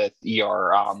agile with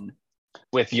your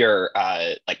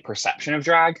like perception of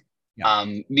drag,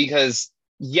 because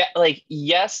yeah, like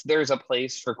yes, there's a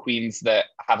place for queens that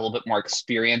have a little bit more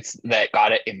experience that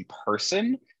got it in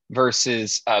person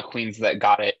versus queens that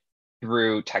got it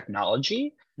through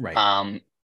technology. Right. Um,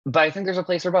 but I think there's a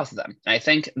place for both of them. And I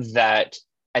think that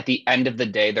at the end of the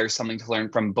day, there's something to learn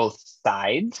from both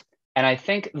sides. And I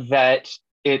think that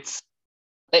it's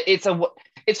it's a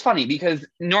it's funny because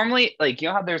normally, like, you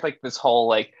know how there's like this whole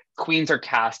like queens are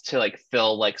cast to like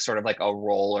fill like sort of like a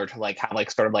role or to like have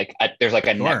like sort of like there's like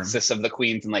a Sure. nexus of the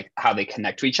queens and like how they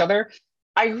connect to each other.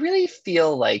 I really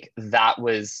feel like that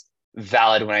was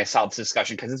valid when I saw this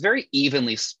discussion because it's very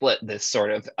evenly split, this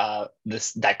sort of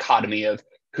this dichotomy of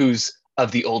who's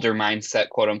of the older mindset,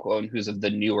 quote unquote, and who's of the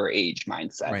newer age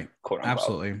mindset, Right. quote unquote.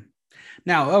 Absolutely.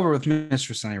 Now, over with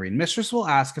Mistress and Irene. Mistress will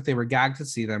ask if they were gagged to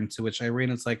see them, to which Irene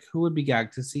is like, who would be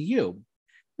gagged to see you?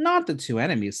 Not the two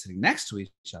enemies sitting next to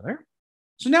each other.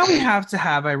 So now we have to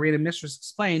have Irene and Mistress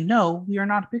explain, no, we are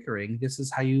not bickering. This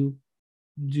is how you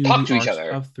do Talk the to each art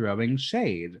other. of throwing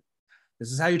shade.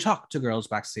 This is how you talk to girls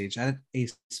backstage at a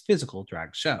physical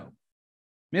drag show.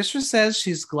 Mistress says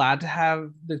she's glad to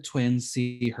have the twins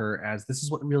see her as this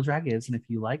is what real drag is. And if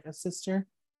you like a sister,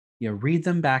 you read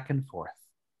them back and forth.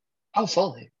 Oh,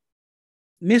 fully.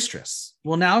 Mistress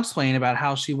will now explain about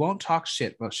how she won't talk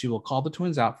shit, but she will call the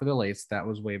twins out for the lace that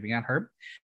was waving at her.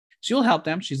 She will help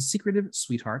them. She's a secretive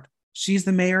sweetheart. She's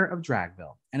the mayor of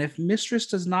Dragville. And if Mistress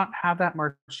does not have that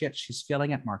march yet, she's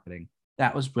failing at marketing.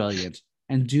 That was brilliant.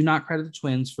 And do not credit the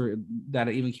twins for that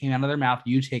it even came out of their mouth.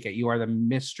 You take it. You are the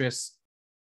mistress.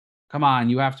 Come on,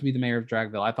 you have to be the mayor of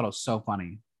Dragville. I thought it was so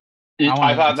funny.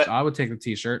 I would take the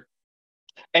t-shirt.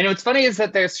 And what's funny is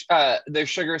that there's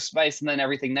Sugar Spice and then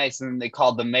Everything Nice, and then they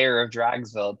called the mayor of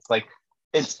Dragsville. It's like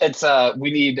it's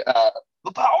we need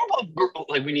the Powerpuff Girl.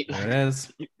 Like we need There it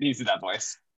is. You need to see that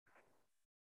voice.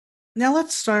 Now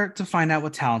let's start to find out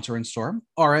what talents are in store.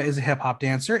 Aura is a hip hop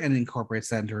dancer and incorporates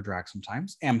that into her drag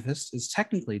sometimes. Amethyst is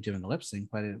technically doing a lip sync,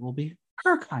 but it will be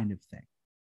her kind of thing.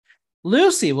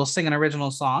 Lucy will sing an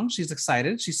original song. She's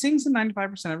excited. She sings in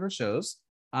 95% of her shows.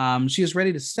 She is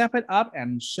ready to step it up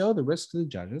and show the risk to the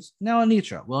judges. Now,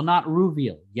 Anitra will not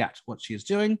reveal yet what she is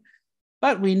doing,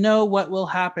 but we know what will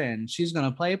happen. She's going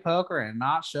to play poker and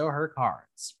not show her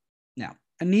cards. Now,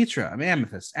 Anitra,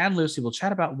 Amethyst, and Lucy will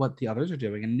chat about what the others are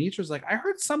doing, and Anitra's like, I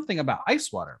heard something about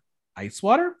ice water. Ice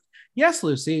water? Yes,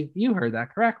 Lucy, you heard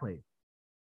that correctly.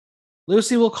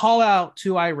 Lucy will call out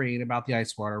to Irene about the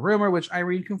ice water rumor, which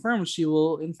Irene confirms she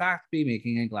will, in fact, be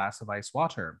making a glass of ice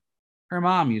water. Her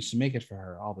mom used to make it for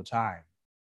her all the time.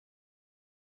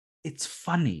 It's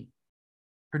funny.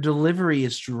 Her delivery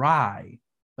is dry,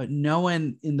 but no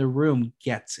one in the room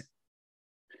gets it.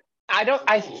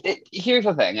 Here's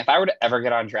the thing. If I were to ever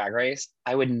get on Drag Race,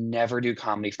 I would never do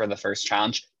comedy for the first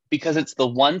challenge because it's the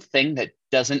one thing that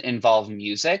doesn't involve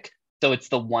music. So it's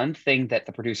the one thing that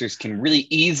the producers can really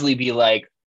easily be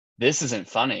like, this isn't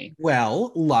funny.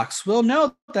 Well, Lux will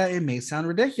know that it may sound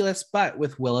ridiculous, but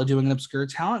with Willow doing an obscure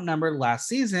talent number last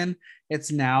season,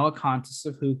 it's now a contest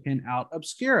of who can out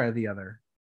obscura the other.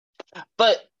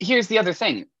 But here's the other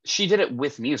thing. She did it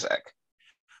with music.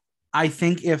 I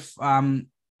think if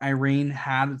Irene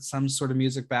had some sort of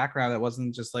music background that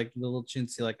wasn't just like little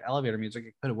chintzy like elevator music,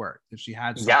 it could have worked if she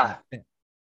had something.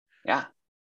 Yeah.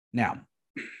 Now,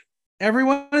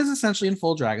 everyone is essentially in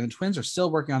full drag, and the twins are still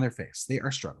working on their face. They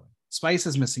are struggling. Spice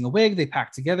is missing a wig. They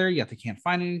pack together, yet they can't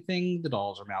find anything. The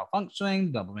dolls are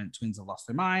malfunctioning. The Doublemint twins have lost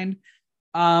their mind.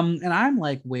 And I'm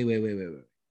like, wait.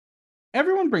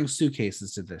 Everyone brings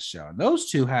suitcases to this show, and those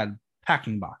two had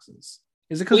packing boxes.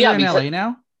 Is it because they're in LA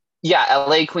now? Yeah,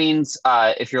 LA queens.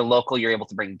 If you're local, you're able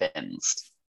to bring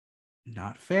bins.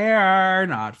 Not fair.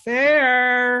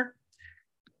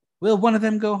 Will one of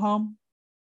them go home?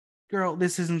 Girl,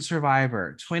 this isn't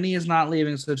Survivor. Twinny is not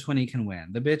leaving so Twinny can win.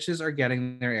 The bitches are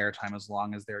getting their airtime as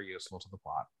long as they're useful to the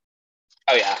plot.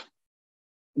 Oh, yeah.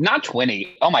 Not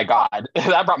Twinny. Oh, my God.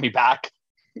 That brought me back.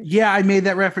 Yeah, I made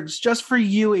that reference just for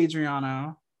you,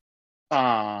 Adriana.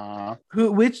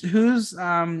 Who's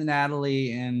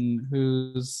Natalie and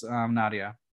who's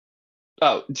Nadia?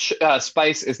 Oh,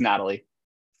 Spice is Natalie.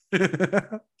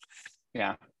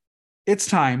 Yeah. It's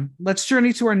time. Let's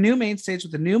journey to our new main stage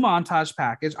with the new montage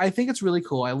package. I think it's really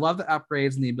cool. I love the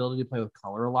upgrades and the ability to play with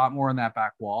color a lot more on that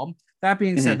back wall. That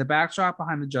being said, the backdrop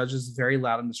behind the judges is very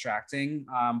loud and distracting,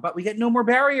 but we get no more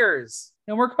barriers.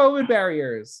 No more COVID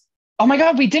barriers. Oh my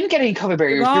God, we didn't get any COVID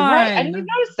barriers. You're right. I didn't even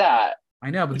notice that.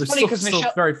 I know, but they're still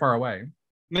very far away.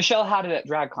 Michelle had it at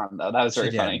DragCon, though. That was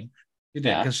very funny. She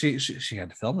did, because she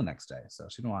had to film the next day, so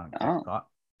she didn't want to get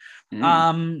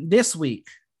caught. This week,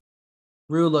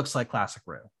 Rue looks like classic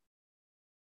Rue.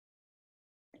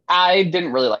 I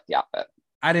didn't really like the outfit.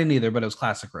 I didn't either, but it was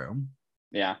classic Rue.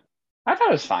 Yeah. I thought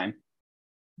it was fine.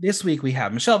 This week we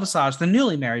have Michelle Visage, the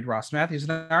newly married Ross Matthews,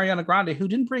 and Ariana Grande, who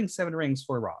didn't bring 7 rings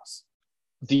for Ross.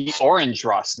 The orange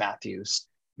Ross Matthews.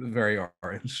 Very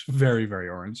orange. Very, very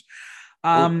orange.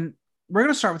 We're going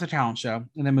to start with the talent show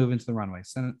and then move into the runway.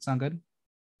 Sound good?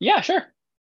 Yeah, sure.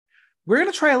 We're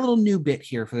going to try a little new bit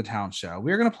here for the talent show.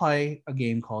 We're going to play a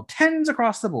game called Tens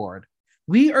Across the Board.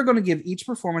 We are going to give each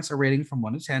performance a rating from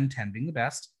 1 to 10, 10 being the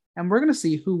best. And we're going to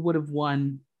see who would have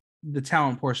won the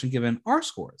talent portion given our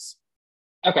scores.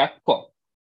 Okay, cool.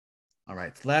 All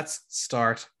right, let's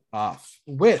start off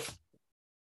with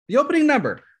the opening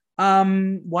number.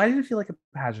 Why did it feel like a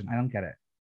pageant? I don't get it.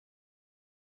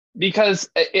 Because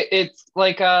it's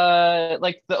like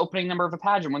the opening number of a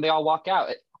pageant when they all walk out.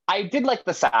 I did like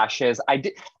the sashes. I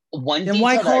did one. Then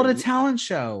why call it a talent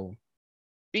show?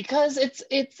 Because I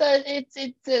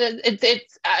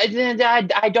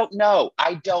don't know.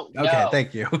 I don't know. Okay,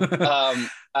 thank you.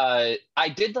 I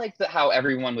did like how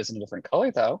everyone was in a different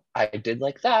color, though. I did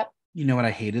like that. You know what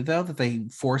I hated, though? That they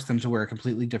forced them to wear a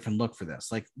completely different look for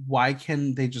this. Like, why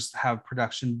can they just have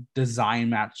production design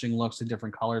matching looks in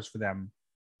different colors for them?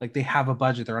 Like, they have a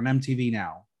budget. They're on MTV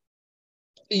now.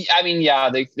 I mean, yeah,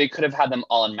 they could have had them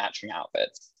all in matching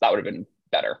outfits. That would have been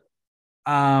better.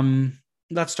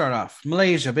 Let's start off.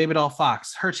 Malaysia, Baby Doll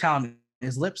Fox. Her talent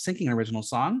is lip syncing an original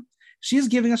song. She's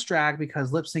giving us drag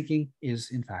because lip syncing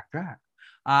is, in fact, drag.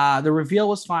 The reveal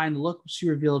was fine. The look she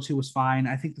revealed to was fine.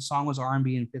 I think the song was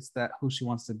R&B and fits that who she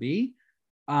wants to be.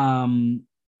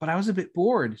 But I was a bit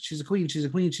bored. She's a queen. She's a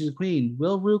queen. She's a queen.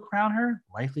 Will Rue crown her?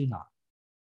 Likely not.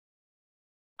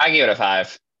 I gave it a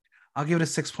 5. I'll give it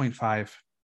a 6.5.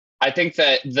 I think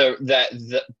that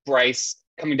the Bryce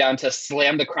coming down to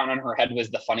slam the crown on her head was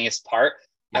the funniest part.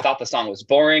 Yeah. I thought the song was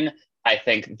boring. I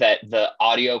think that the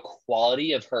audio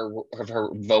quality of her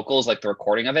vocals, like the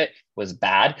recording of it, was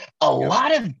bad. A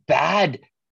lot of bad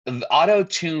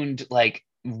auto-tuned, like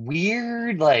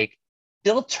weird, like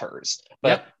filters.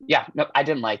 But yeah, no, I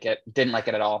didn't like it. Didn't like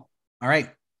it at all. All right.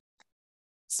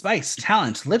 Spice,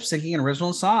 talent, lip syncing an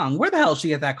original song. Where the hell did she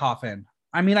get that coffin?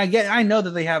 I mean, I know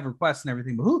that they have requests and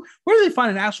everything, but where do they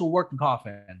find an actual working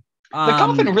coffin? The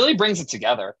coffin really brings it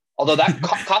together. Although that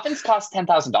coffins cost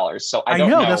 $10,000, so I don't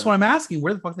know. That's what I'm asking.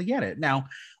 Where the fuck they get it? Now,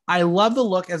 I love the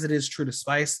look as it is true to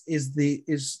Spice. Is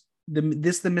this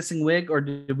the missing wig, or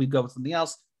did we go with something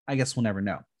else? I guess we'll never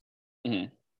know. Mm-hmm.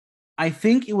 I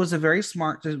think it was a very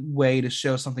smart way to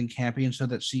show something campy and show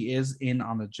that she is in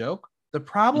on the joke. The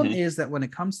problem is that when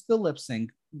it comes to the lip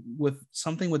sync with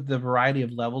something with the variety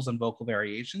of levels and vocal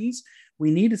variations,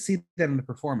 we need to see that in the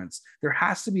performance. There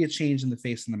has to be a change in the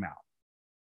face and the mouth.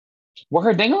 Where'd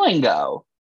her dingling go?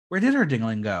 Where did her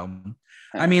dingling go?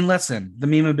 I mean, listen, the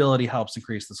memeability helps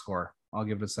increase the score. I'll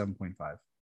give it a 7.5.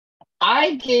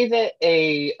 I gave it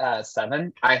a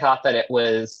 7. I thought that it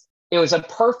was a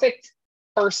perfect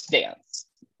first dance.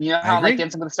 You know how like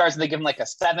Dancing with the Stars, they give them like a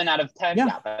 7 out of 10?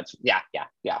 Yeah.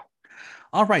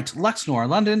 All right, Luxnor,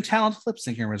 London talent lip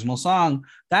syncing original song.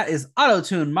 That is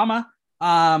auto-tune, mama.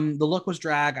 The look was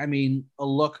drag. I mean, a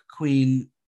look queen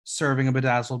serving a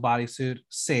bedazzled bodysuit.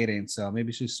 Say it ain't so.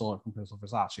 Maybe she stole it from Crystal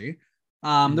Versace.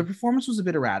 The performance was a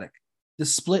bit erratic. The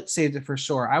split saved it for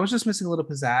sure. I was just missing a little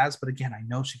pizzazz, but again, I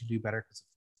know she can do better because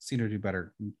I've seen her do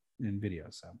better in video.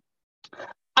 So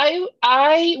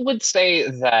I would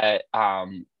say that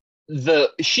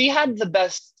she had the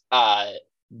best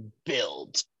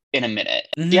build in a minute.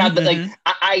 Yeah,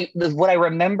 what I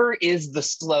remember is the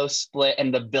slow split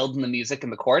and the build in the music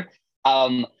and the chord.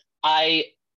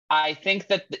 I think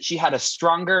that she had a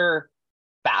stronger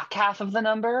back half of the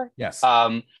number. Yes.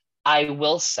 I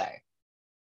will say,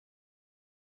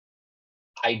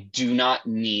 I do not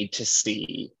need to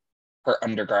see her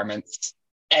undergarments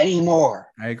anymore.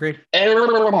 I agree.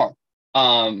 Anymore.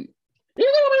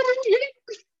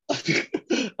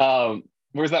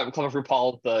 Where's that coming from,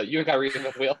 Paul? You got reading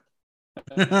with wheel.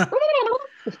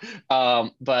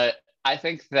 But I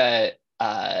think that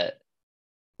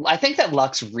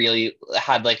Lux really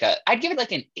had I'd give it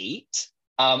like an 8.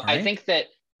 Right. I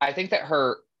think that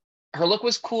her look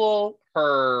was cool.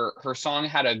 Her song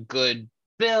had a good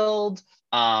build.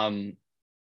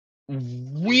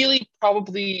 Really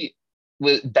probably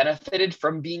benefited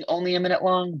from being only a minute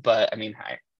long, but I mean,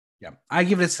 hi. Yeah, I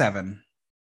give it a 7.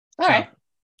 All right.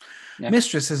 Yeah.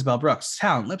 Mistress Isabel Brooks,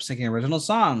 talent lip syncing original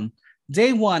song.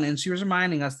 Day 1, and she was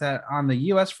reminding us that on the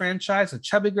US franchise, a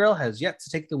chubby girl has yet to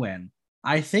take the win.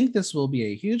 I think this will be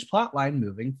a huge plot line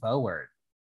moving forward,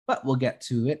 but we'll get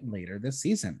to it later this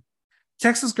season.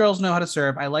 Texas girls know how to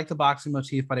serve. I like the boxing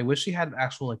motif, but I wish she had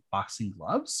actual boxing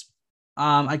gloves.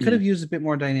 I could have used a bit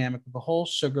more dynamic with the whole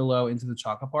Sugarloaf into the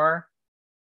chocolate bar.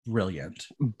 Brilliant.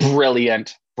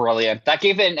 Brilliant. That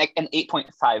gave it an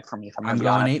 8.5 for me. If I'm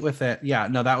going 8 with it. Yeah,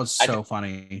 no, that was so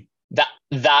funny.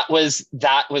 That was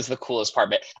the coolest part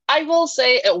of it. I will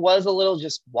say it was a little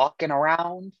just walking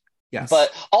around. Yes.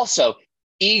 But also,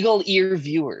 eagle ear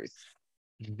viewers,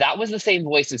 that was the same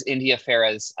voice as India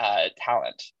Farah's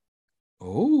talent.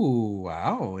 Oh,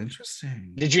 wow.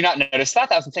 Interesting. Did you not notice that?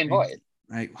 That was the same voice.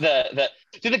 The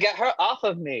do the get her off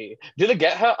of me. Do the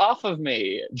get her off of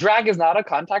me. Drag is not a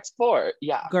contact sport.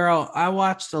 Yeah. Girl, I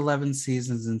watched 11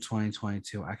 seasons in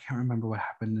 2022. I can't remember what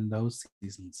happened in those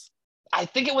seasons. I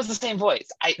think it was the same voice.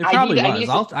 It probably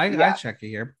was. I check it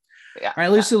here. Yeah. All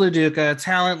right, Lucy LaDuca,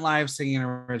 talent, live singing an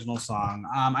original song.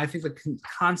 I think the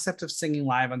concept of singing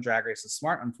live on Drag Race is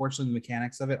smart. Unfortunately, the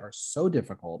mechanics of it are so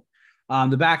difficult.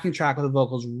 The backing track with the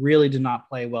vocals really did not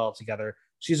play well together.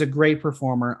 She's a great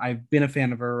performer. I've been a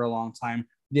fan of her for a long time.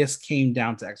 This came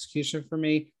down to execution for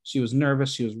me. She was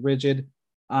nervous. She was rigid.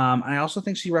 I also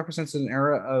think she represents an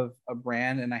era of a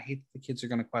brand, and I hate that the kids are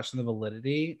going to question the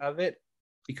validity of it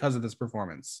because of this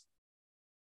performance.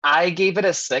 I gave it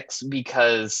a 6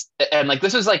 because, and like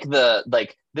this was like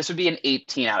this would be an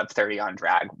 18 out of 30 on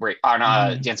drag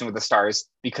on Dancing with the Stars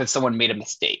because someone made a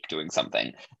mistake doing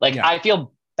something. Like I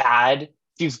feel bad.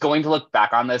 She's going to look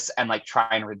back on this and like try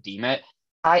and redeem it.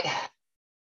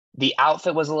 The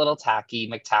outfit was a little tacky,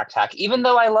 McTack. Even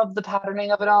though I love the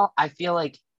patterning of it all, I feel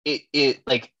like it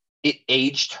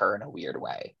aged her in a weird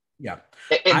way. Yeah,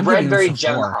 it read very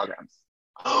Gem holograms.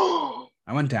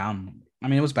 I went down. I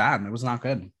mean, it was bad. It was not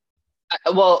good.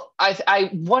 Well, I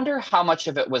wonder how much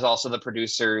of it was also the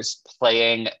producers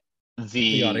playing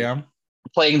the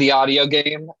audio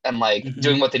game and like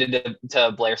doing what they did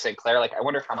to Blair St. Clair. Like, I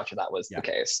wonder how much of that was the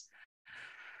case.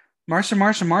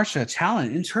 Marsha,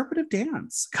 talent, interpretive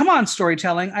dance. Come on,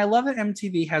 storytelling. I love that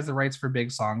MTV has the rights for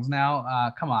big songs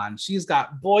now. Come on. She's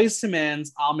got Boyz II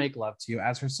Men's I'll Make Love to You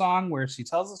as her song where she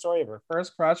tells the story of her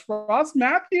first crush, Ross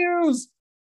Matthews.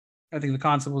 I think the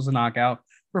concept was a knockout.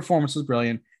 Performance was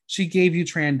brilliant. She gave you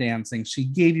trans dancing. She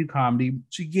gave you comedy.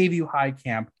 She gave you high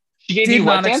camp. She gave you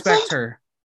what dancing? Expect her.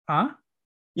 Huh?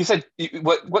 You said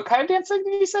what kind of dancing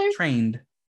did you say? Trained.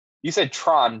 You said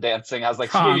Tron dancing. I was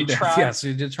like, yes,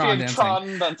 she did Tron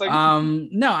dancing.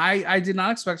 No, I did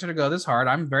not expect her to go this hard.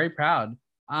 I'm very proud.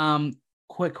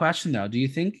 Quick question though. Do you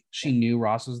think she knew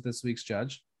Ross was this week's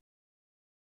judge?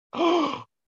 That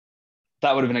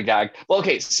would have been a gag. Well,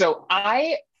 okay, so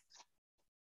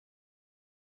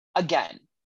again,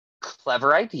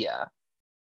 clever idea.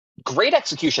 Great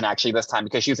execution actually this time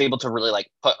because she was able to really like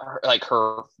put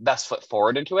her best foot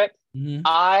forward into it. Mm-hmm.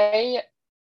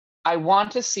 I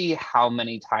want to see how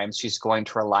many times she's going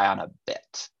to rely on a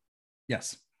bit.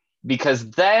 Yes.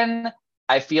 Because then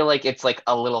I feel like it's like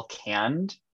a little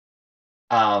canned.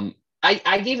 I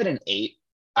gave it an 8.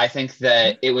 I think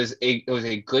that it was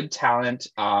a good talent.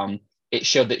 It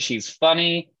showed that she's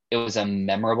funny. It was a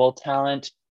memorable talent.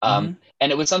 And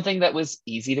it was something that was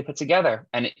easy to put together.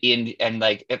 And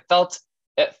like it felt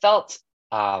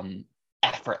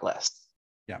effortless.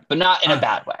 Yeah. But not in a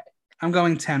bad way. I'm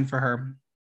going 10 for her.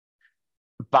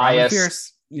 Bias. Robin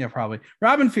Fierce. Yeah, probably.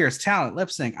 Robin Fierce, talent, lip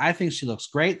sync. I think she looks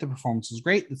great. The performance was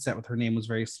great. The set with her name was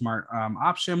very smart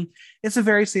option. It's a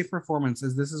very safe performance,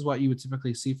 as this is what you would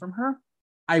typically see from her.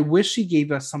 I wish she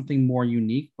gave us something more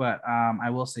unique, but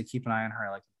I will say keep an eye on her.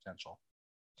 I like the potential.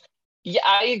 Yeah,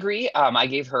 I agree. I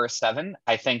gave her a 7.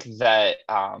 I think that,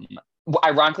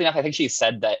 ironically enough, I think she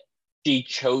said that she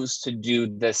chose to do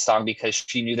this song because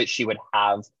she knew that she would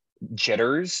have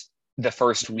jitters the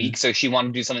first week, so she wanted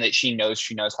to do something that she knows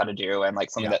how to do, and like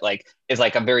something that like is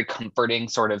like a very comforting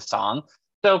sort of song.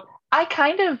 So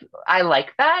I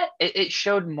like that. It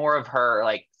showed more of her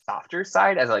like softer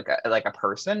side as like a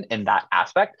person in that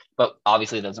aspect, but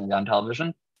obviously it doesn't be on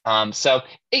television. So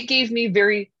it gave me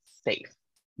very safe.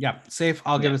 Yeah, safe.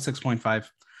 I'll give it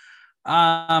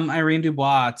 6.5. Irene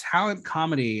Dubois, talent,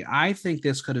 comedy. I think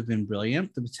this could have been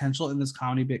brilliant. The potential in this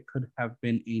comedy bit could have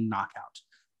been a knockout.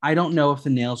 I don't know if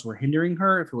the nails were hindering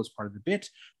her, if it was part of the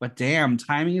bit, but damn,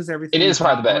 timing is everything. It is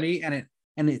part of the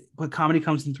bit. But comedy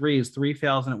comes in threes. 3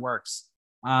 fails and it works.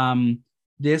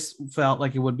 This felt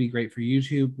like it would be great for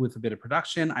YouTube with a bit of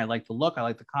production. I like the look. I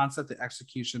like the concept. The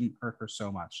execution hurt her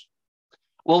so much.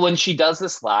 Well, when she does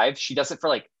this live, she does it for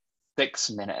like 6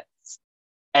 minutes.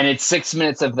 And it's 6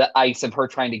 minutes of the ice of her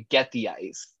trying to get the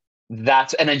ice.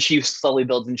 And then she slowly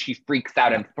builds and she freaks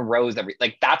out and throws everything.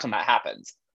 Like that's when that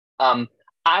happens.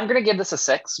 I'm going to give this a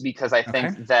 6 because I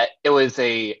think that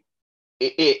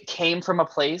it came from a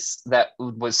place that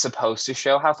was supposed to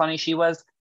show how funny she was,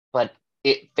 but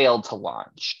it failed to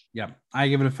launch. Yeah, I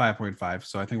give it a 5.5.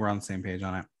 So I think we're on the same page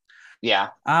on it. Yeah.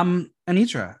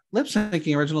 Anitra, lip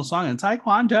syncing original song in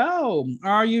Taekwondo.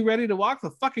 Are you ready to walk the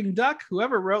fucking duck?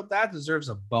 Whoever wrote that deserves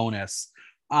a bonus.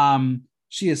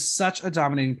 She is such a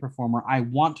dominating performer. I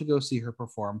want to go see her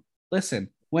perform. Listen,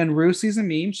 when Rue sees a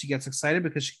meme, she gets excited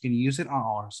because she can use it on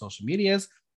all her social medias,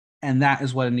 and that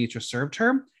is what Anitra served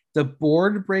her. The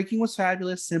board breaking was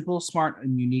fabulous, simple, smart,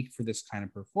 and unique for this kind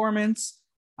of performance.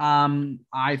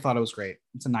 I thought it was great.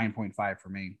 It's a 9.5 for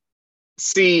me.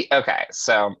 See, okay,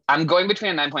 so I'm going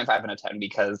between a 9.5 and a 10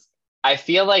 because I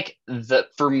feel like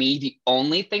for me, the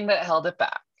only thing that held it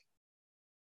back,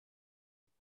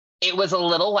 it was a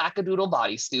little wackadoodle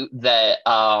bodysuit that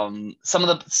some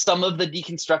of the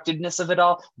deconstructedness of it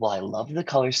all. Well, I love the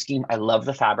color scheme. I love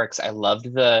the fabrics. I love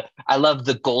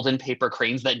the golden paper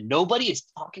cranes that nobody is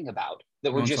talking about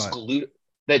that were just glued.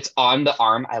 That's on the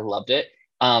arm. I loved it.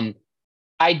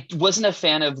 I wasn't a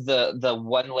fan of the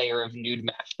one layer of nude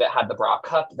mesh that had the bra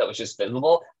cup that was just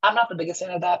visible. I'm not the biggest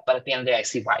fan of that, but at the end of the day, I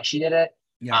see why she did it.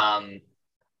 Yeah.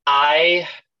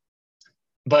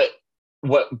 But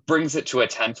what brings it to a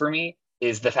 10 for me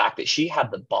is the fact that she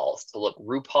had the balls to look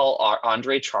RuPaul or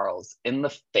Andre Charles in the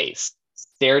face,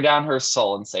 stare down her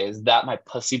soul and say, "Is that my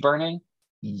pussy burning?"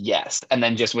 Yes. And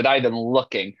then just without even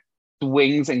looking,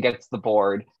 swings and gets the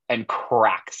board and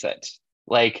cracks it.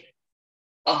 Like,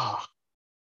 oh.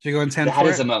 You're going 10 That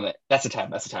is a moment. That's a 10.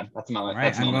 That's a 10. That's a moment.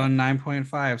 Right. I'm going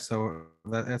 9.5. So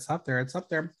it's up there. It's up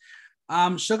there.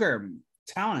 Sugar,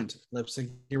 talent, lip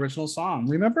sync the original song.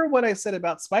 Remember what I said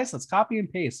about Spice? Let's copy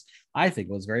and paste. I think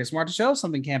it was very smart to show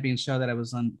something campy and show that it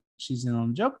was she's in on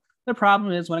the joke. The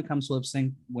problem is when it comes to lip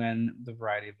sync, when the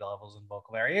variety of levels and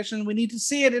vocal variation, we need to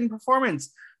see it in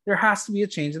performance. There has to be a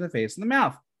change in the face and the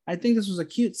mouth. I think this was a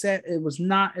cute set. It was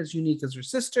not as unique as her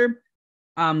sister.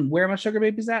 Where my sugar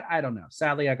babies at? I don't know.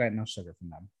 Sadly, I got no sugar from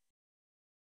them.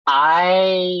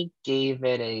 I gave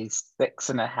it a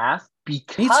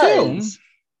 6.5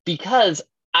 because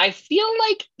I feel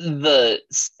like the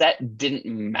set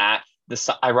didn't match the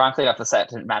song. Ironically enough, the set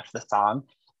didn't match the song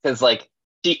because like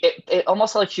it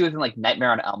almost felt like she was in like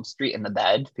Nightmare on Elm Street in the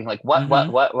bed, being like what.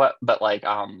 But like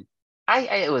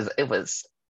it was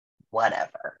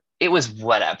whatever. It was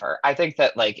whatever. I think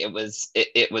that like it was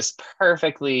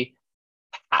perfectly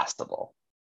passable.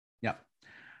 Yep.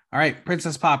 All right,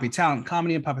 Princess Poppy, talent,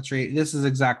 comedy, and puppetry. This is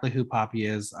exactly who Poppy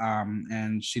is,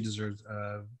 and she deserves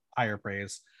higher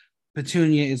praise.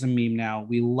 Petunia is a meme now.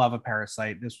 We love a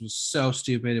parasite. This was so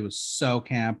stupid. It was so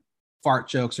camp. Fart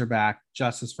jokes are back.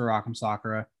 Justice for Rock'em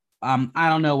Sakura. I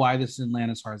don't know why this didn't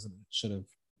land as hard as it should have.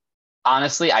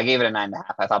 Honestly, I gave it a 9.5.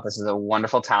 I thought this is a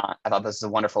wonderful talent. I thought this is a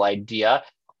wonderful idea.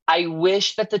 I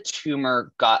wish that the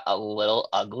tumor got a little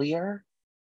uglier.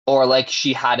 Or like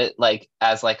she had it like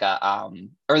as like a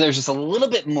or there's just a little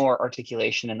bit more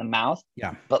articulation in the mouth.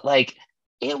 Yeah. But like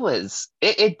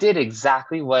it did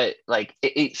exactly what like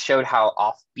it showed how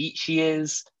offbeat she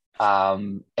is.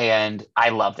 And I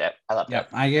loved it. it.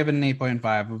 I gave it an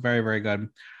 8.5. Very, very good.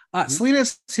 Selena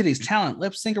City's talent,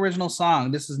 lip sync original song.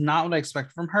 This is not what I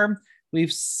expected from her.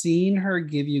 We've seen her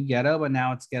give you ghetto, but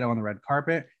now it's ghetto on the red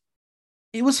carpet.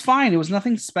 It was fine. It was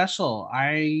nothing special.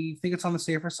 I think it's on the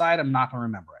safer side. I'm not going to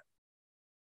remember it.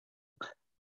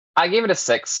 I gave it a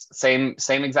 6. Same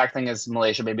exact thing as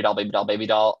Malaysia Baby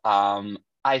Doll.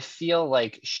 I feel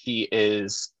like she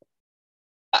is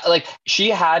like she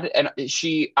had and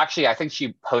she actually I think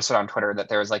she posted on Twitter that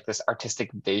there was like this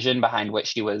artistic vision behind what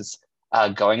she was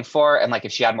going for, and like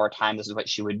if she had more time, this is what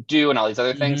she would do, and all these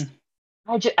other things.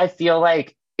 I feel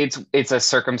like it's a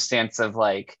circumstance of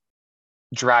like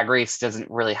Drag Race doesn't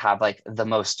really have like the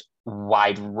most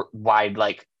wide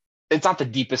like it's not the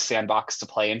deepest sandbox to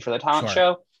play in for the talent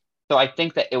show. So I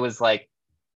think that it was like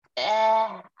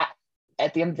at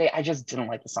the end of the day, I just didn't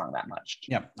like the song that much.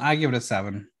 Yeah, I give it a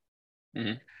 7.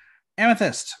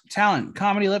 Amethyst, talent,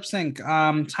 comedy, lip sync.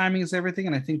 Timing is everything,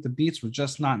 and I think the beats were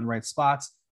just not in the right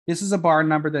spots. This is a bar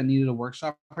number that needed a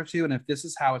workshop or two, and if this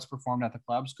is how it's performed at the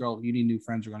clubs, girl, you need new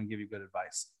friends who are going to give you good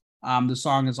advice. The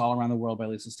song is All Around the World by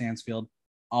Lisa Stansfield.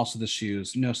 Also the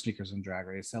shoes, no sneakers in Drag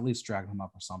Race. At least drag them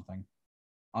up or something.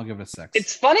 I'll give it a 6.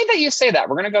 It's funny that you say that.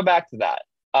 We're going to go back to that.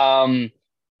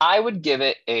 I would give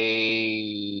it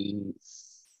a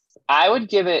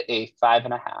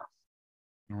 5.5.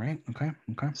 All right. Okay.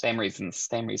 Same reasons.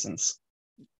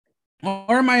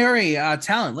 Or Mayuri,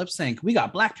 talent, lip sync. We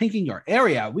got Blackpink in your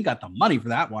area. We got the money for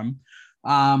that one.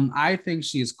 I think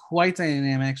she is quite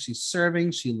dynamic. She's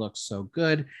serving. She looks so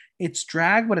good. It's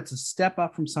drag, but it's a step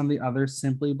up from some of the others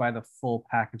simply by the full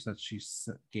package that she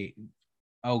gave.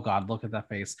 Oh God, look at that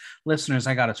face. Listeners,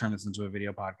 I got to turn this into a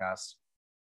video podcast.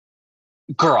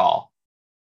 Girl.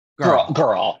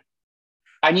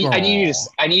 I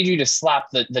need you to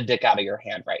slap the dick out of your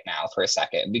hand right now for a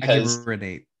second, I give because her an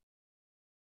 8.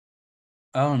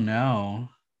 Oh no.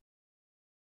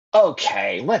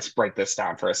 okay, let's break this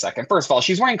down for a second. First of all,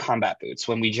 she's wearing combat boots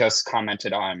when we just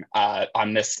commented on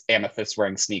Miss Amethyst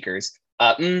wearing sneakers.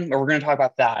 We're going to talk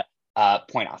about that.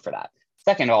 Point off for that.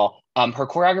 Second of all, her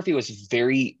choreography was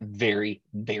very, very,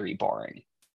 very boring.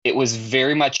 It was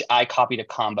very much I copied a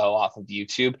combo off of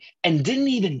YouTube and didn't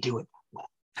even do it that well.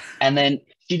 And then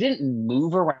she didn't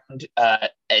move around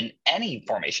in any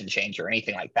formation change or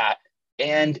anything like that.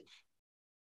 And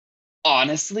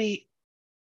honestly,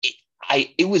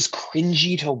 it was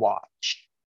cringy to watch.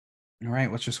 All right,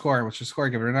 what's your score?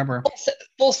 Give it a number.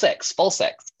 Full six.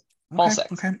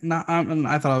 Okay. No,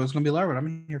 I thought it was going to be lower, but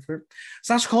I'm here for it.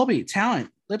 Sasha Colby, talent,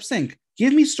 lip sync.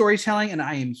 Give me storytelling, and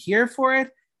I am here for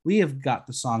it. We have got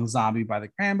the song "Zombie" by the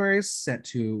Cranberries set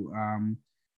to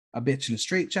 "A Bitch in a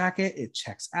Straitjacket." It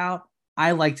checks out.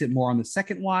 I liked it more on the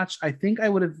second watch. I think I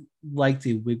would have liked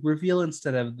a wig reveal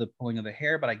instead of the pulling of the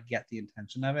hair, but I get the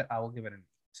intention of it. I will give it an 8.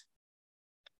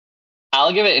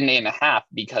 I'll give it an 8.5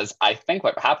 because I think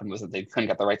what happened was that they couldn't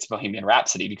get the rights to Bohemian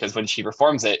Rhapsody, because when she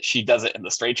performs it, she does it in the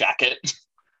straitjacket.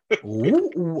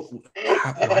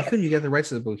 Why couldn't you get the rights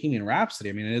to the Bohemian Rhapsody?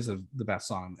 I mean, it is the best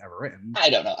song ever written. I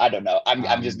don't know.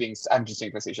 I'm just being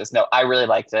facetious. No, I really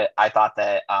liked it. I thought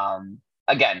that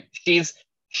again, she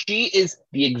is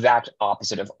the exact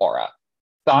opposite of Aura.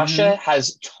 Sasha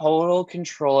has total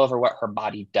control over what her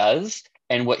body does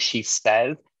and what she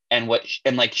says and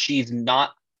like she's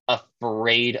not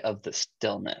afraid of the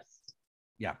stillness.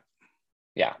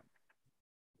 Yeah.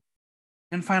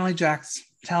 And finally, Jax,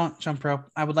 talent, jump rope.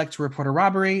 I would like to report a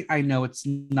robbery. I know it's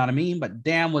not a meme, but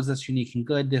damn, was this unique and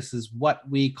good. This is what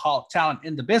we call talent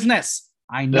in the business.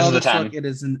 I know this look. It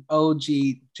is an OG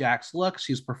Jax look.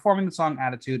 She's performing the song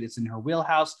Attitude. It's in her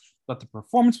wheelhouse, but the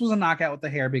performance was a knockout with the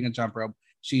hair being a jump rope.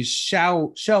 She's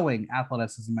showing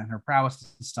athleticism and her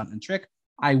prowess in stunt and trick.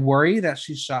 I worry that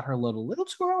she shot her load a little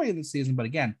too early in the season, but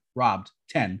again, robbed.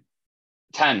 10.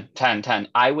 10.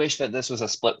 I wish that this was a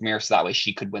split mirror so that way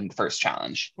she could win the first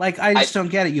challenge. Like, I just don't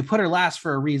get it. You put her last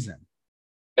for a reason.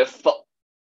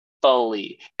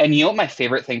 Fully. And you know what my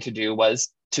favorite thing to do was?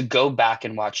 To go back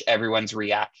and watch everyone's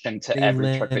reaction to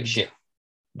every trick that she...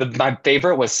 My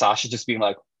favorite was Sasha just being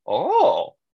like,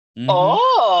 oh,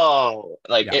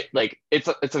 like,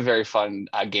 it's a very fun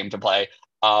game to play.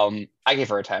 I gave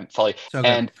her a 10 fully. So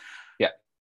and yeah.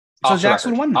 So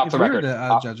Jackson won. If we were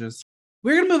the judges.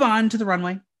 We're going to move on to the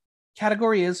runway.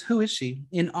 Category is Who Is She?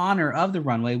 In honor of the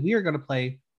runway, we are going to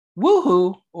play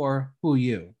Woohoo or Who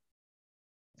You.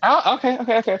 Oh, okay.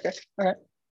 All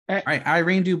right.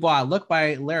 Irene Dubois, look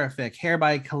by Larific, hair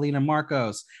by Kalina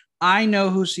Marcos. I know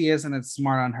who she is, and it's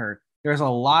smart on her. There's a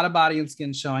lot of body and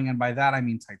skin showing, and by that I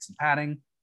mean tights and padding.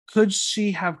 Could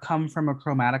she have come from a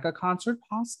Chromatica concert?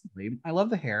 Possibly. I love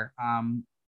the hair.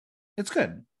 It's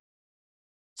good.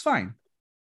 It's fine.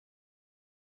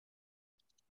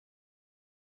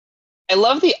 I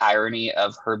love the irony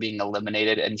of her being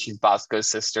eliminated and she's Bosco's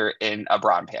sister in a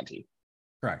bra and panty.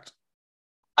 Correct.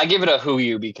 I give it a Who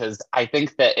You because I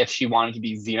think that if she wanted to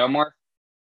be Xenomorph,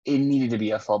 it needed to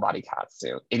be a full body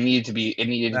catsuit. It needed to be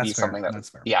something that... That's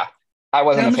fair. Yeah. I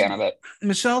wasn't a fan of it.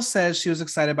 Michelle says she was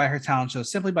excited by her talent show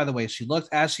simply by the way she looked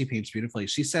as she paints beautifully.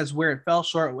 She says where it fell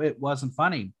short, it wasn't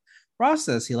funny. Ross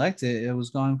says he liked it. It was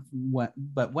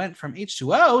but went from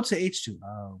H2O to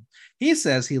H2O. He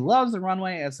says he loves the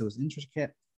runway as it was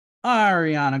intricate.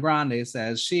 Ariana Grande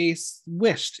says she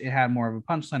wished it had more of a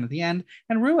punchline at the end.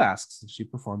 And Rue asks if she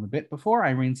performed the bit before.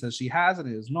 Irene says she has, and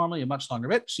it is normally a much longer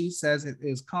bit. She says it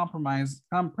is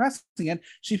compressing it.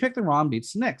 She picked the wrong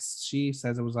beats next. She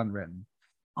says it was unwritten.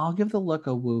 I'll give the look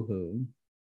a woohoo.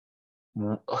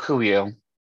 Who you?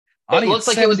 It looks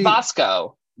like 70, it was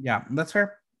Bosco. Yeah, that's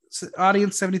fair.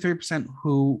 Audience 73%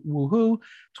 who woohoo,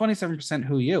 27%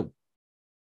 who you.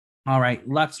 All right,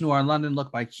 Lux Noir London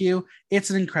look by Q. It's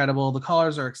an incredible. The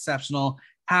colors are exceptional.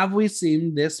 Have we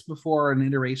seen this before, an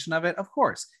iteration of it? Of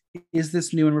course. Is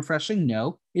this new and refreshing?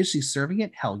 No. Is she serving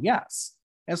it? Hell yes.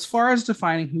 As far as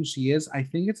defining who she is, I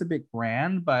think it's a bit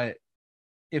grand, but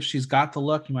if she's got the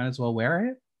look, you might as well wear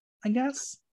it, I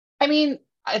guess. I mean,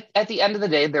 at the end of the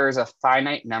day, there is a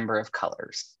finite number of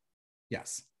colors.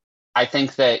 Yes. I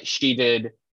think that she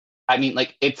did. I mean,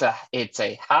 like it's a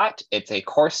hat, it's a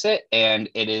corset, and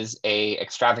it is a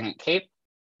extravagant cape.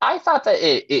 I thought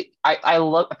that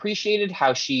I appreciated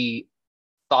how she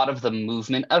thought of the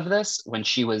movement of this when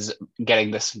she was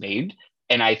getting this made,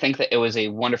 and I think that it was a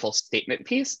wonderful statement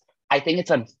piece. I think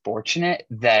it's unfortunate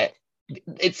that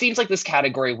it seems like this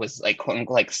category was like quote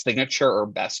unquote like signature or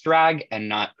best drag and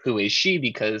not who is she,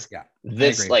 because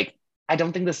this like I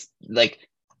don't think this like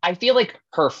I feel like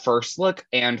her first look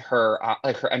and her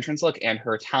like her entrance look and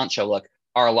her talent show look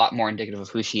are a lot more indicative of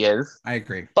who she is. I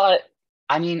agree. But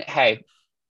I mean, hey,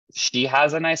 she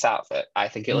has a nice outfit. I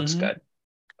think it looks Mm-hmm. good.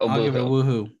 I'll give it a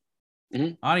woohoo.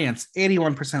 Mm-hmm. Audience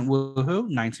 81% woohoo,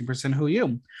 19% who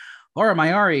you. Laura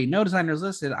Mayari, no designers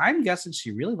listed. I'm guessing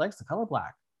she really likes the color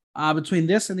black. Between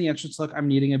this and the entrance look, I'm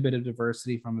needing a bit of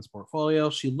diversity from this portfolio.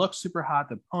 She looks super hot.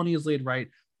 The pony is laid right.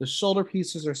 The shoulder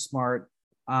pieces are smart,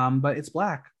 but it's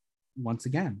black once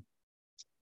again.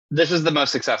 This is the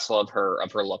most successful of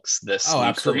her looks this week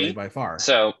absolutely, for me by far.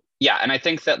 So yeah, and I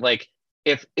think that like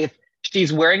if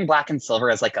she's wearing black and silver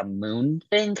as like a moon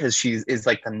thing because she's is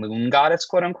like the moon goddess,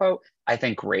 quote unquote, I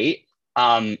think great.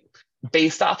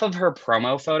 Based off of her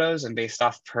promo photos and based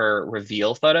off her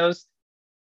reveal photos,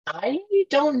 I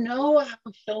don't know how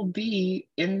she'll be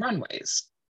in runways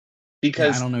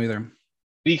because I don't know either.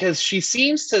 Because she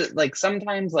seems to like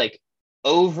sometimes like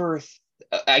over,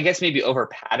 I guess maybe over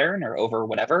pattern or over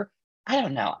whatever. I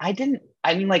don't know. I mean,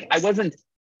 like I wasn't.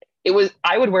 It was.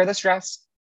 I would wear this dress.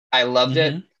 I loved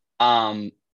it.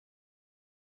 I'm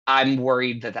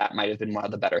worried that might have been one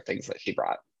of the better things that she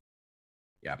brought.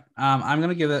 Yeah. I'm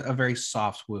gonna give it a very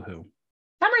soft woohoo.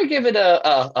 I'm gonna give it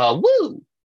a woo.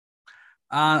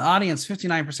 Audience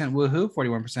 59% woohoo,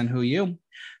 41% who you.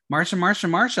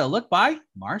 Marsha, look by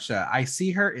Marsha. I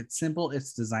see her. It's simple.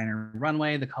 It's designer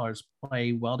runway. The colors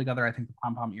play well together. I think the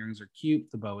pom-pom earrings are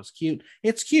cute. The bow is cute.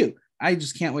 It's cute. I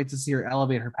just can't wait to see her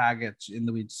elevate her package in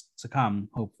the weeks to come,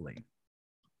 hopefully.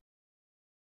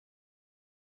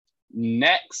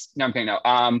 Next, no, okay, no.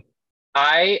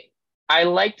 I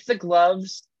liked the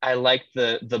gloves. I liked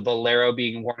the bolero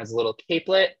being worn as a little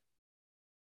capelet.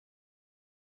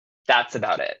 That's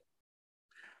about it.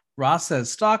 Ross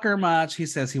says, stalker much. He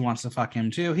says he wants to fuck him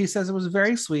too. He says it was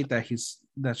very sweet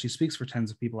that she speaks for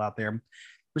tens of people out there.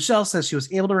 Michelle says she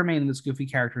was able to remain in this goofy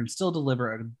character and still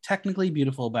deliver a technically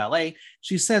beautiful ballet.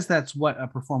 She says that's what a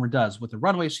performer does. With the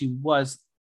runway, she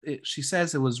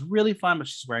says it was really fun, but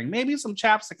she's wearing maybe some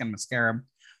chapstick and mascara.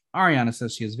 Ariana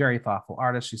says she is a very thoughtful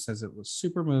artist. She says it was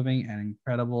super moving and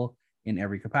incredible in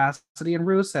every capacity. And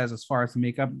Rue says, as far as the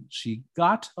makeup, she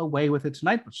got away with it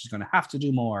tonight, but she's going to have to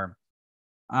do more.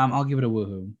 I'll give it a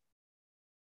woohoo.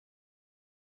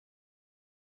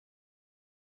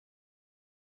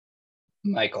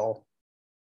 Michael.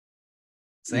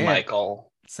 Say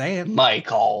Michael. It. Say it.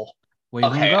 Michael.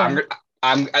 Okay,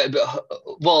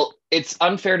 well, it's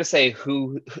unfair to say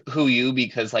who you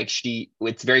because like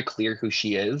it's very clear who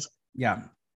she is. Yeah.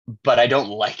 But I don't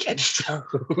like it. So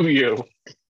who you?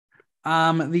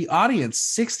 The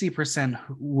audience 60%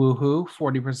 woohoo,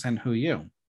 40% who you.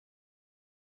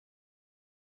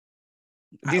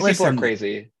 These people are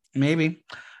crazy. Maybe.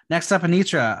 Next up,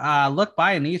 Anitra. Look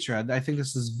by Anitra. I think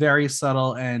this is very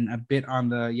subtle and a bit on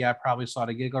the probably saw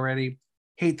the gig already.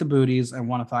 Hate the booties and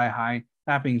want a thigh high.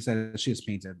 That being said, she is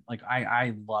painted. Like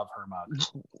I love her mug.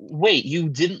 Wait, you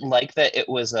didn't like that it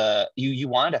was you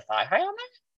wanted a thigh high on there?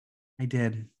 I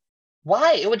did.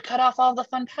 Why? It would cut off all the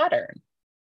fun pattern.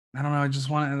 I don't know. I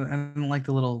didn't like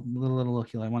the little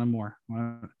heel. I wanted more.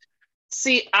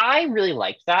 See, I really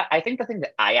liked that. I think the thing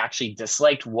that I actually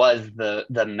disliked was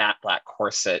the matte black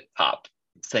corset top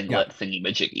singlet thingy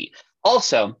majiggy.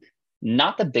 Also,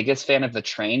 not the biggest fan of the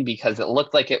train because it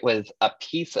looked like it was a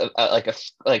piece of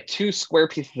like two square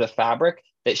pieces of fabric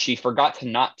that she forgot to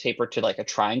not taper to like a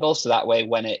triangle, so that way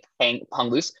when it hung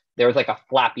loose, there was like a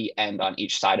flappy end on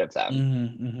each side of them.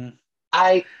 Mm-hmm, mm-hmm.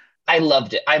 I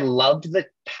loved it. I loved the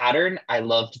pattern. I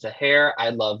loved the hair. I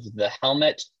loved the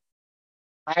helmet.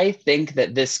 I think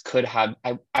that this could have.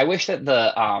 I wish that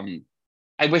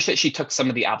I wish that she took some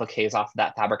of the appliques off of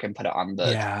that fabric and put it on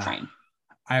the train.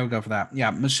 I would go for that. Yeah.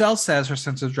 Michelle says her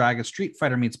sense of drag is Street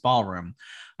Fighter meets ballroom.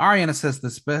 Ariana says the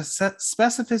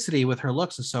specificity with her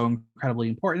looks is so incredibly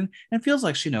important and feels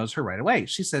like she knows her right away.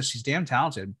 She says she's damn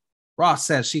talented. Ross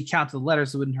says she counted the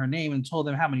letters within her name and told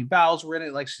them how many vowels were in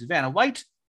it like she's Vanna White.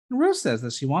 And Ruth says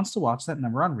that she wants to watch that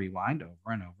number on rewind over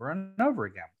and over and over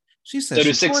again. She says so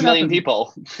do 6 million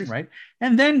people. Right.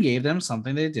 And then gave them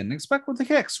something they didn't expect with the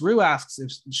kicks. Rue asks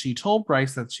if she told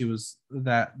Bryce that she was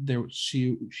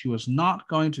not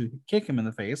going to kick him in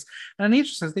the face. And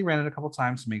Anisha says they ran it a couple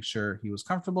times to make sure he was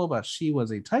comfortable, but she was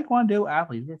a Taekwondo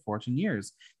athlete for 14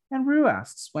 years. And Rue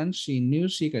asks when she knew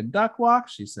she could duck walk.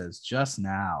 She says just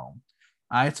now.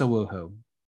 It's a woohoo.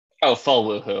 Oh, full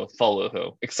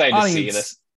woohoo. Excited to see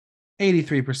this.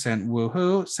 83%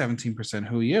 woohoo, 17%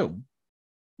 who you.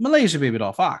 Malaysia Baby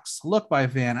Doll Fox. Look by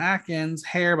Van Atkins.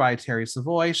 Hair by Terry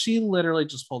Savoy. She literally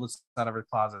just pulled this out of her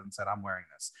closet and said, I'm wearing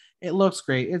this. It looks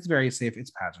great. It's very safe.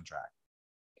 It's pageant drag.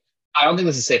 I don't think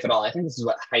this is safe at all. I think this is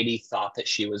what Heidi thought that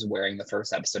she was wearing the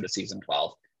first episode of season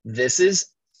 12. This is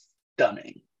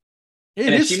stunning.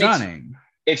 It is stunning.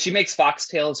 If she makes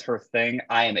foxtails her thing,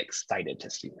 I am excited to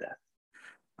see that.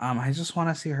 I just want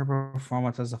to see her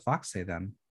performance as a foxtail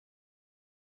then.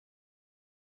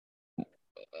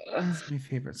 It's my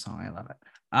favorite song. I love it.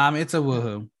 It's a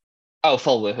woohoo. Oh,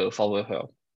 full woohoo.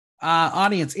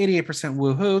 Audience 88%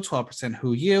 woohoo, 12%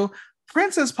 who you.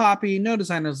 Princess Poppy, no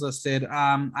designers listed.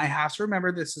 I have to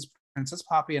remember this is Princess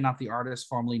Poppy and not the artist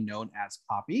formerly known as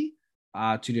Poppy.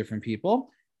 Two different people.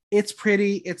 It's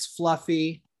pretty, it's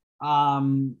fluffy.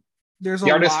 There's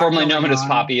the artist formerly known as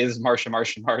Poppy is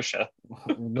Marsha.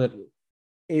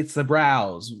 It's the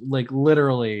brows, like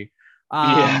literally.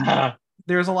 Yeah.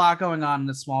 There's a lot going on in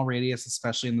the small radius,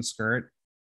 especially in the skirt.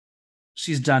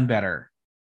 She's done better.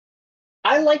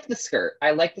 I like the skirt.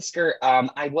 I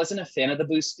wasn't a fan of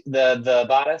the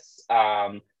bodice.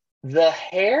 The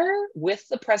hair with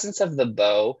the presence of the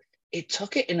bow, it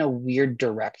took it in a weird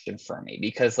direction for me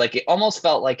because like it almost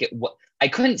felt like I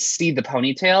couldn't see the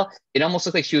ponytail. It almost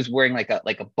looked like she was wearing like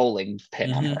a bowling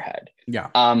pin on her head.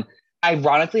 Yeah.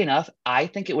 Ironically enough, I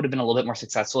think it would have been a little bit more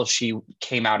successful if she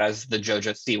came out as the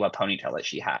JoJo Siwa ponytail that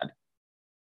she had.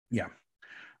 Yeah.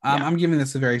 I'm giving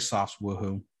this a very soft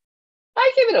woohoo.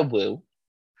 I give it a woo.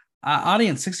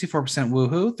 Audience 64%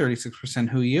 woohoo, 36%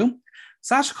 who you.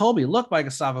 Sasha Colby, look by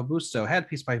Gustavo Busto,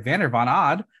 headpiece by Vander Von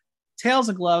Odd, tails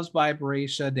and gloves by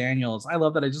Baracia Daniels. I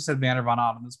love that I just said Vander Von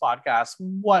Odd on this podcast.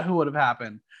 Who would have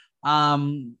happened?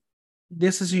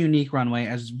 This is a unique runway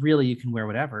as really you can wear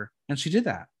whatever. And she did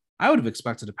that. I would have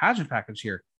expected a pageant package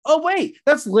here. Oh, wait,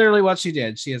 that's literally what she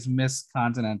did. She is Miss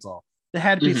Continental. The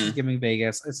headpiece is giving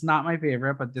Vegas. It's not my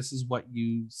favorite, but this is what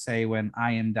you say when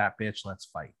I am that bitch. Let's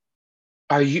fight.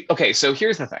 Are you okay? So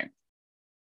here's the thing.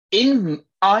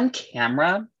 On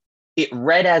camera, it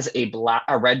read as a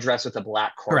red dress with a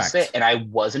black corset, correct, and I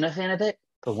wasn't a fan of it.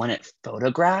 But when it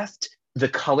photographed, the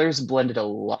colors blended a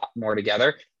lot more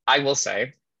together. I will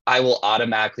say, I will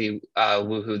automatically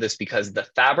woohoo this because the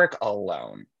fabric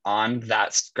alone on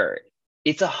that skirt,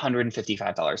 it's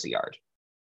 $155 a yard.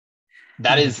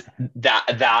 That is.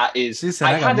 She said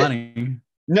I got money.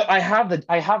 No, I have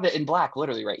it in black,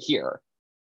 literally right here.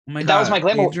 Oh my God. That was my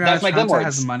glamour. Adriana that was my glamour.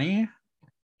 Has money?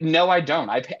 No, I don't.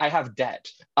 I have debt.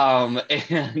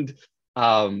 And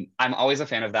I'm always a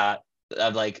fan of that,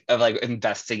 of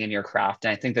investing in your craft.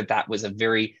 And I think that was a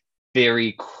very,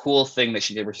 very cool thing that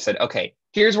she did, where she said, okay,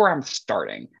 here's where I'm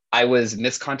starting. I was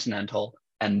Miss Continental,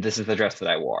 and this is the dress that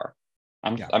I wore. I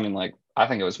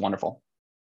think it was wonderful.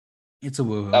 It's a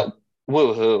woohoo.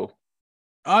 Woohoo.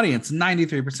 Audience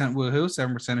 93% woohoo,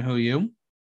 7% who you.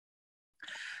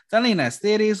 Selena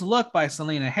Estes, look by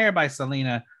Selena, hair by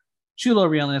Selena, chulo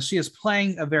realness. She is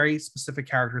playing a very specific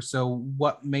character, so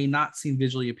what may not seem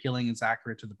visually appealing is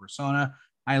accurate to the persona.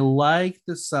 I like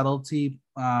the subtlety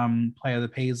play of the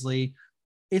paisley.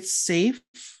 It's safe.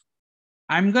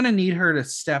 I'm gonna need her to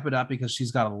step it up because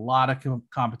she's got a lot of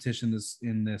competition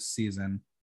in this season.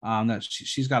 That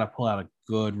she's got to pull out a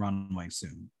good runway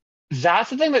soon. That's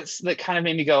the thing that kind of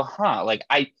made me go, huh? Like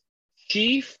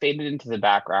she faded into the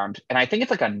background, and I think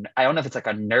it's I don't know if it's like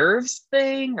a nerves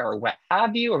thing or what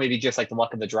have you, or maybe just like the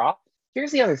luck of the draw.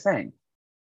 Here's the other thing.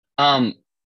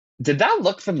 Did that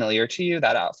look familiar to you,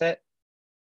 that outfit?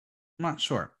 I'm not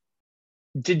sure.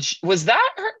 Was that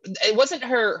her? It wasn't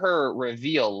her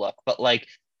reveal look, but like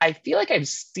I feel like I've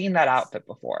seen that outfit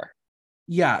before.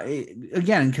 Yeah,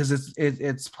 again, because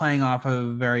it's playing off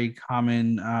of very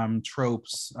common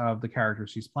tropes of the character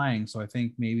she's playing. So I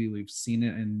think maybe we've seen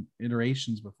it in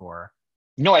iterations before.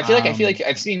 No, I feel like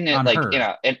I've seen it like her.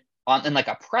 in like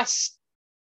a press.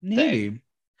 Maybe. Thing.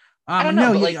 I don't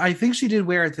know. No, I think she did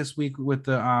wear it this week with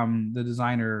the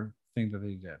designer thing that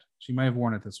they did. She might have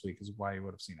worn it this week, is why you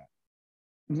would have seen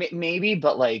it. Maybe,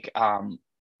 but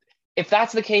if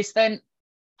that's the case, then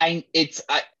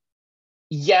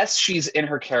yes, she's in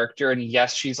her character, and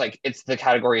yes, she's it's the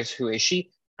category is who is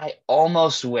she. I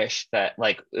almost wish that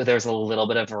there's a little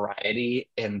bit of variety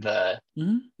in the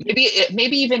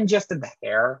maybe even just in the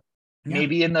hair,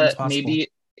 maybe in the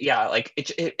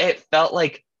it felt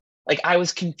like I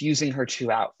was confusing her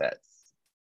two outfits.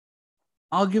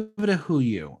 I'll give it a who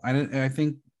you. I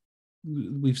think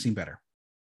we've seen better.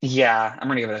 Yeah, I'm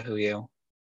gonna give it a who you.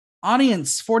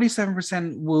 Audience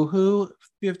 47% woohoo,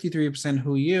 53%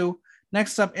 who you.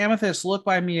 Next up, Amethyst, look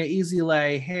by Mia, Easy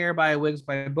Lay, hair by Wigs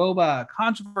by Boba.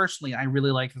 Controversially, I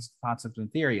really like this concept in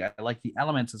theory. I like the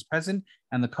elements as present,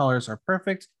 and the colors are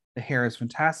perfect. The hair is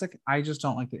fantastic. I just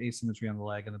don't like the asymmetry on the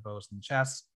leg and the bows and the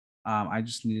chest. I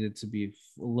just needed it to be a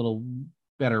little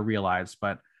better realized,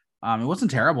 but it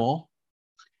wasn't terrible.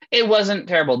 It wasn't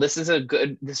terrible. This is a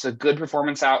good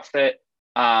performance outfit.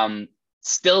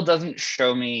 Still doesn't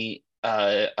show me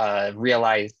a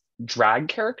realized drag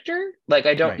character. Like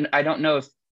Right. I don't know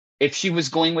if she was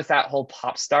going with that whole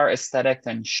pop star aesthetic,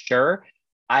 then sure.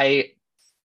 I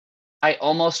I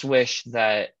almost wish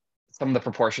that some of the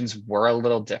proportions were a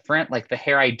little different. Like the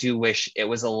hair, I do wish it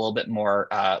was a little bit more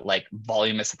like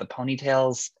voluminous at the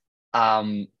ponytails.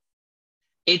 Um,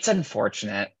 it's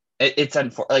unfortunate. It's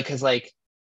unfortunate, like, because like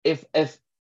if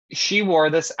she wore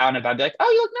this out and about, I'd be like,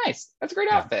 oh, you look nice. That's a great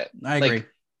Yeah, outfit. I agree. Like,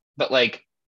 but like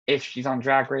if she's on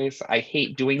Drag Race, I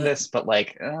hate doing Uh, this, but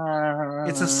like,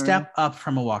 it's a step up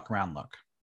from a walk around look.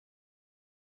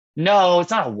 no,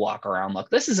 it's not a walk around look.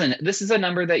 This is a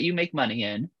number that you make money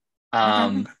in. Okay, okay.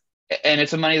 Um, and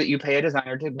it's a money that you pay a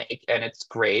designer to make, and it's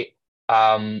great.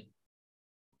 Um,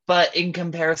 but in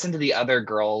comparison to the other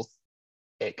girls,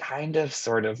 it kind of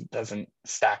sort of doesn't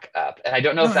stack up. And I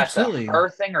don't know No, if that's a absolutely. her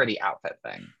thing or the outfit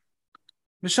thing.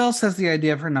 Michelle says the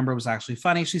idea of her number was actually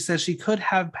funny. She says she could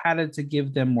have padded to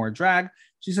give them more drag.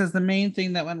 She says the main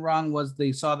thing that went wrong was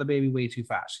they saw the baby way too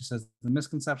fast. She says the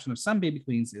misconception of some baby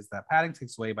queens is that padding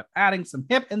takes away, but adding some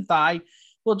hip and thigh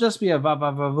will just be a va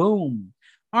va va boom.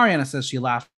 Ariana says she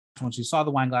laughed when she saw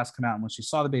the wine glass come out and when she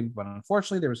saw the baby, but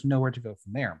unfortunately there was nowhere to go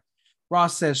from there.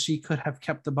 Ross says she could have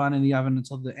kept the bun in the oven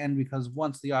until the end because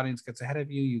once the audience gets ahead of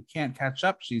you, you can't catch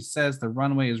up. She says the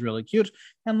runway is really cute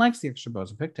and likes the extra bows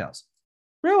and pigtails.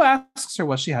 Rue asks her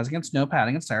what she has against no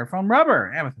padding and styrofoam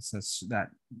rubber. Amethyst says that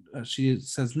she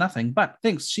says nothing, but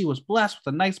thinks she was blessed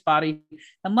with a nice body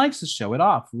and likes to show it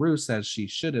off. Rue says she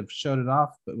should have showed it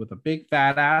off, but with a big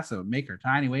fat ass, it would make her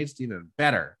tiny waist even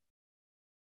better.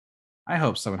 I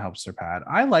hope someone helps her pad.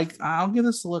 I'll give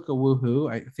this a look a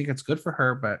woohoo. I think it's good for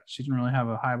her, but she didn't really have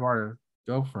a high bar to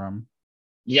go from.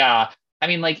 Yeah. I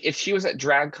mean, like if she was at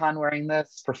DragCon wearing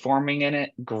this, performing in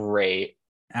it, great.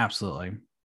 Absolutely.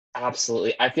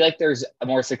 Absolutely. I feel like there's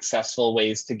more successful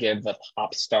ways to give the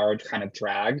pop star kind of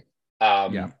drag.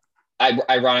 Yeah.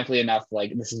 Ironically enough,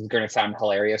 like this is going to sound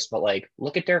hilarious, but like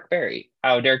look at Derek Barry.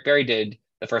 How Derek Barry did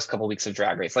the first couple weeks of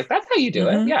Drag Race. Like that's how you do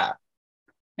it. Mm-hmm. Yeah.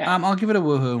 Yeah. I'll give it a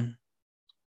woohoo.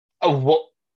 Oh,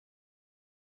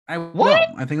 I what?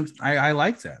 will. I think I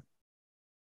liked it.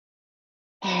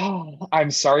 Oh, I'm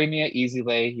sorry, Mia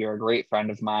Easylay. You're a great friend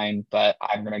of mine, but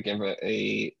I'm gonna give it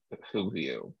a who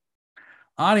you.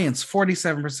 Audience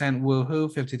 47%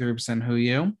 woohoo, 53% who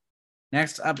you.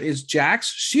 Next up is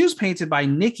Jax. Shoes painted by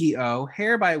Nikki O,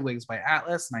 hair by Wigs by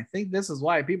Atlas. And I think this is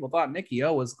why people thought Nikki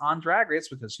O was on Drag Race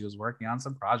because she was working on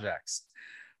some projects.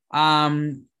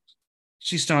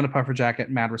 She stoned a puffer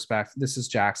jacket, mad respect. This is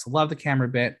Jax. Love the camera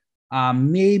bit.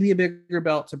 Maybe a bigger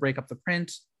belt to break up the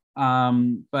print.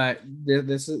 But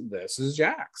this is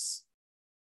Jax.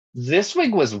 This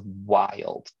wig was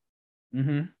wild.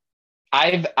 Mm-hmm.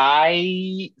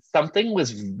 I something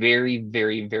was very,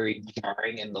 very, very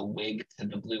jarring in the wig to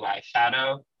the blue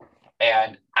eyeshadow.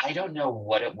 And I don't know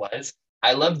what it was.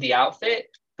 I love the outfit,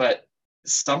 but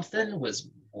something was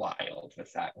wild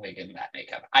with that wig and that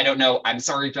makeup. I don't know. I'm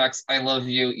sorry, Jax. I love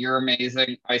you. You're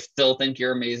amazing. I still think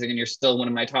you're amazing and you're still one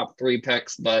of my top 3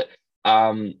 picks, but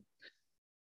yeah,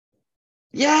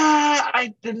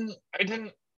 I didn't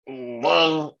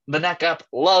love the neck up,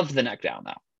 love the neck down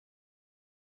though.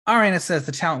 Ariana says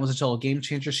the talent was a total game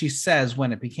changer. She says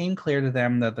when it became clear to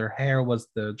them that their hair was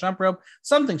the jump rope,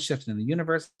 something shifted in the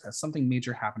universe as something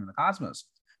major happened in the cosmos.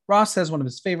 Ross says one of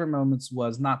his favorite moments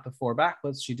was not the 4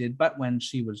 backflips she did, but when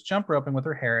she was jump roping with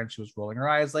her hair and she was rolling her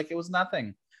eyes like it was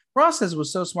nothing. Ross says it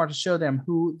was so smart to show them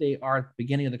who they are at the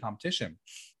beginning of the competition.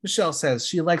 Michelle says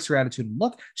she likes her attitude and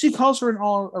look. She calls her an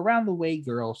all around the way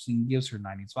girl. She gives her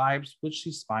 90s vibes, which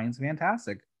she finds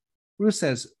fantastic. Ruth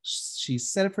says she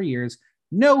said it for years.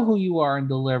 Know who you are and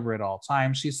deliver at all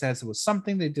times. She says it was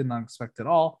something they did not expect at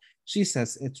all. She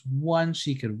says it's one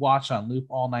she could watch on loop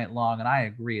all night long, and I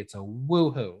agree. It's a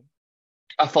woohoo.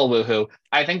 A full woohoo.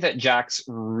 I think that Jax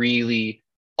really,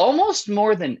 almost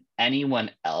more than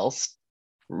anyone else,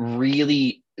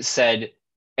 really said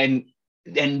and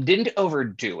didn't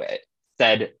overdo it.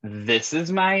 Said, this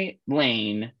is my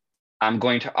lane. I'm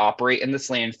going to operate in this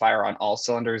lane, fire on all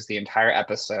cylinders the entire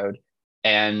episode.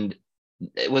 And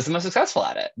it was the most successful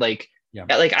at it. Like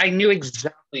I knew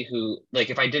exactly who, like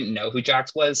if I didn't know who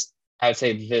Jax was, I would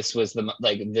say this was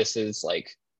this is like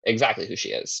exactly who she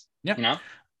is. Yep. You know?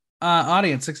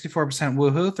 Audience 64%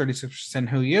 woohoo, 36%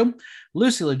 who you.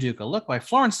 Lucy LaDuca, look by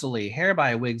Florence DeLee, hair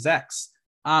by Wigs X.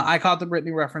 I caught the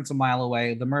Britney reference a mile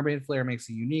away. The mermaid flair makes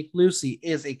it unique. Lucy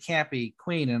is a campy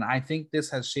queen, and I think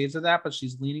this has shades of that, but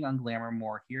she's leaning on glamour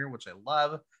more here, which I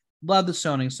love. Love the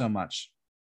stoning so much.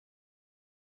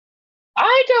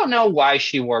 I don't know why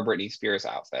she wore Britney Spears'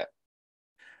 outfit.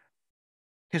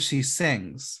 Because she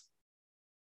sings.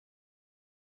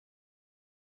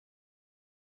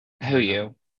 Who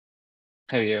you?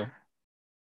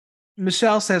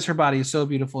 Michelle says her body is so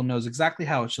beautiful, knows exactly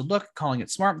how it should look, calling it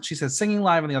smart. She says singing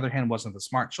live, on the other hand, wasn't the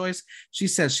smart choice. She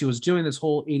says she was doing this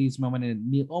whole 80s moment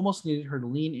and it almost needed her to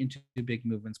lean into big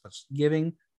movements, but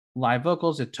giving live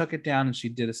vocals, it took it down and she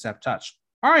did a step touch.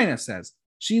 Ariana says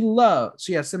she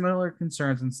has similar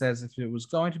concerns and says if it was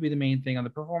going to be the main thing on the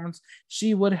performance,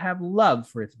 she would have loved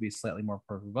for it to be slightly more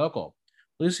perfect vocal.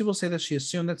 Lucy will say that she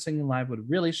assumed that singing live would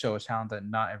really show a talent that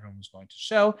not everyone was going to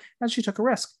show, and she took a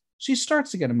risk. She starts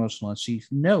to get emotional and she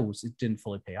knows it didn't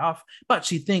fully pay off, but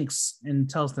she thinks and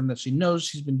tells them that she knows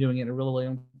she's been doing it a really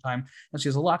long time and she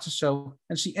has a lot to show.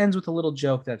 And she ends with a little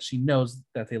joke that she knows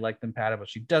that they like them padded, but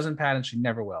she doesn't pad and she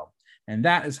never will. And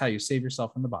that is how you save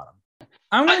yourself from the bottom.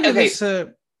 I'm going to give this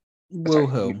a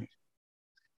woohoo.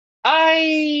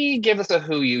 I give this a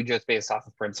who you just based off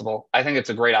of principle. I think it's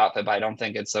a great outfit, but I don't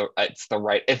think it's the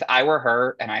right. If I were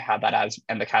her and I had that as,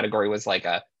 and the category was like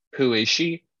a who is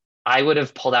she, I would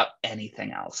have pulled out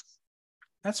anything else.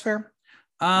 That's fair.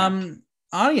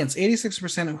 Audience,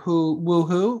 86% who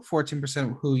woohoo,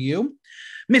 14% who you.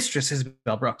 Mistress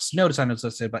Isabel Brooks. No design is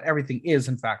listed, but everything is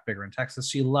in fact bigger in Texas.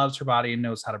 She loves her body and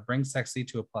knows how to bring sexy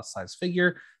to a plus size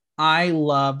figure. I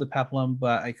love the peplum,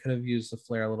 but I could have used the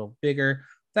flare a little bigger.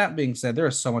 That being said, there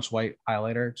is so much white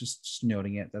highlighter. Just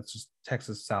noting it. That's just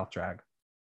Texas South drag.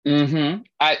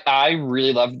 I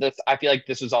really loved this. I feel like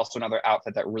this was also another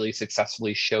outfit that really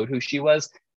successfully showed who she was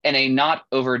in a not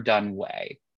overdone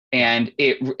way. And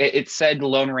it said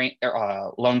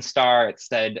Lone Star. It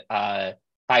said high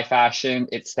fashion.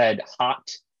 It said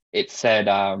hot. It said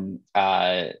Flamin'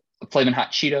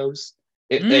 Hot Cheetos.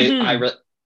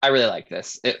 I really like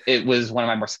this. It was one of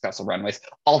my more successful runways.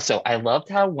 Also, I loved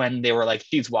how when they were like,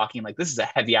 she's walking like this is a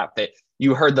heavy outfit.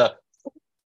 You heard the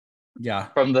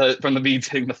from the beads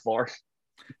hitting the floor.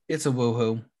 It's a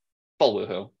woohoo. Full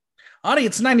woohoo.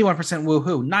 Audience 91%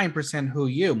 woohoo, 9% who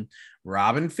you.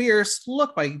 Robin Fierce,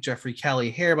 look by Jeffrey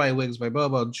Kelly, hair by Wigs by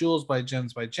Bobo, jewels by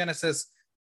Gems by Genesis.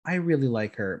 I really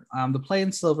like her. The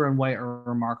plain silver and white are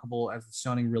remarkable as the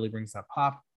stoning really brings that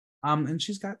pop. And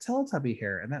she's got Teletubby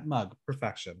hair and that mug,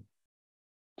 perfection.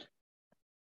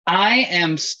 I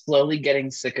am slowly getting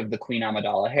sick of the Queen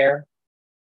Amidala hair,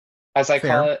 as I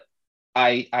call it.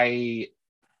 I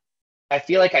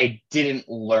feel like I didn't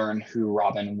learn who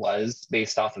Robin was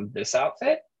based off of this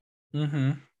outfit.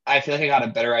 I feel like I got a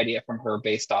better idea from her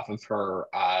based off of her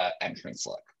entrance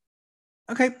look.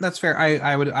 Okay, that's fair.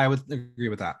 I would agree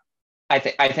with that. I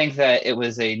think that it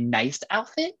was a nice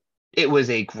outfit. It was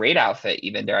a great outfit,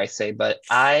 even dare I say, but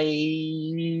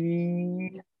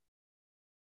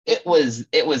it was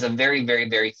a very, very,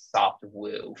 very soft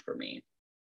woo for me.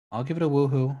 I'll give it a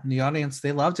woohoo. In the audience,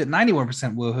 they loved it.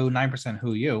 91% woohoo, 9%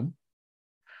 who you.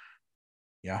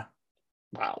 Yeah.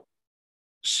 Wow.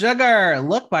 Sugar,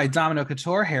 look by Domino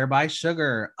Couture, hair by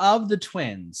Sugar. Of the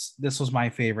twins, this was my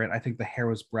favorite. I think the hair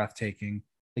was breathtaking.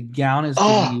 The gown is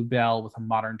giving you Belle with a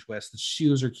modern twist. The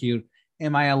shoes are cute.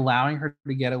 Am I allowing her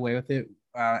to get away with it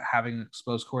having an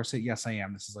exposed corset? Yes, I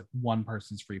am. This is like one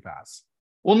person's free pass.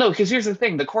 Well, no, because here's the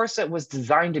thing. The corset was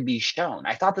designed to be shown.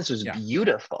 I thought this was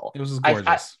beautiful. It was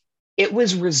gorgeous. It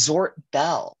was Resort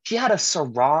Belle. She had a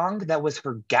sarong that was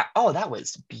her gown. Oh, that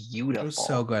was beautiful. It was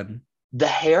so good. The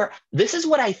hair. This is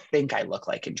what I think I look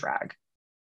like in drag.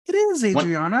 It is,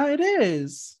 Adriana. It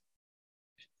is.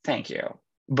 Thank you.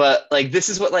 But like, this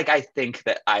is what like I think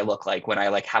that I look like when I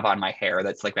like have on my hair.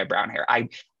 That's like my brown hair. I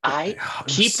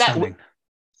keep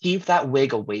that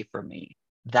wig away from me.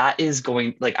 That is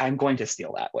going like I'm going to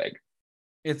steal that wig.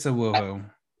 It's a woohoo.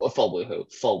 Full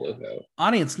woohoo.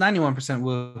 Audience 91%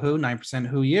 woohoo, 9%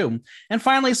 who you. And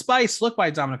finally, Spice, look by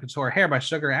Domino Couture, hair by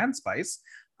Sugar and Spice.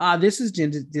 This is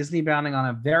Disney bounding on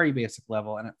a very basic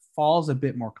level, and it falls a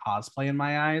bit more cosplay in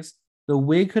my eyes. The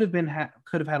wig could have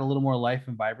had a little more life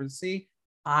and vibrancy.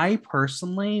 I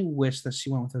personally wish that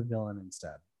she went with a villain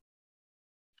instead.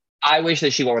 I wish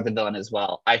that she went with a villain as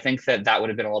well. I think that would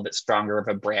have been a little bit stronger of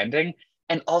a branding.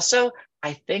 And also,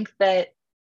 I think that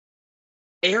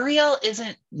Ariel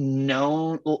isn't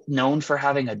known for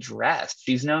having a dress.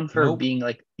 She's known for being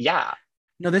like,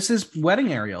 No, this is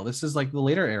wedding Ariel. This is like the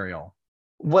later Ariel.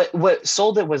 What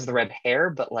sold it was the red hair,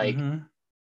 but like,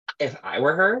 if I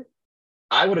were her,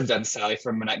 I would have done Sally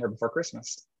from A Nightmare Before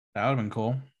Christmas. That would have been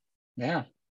cool. Yeah,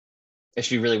 if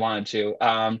she really wanted to.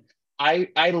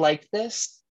 I liked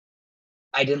this.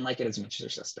 I didn't like it as much as her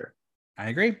sister. I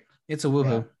agree. It's a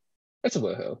woohoo. It's a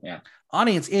woohoo, yeah.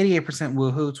 Audience 88%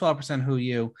 woohoo, 12% who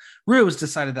you. Rue has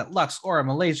decided that Lux, Aura,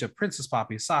 Malaysia, Princess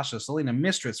Poppy, Sasha, Selena,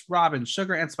 Mistress, Robin,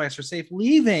 Sugar, and Spice are safe,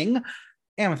 leaving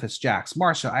Amethyst, Jax,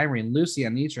 Marcia, Irene, Lucy,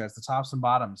 and Nitra as the tops and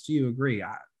bottoms. Do you agree?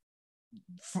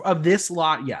 Of this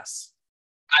lot, yes.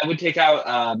 I would take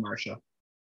out Marcia.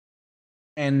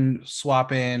 And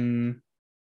swap in.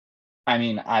 I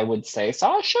mean, I would say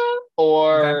Sasha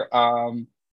or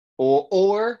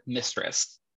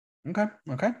Mistress. Okay.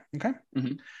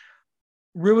 Mm-hmm.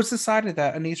 Rue has decided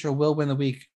that Anitra will win the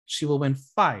week. She will win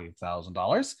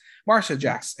 $5,000. Marcia,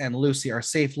 Jax, and Lucy are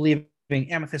safe, leaving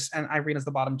Amethyst and Irene as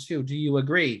the bottom two. Do you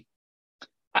agree?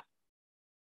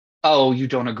 Oh, you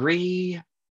don't agree?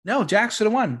 No, Jax should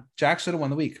have won. Jax should have won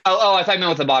the week. Oh, I thought you meant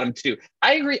with the bottom two.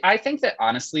 I agree. I think that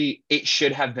honestly, it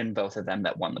should have been both of them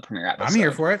that won the premiere episode. I'm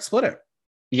here for it. Split it.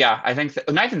 Yeah, I think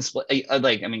that not even split.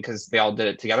 Because they all did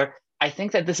it together. I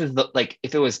think that this is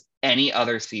if it was any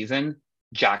other season,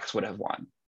 Jax would have won.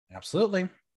 Absolutely.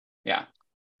 Yeah.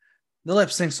 The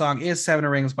lip sync song is Seven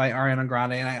Rings by Ariana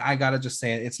Grande. And I got to just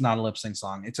say it, it's not a lip sync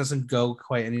song. It doesn't go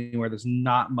quite anywhere. There's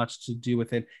not much to do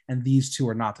with it. And these two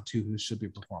are not the two who should be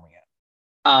performing it.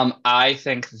 I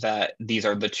think that these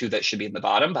are the two that should be in the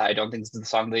bottom, but I don't think this is the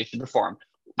song they should perform.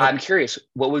 Nope. I'm curious,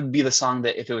 what would be the song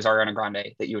that if it was Ariana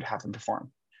Grande that you would have them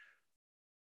perform?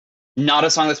 Not a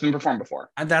song that's been performed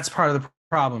before. And that's part of the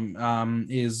problem,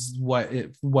 is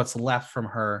what's left from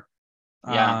her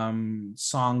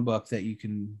songbook that you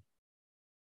can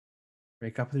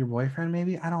break up with your boyfriend,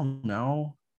 maybe? I don't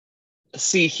know.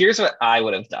 See, here's what I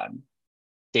would have done.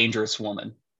 Dangerous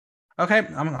Woman. Okay,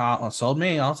 sold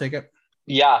me. I'll take it.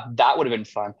 Yeah, that would have been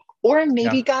fun. Or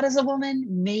maybe God is a Woman.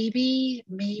 Maybe.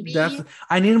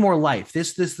 I need more life.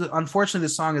 Unfortunately,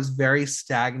 this song is very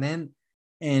stagnant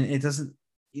and it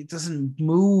doesn't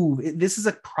move. This is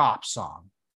a prop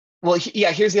song. Well,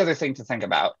 here's the other thing to think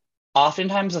about.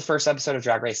 Oftentimes the first episode of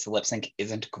Drag Race, the lip sync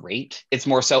isn't great. It's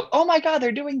more so, oh my God,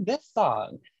 they're doing this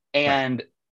song. And right.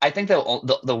 I think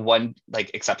the one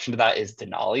exception to that is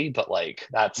Denali, but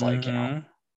that's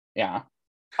yeah.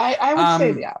 I would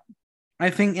say yeah. I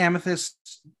think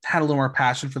Amethyst had a little more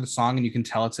passion for the song, and you can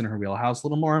tell it's in her wheelhouse a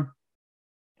little more.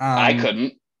 I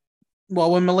couldn't.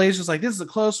 Well, when Malaysia's like, this is a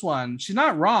close one, she's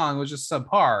not wrong. It was just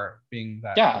subpar being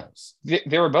that close.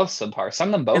 They were both subpar. Some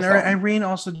of them both. And Irene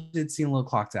also did seem a little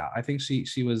clocked out. I think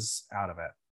she was out of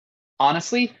it.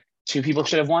 Honestly, two people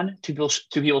should have won. Two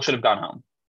people should have gone home.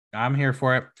 I'm here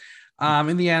for it.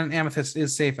 In the end, Amethyst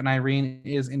is safe, and Irene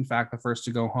is, in fact, the first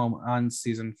to go home on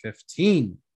season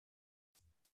 15.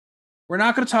 We're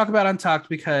not going to talk about Untucked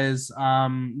because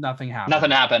nothing happened.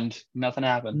 Nothing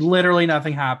happened. Literally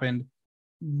nothing happened.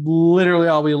 Literally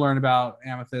all we learned about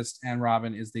Amethyst and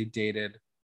Robin is they dated,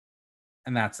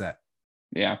 and that's it.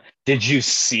 Yeah. Did you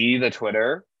see the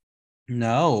Twitter?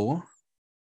 No.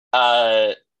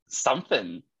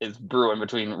 Something is brewing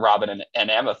between Robin and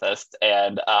Amethyst,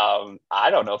 and I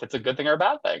don't know if it's a good thing or a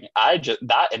bad thing.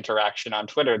 That interaction on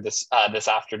Twitter this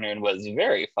afternoon was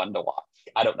very fun to watch.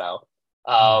 I don't know.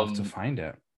 I'll have to find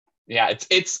it. Yeah,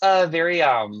 it's very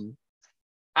I'm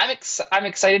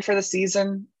excited for the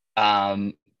season.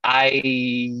 I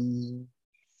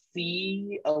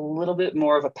see a little bit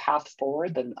more of a path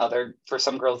forward for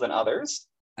some girls than others.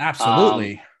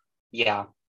 Absolutely. Yeah.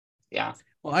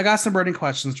 Well, I got some burning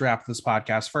questions to wrap this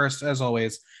podcast. First, as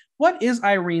always, what is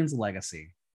Irene's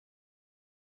legacy?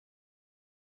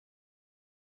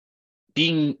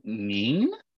 Being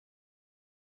mean?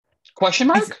 Question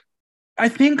mark? I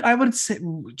think I would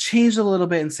change a little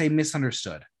bit and say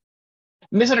misunderstood.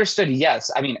 Misunderstood,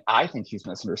 yes. I mean, I think he's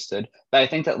misunderstood, but I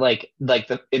think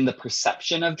that in the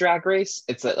perception of Drag Race,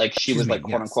 it's that she was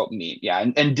quote unquote mean, yeah,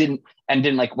 and didn't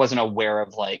wasn't aware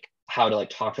of how to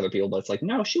talk to other people. But it's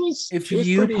no, she was. If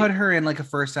you put her in a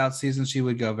first out season, she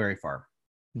would go very far.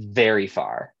 Very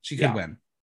far. She could win.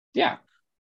 Yeah.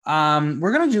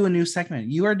 We're gonna do a new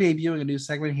segment. You are debuting a new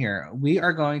segment here. We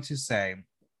are going to say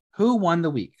who won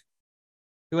the week.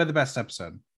 Who had the best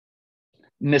episode?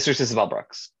 Mistress Isabelle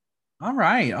Brooks. All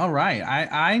right.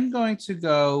 I'm going to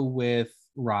go with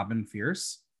Robin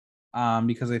Fierce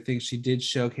because I think she did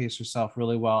showcase herself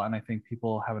really well, and I think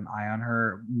people have an eye on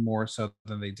her more so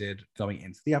than they did going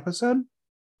into the episode.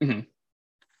 Mm-hmm.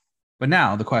 But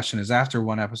now the question is, after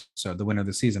one episode, the winner of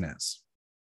the season is?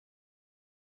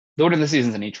 The winner of the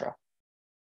season is Anitra.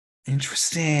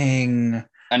 Interesting.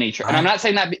 Anitra. And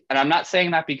I'm not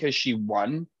saying that because she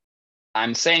won.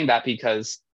 I'm saying that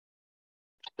because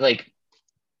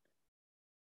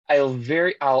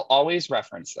I'll always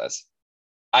reference this.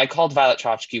 I called Violet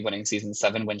Chachki winning season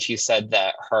 7 when she said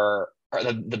that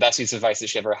the best piece of advice that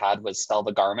she ever had was sell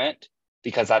the garment,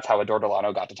 because that's how Adore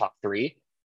Delano got to top 3.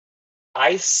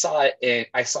 I saw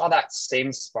that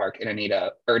same spark in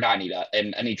Anita, or not Anita,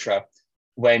 in Anitra,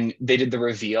 when they did the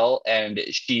reveal and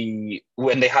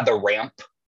when they had the ramp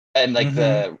and like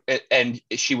Mm-hmm. and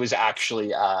she was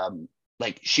actually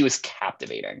like she was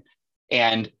captivating.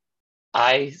 And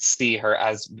I see her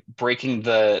as breaking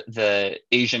the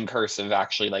Asian curse of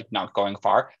actually like not going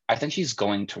far. I think she's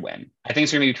going to win. I think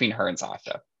it's gonna be between her and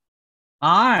Sasha.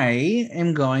 I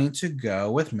am going to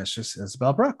go with Mistress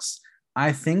Isabel Brooks.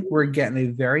 I think we're getting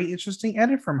a very interesting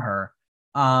edit from her,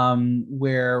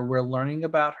 where we're learning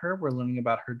about her, we're learning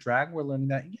about her drag, we're learning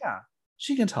that yeah,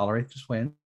 she can tolerate the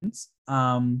twins.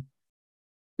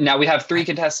 Now we have three I,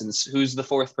 contestants. Who's the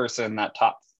fourth person in that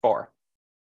top four?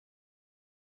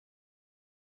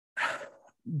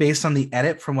 based on the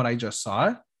edit from what I just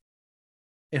saw,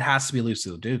 it has to be Lucy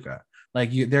LaDuca.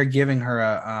 Like they're giving her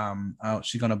a oh,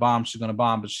 she's gonna bomb,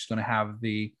 but she's gonna have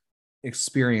the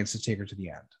experience to take her to the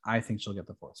end. I think she'll get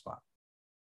the fourth spot.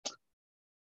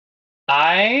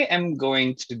 I am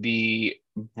going to be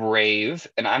brave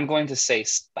and I'm going to say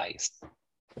Spice.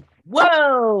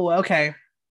 Whoa, okay.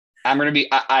 I'm going to be,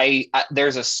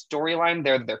 there's a storyline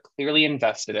there that they're clearly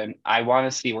invested in. I want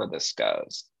to see where this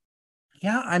goes.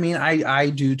 Yeah, I mean, I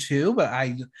do too, but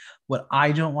what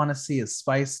I don't want to see is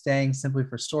Spice staying simply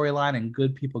for storyline and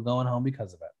good people going home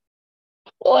because of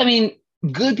it. Well, I mean,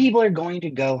 good people are going to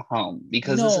go home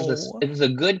because No. it was a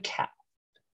good cast.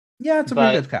 Yeah, it's a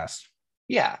pretty But good cast.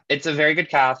 yeah, it's a very good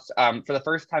cast. For the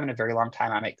first time in a very long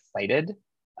time, I'm excited.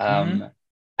 Mm-hmm.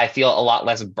 I feel a lot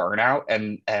less burnout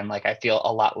and like I feel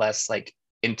a lot less like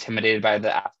intimidated by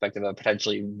the aspect of a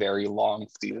potentially very long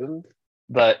season.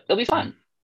 But it'll be fun.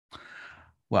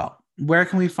 Well, where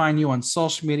can we find you on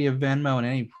social media, Venmo, and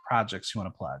any projects you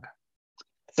want to plug?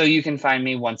 So you can find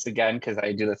me once again because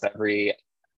I do this every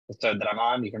episode that I'm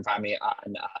on. You can find me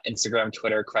on Instagram,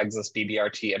 Twitter, Craigslist,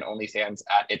 BBRT, and OnlyFans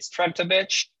at It's Trenta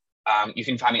Bitch. You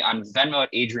can find me on Venmo at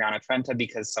Adriana Trenta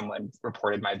because someone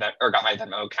reported got my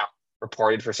Venmo account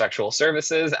reported for sexual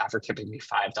services after tipping me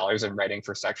 $5 in writing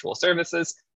for sexual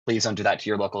services. Please don't do that to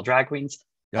your local drag queens.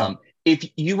 Yep. If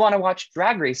you want to watch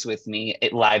Drag Race with me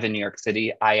live in New York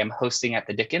City, I am hosting at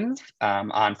the Dickens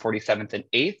on 47th and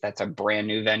 8th. That's a brand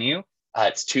new venue.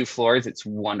 It's 2 floors. It's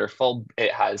wonderful.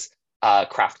 It has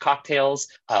craft cocktails.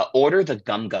 Order the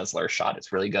Gum Guzzler shot.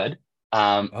 It's really good.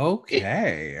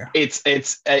 Okay. It's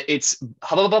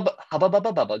hubba bubba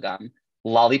bubba gum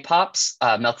lollipops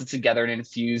melted together and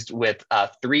infused with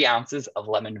 3 ounces of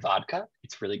lemon vodka.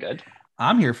 It's really good.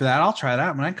 I'm here for that. I'll try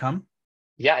that when I come.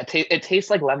 Yeah, it tastes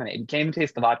like lemonade. You can't even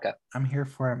taste the vodka. I'm here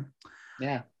for it.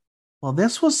 Yeah. Well,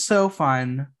 this was so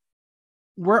fun.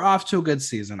 We're off to a good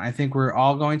season. I think we're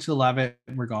all going to love it.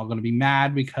 We're all going to be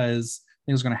mad because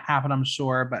things are going to happen, I'm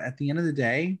sure. But at the end of the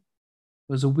day,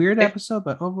 it was a weird episode,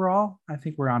 but overall, I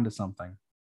think we're onto something.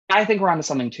 I think we're onto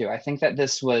something too. I think that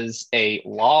this was a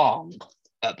long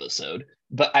episode,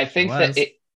 but I think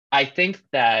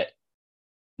that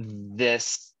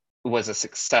this was a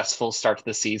successful start to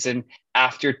the season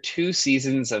after 2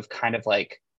 seasons of kind of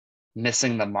like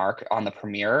missing the mark on the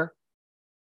premiere.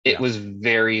 It was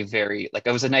very, very like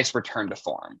it was a nice return to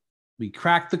form. We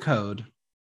cracked the code.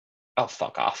 Oh,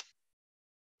 fuck off.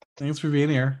 Thanks for being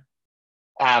here.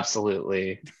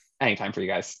 Absolutely. Anytime for you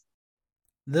guys.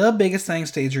 The biggest thanks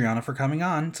to Adriana for coming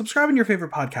on. Subscribe on your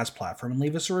favorite podcast platform and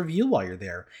leave us a review while you're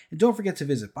there. And don't forget to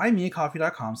visit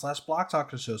buymeacoffee.com/blocktalk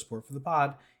to show support for the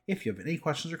pod. If you have any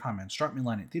questions or comments, drop me a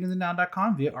line at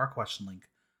theaterthenow.com via our question link.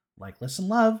 Like, listen,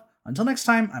 love. Until next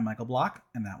time, I'm Michael Block,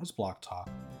 and that was Block Talk.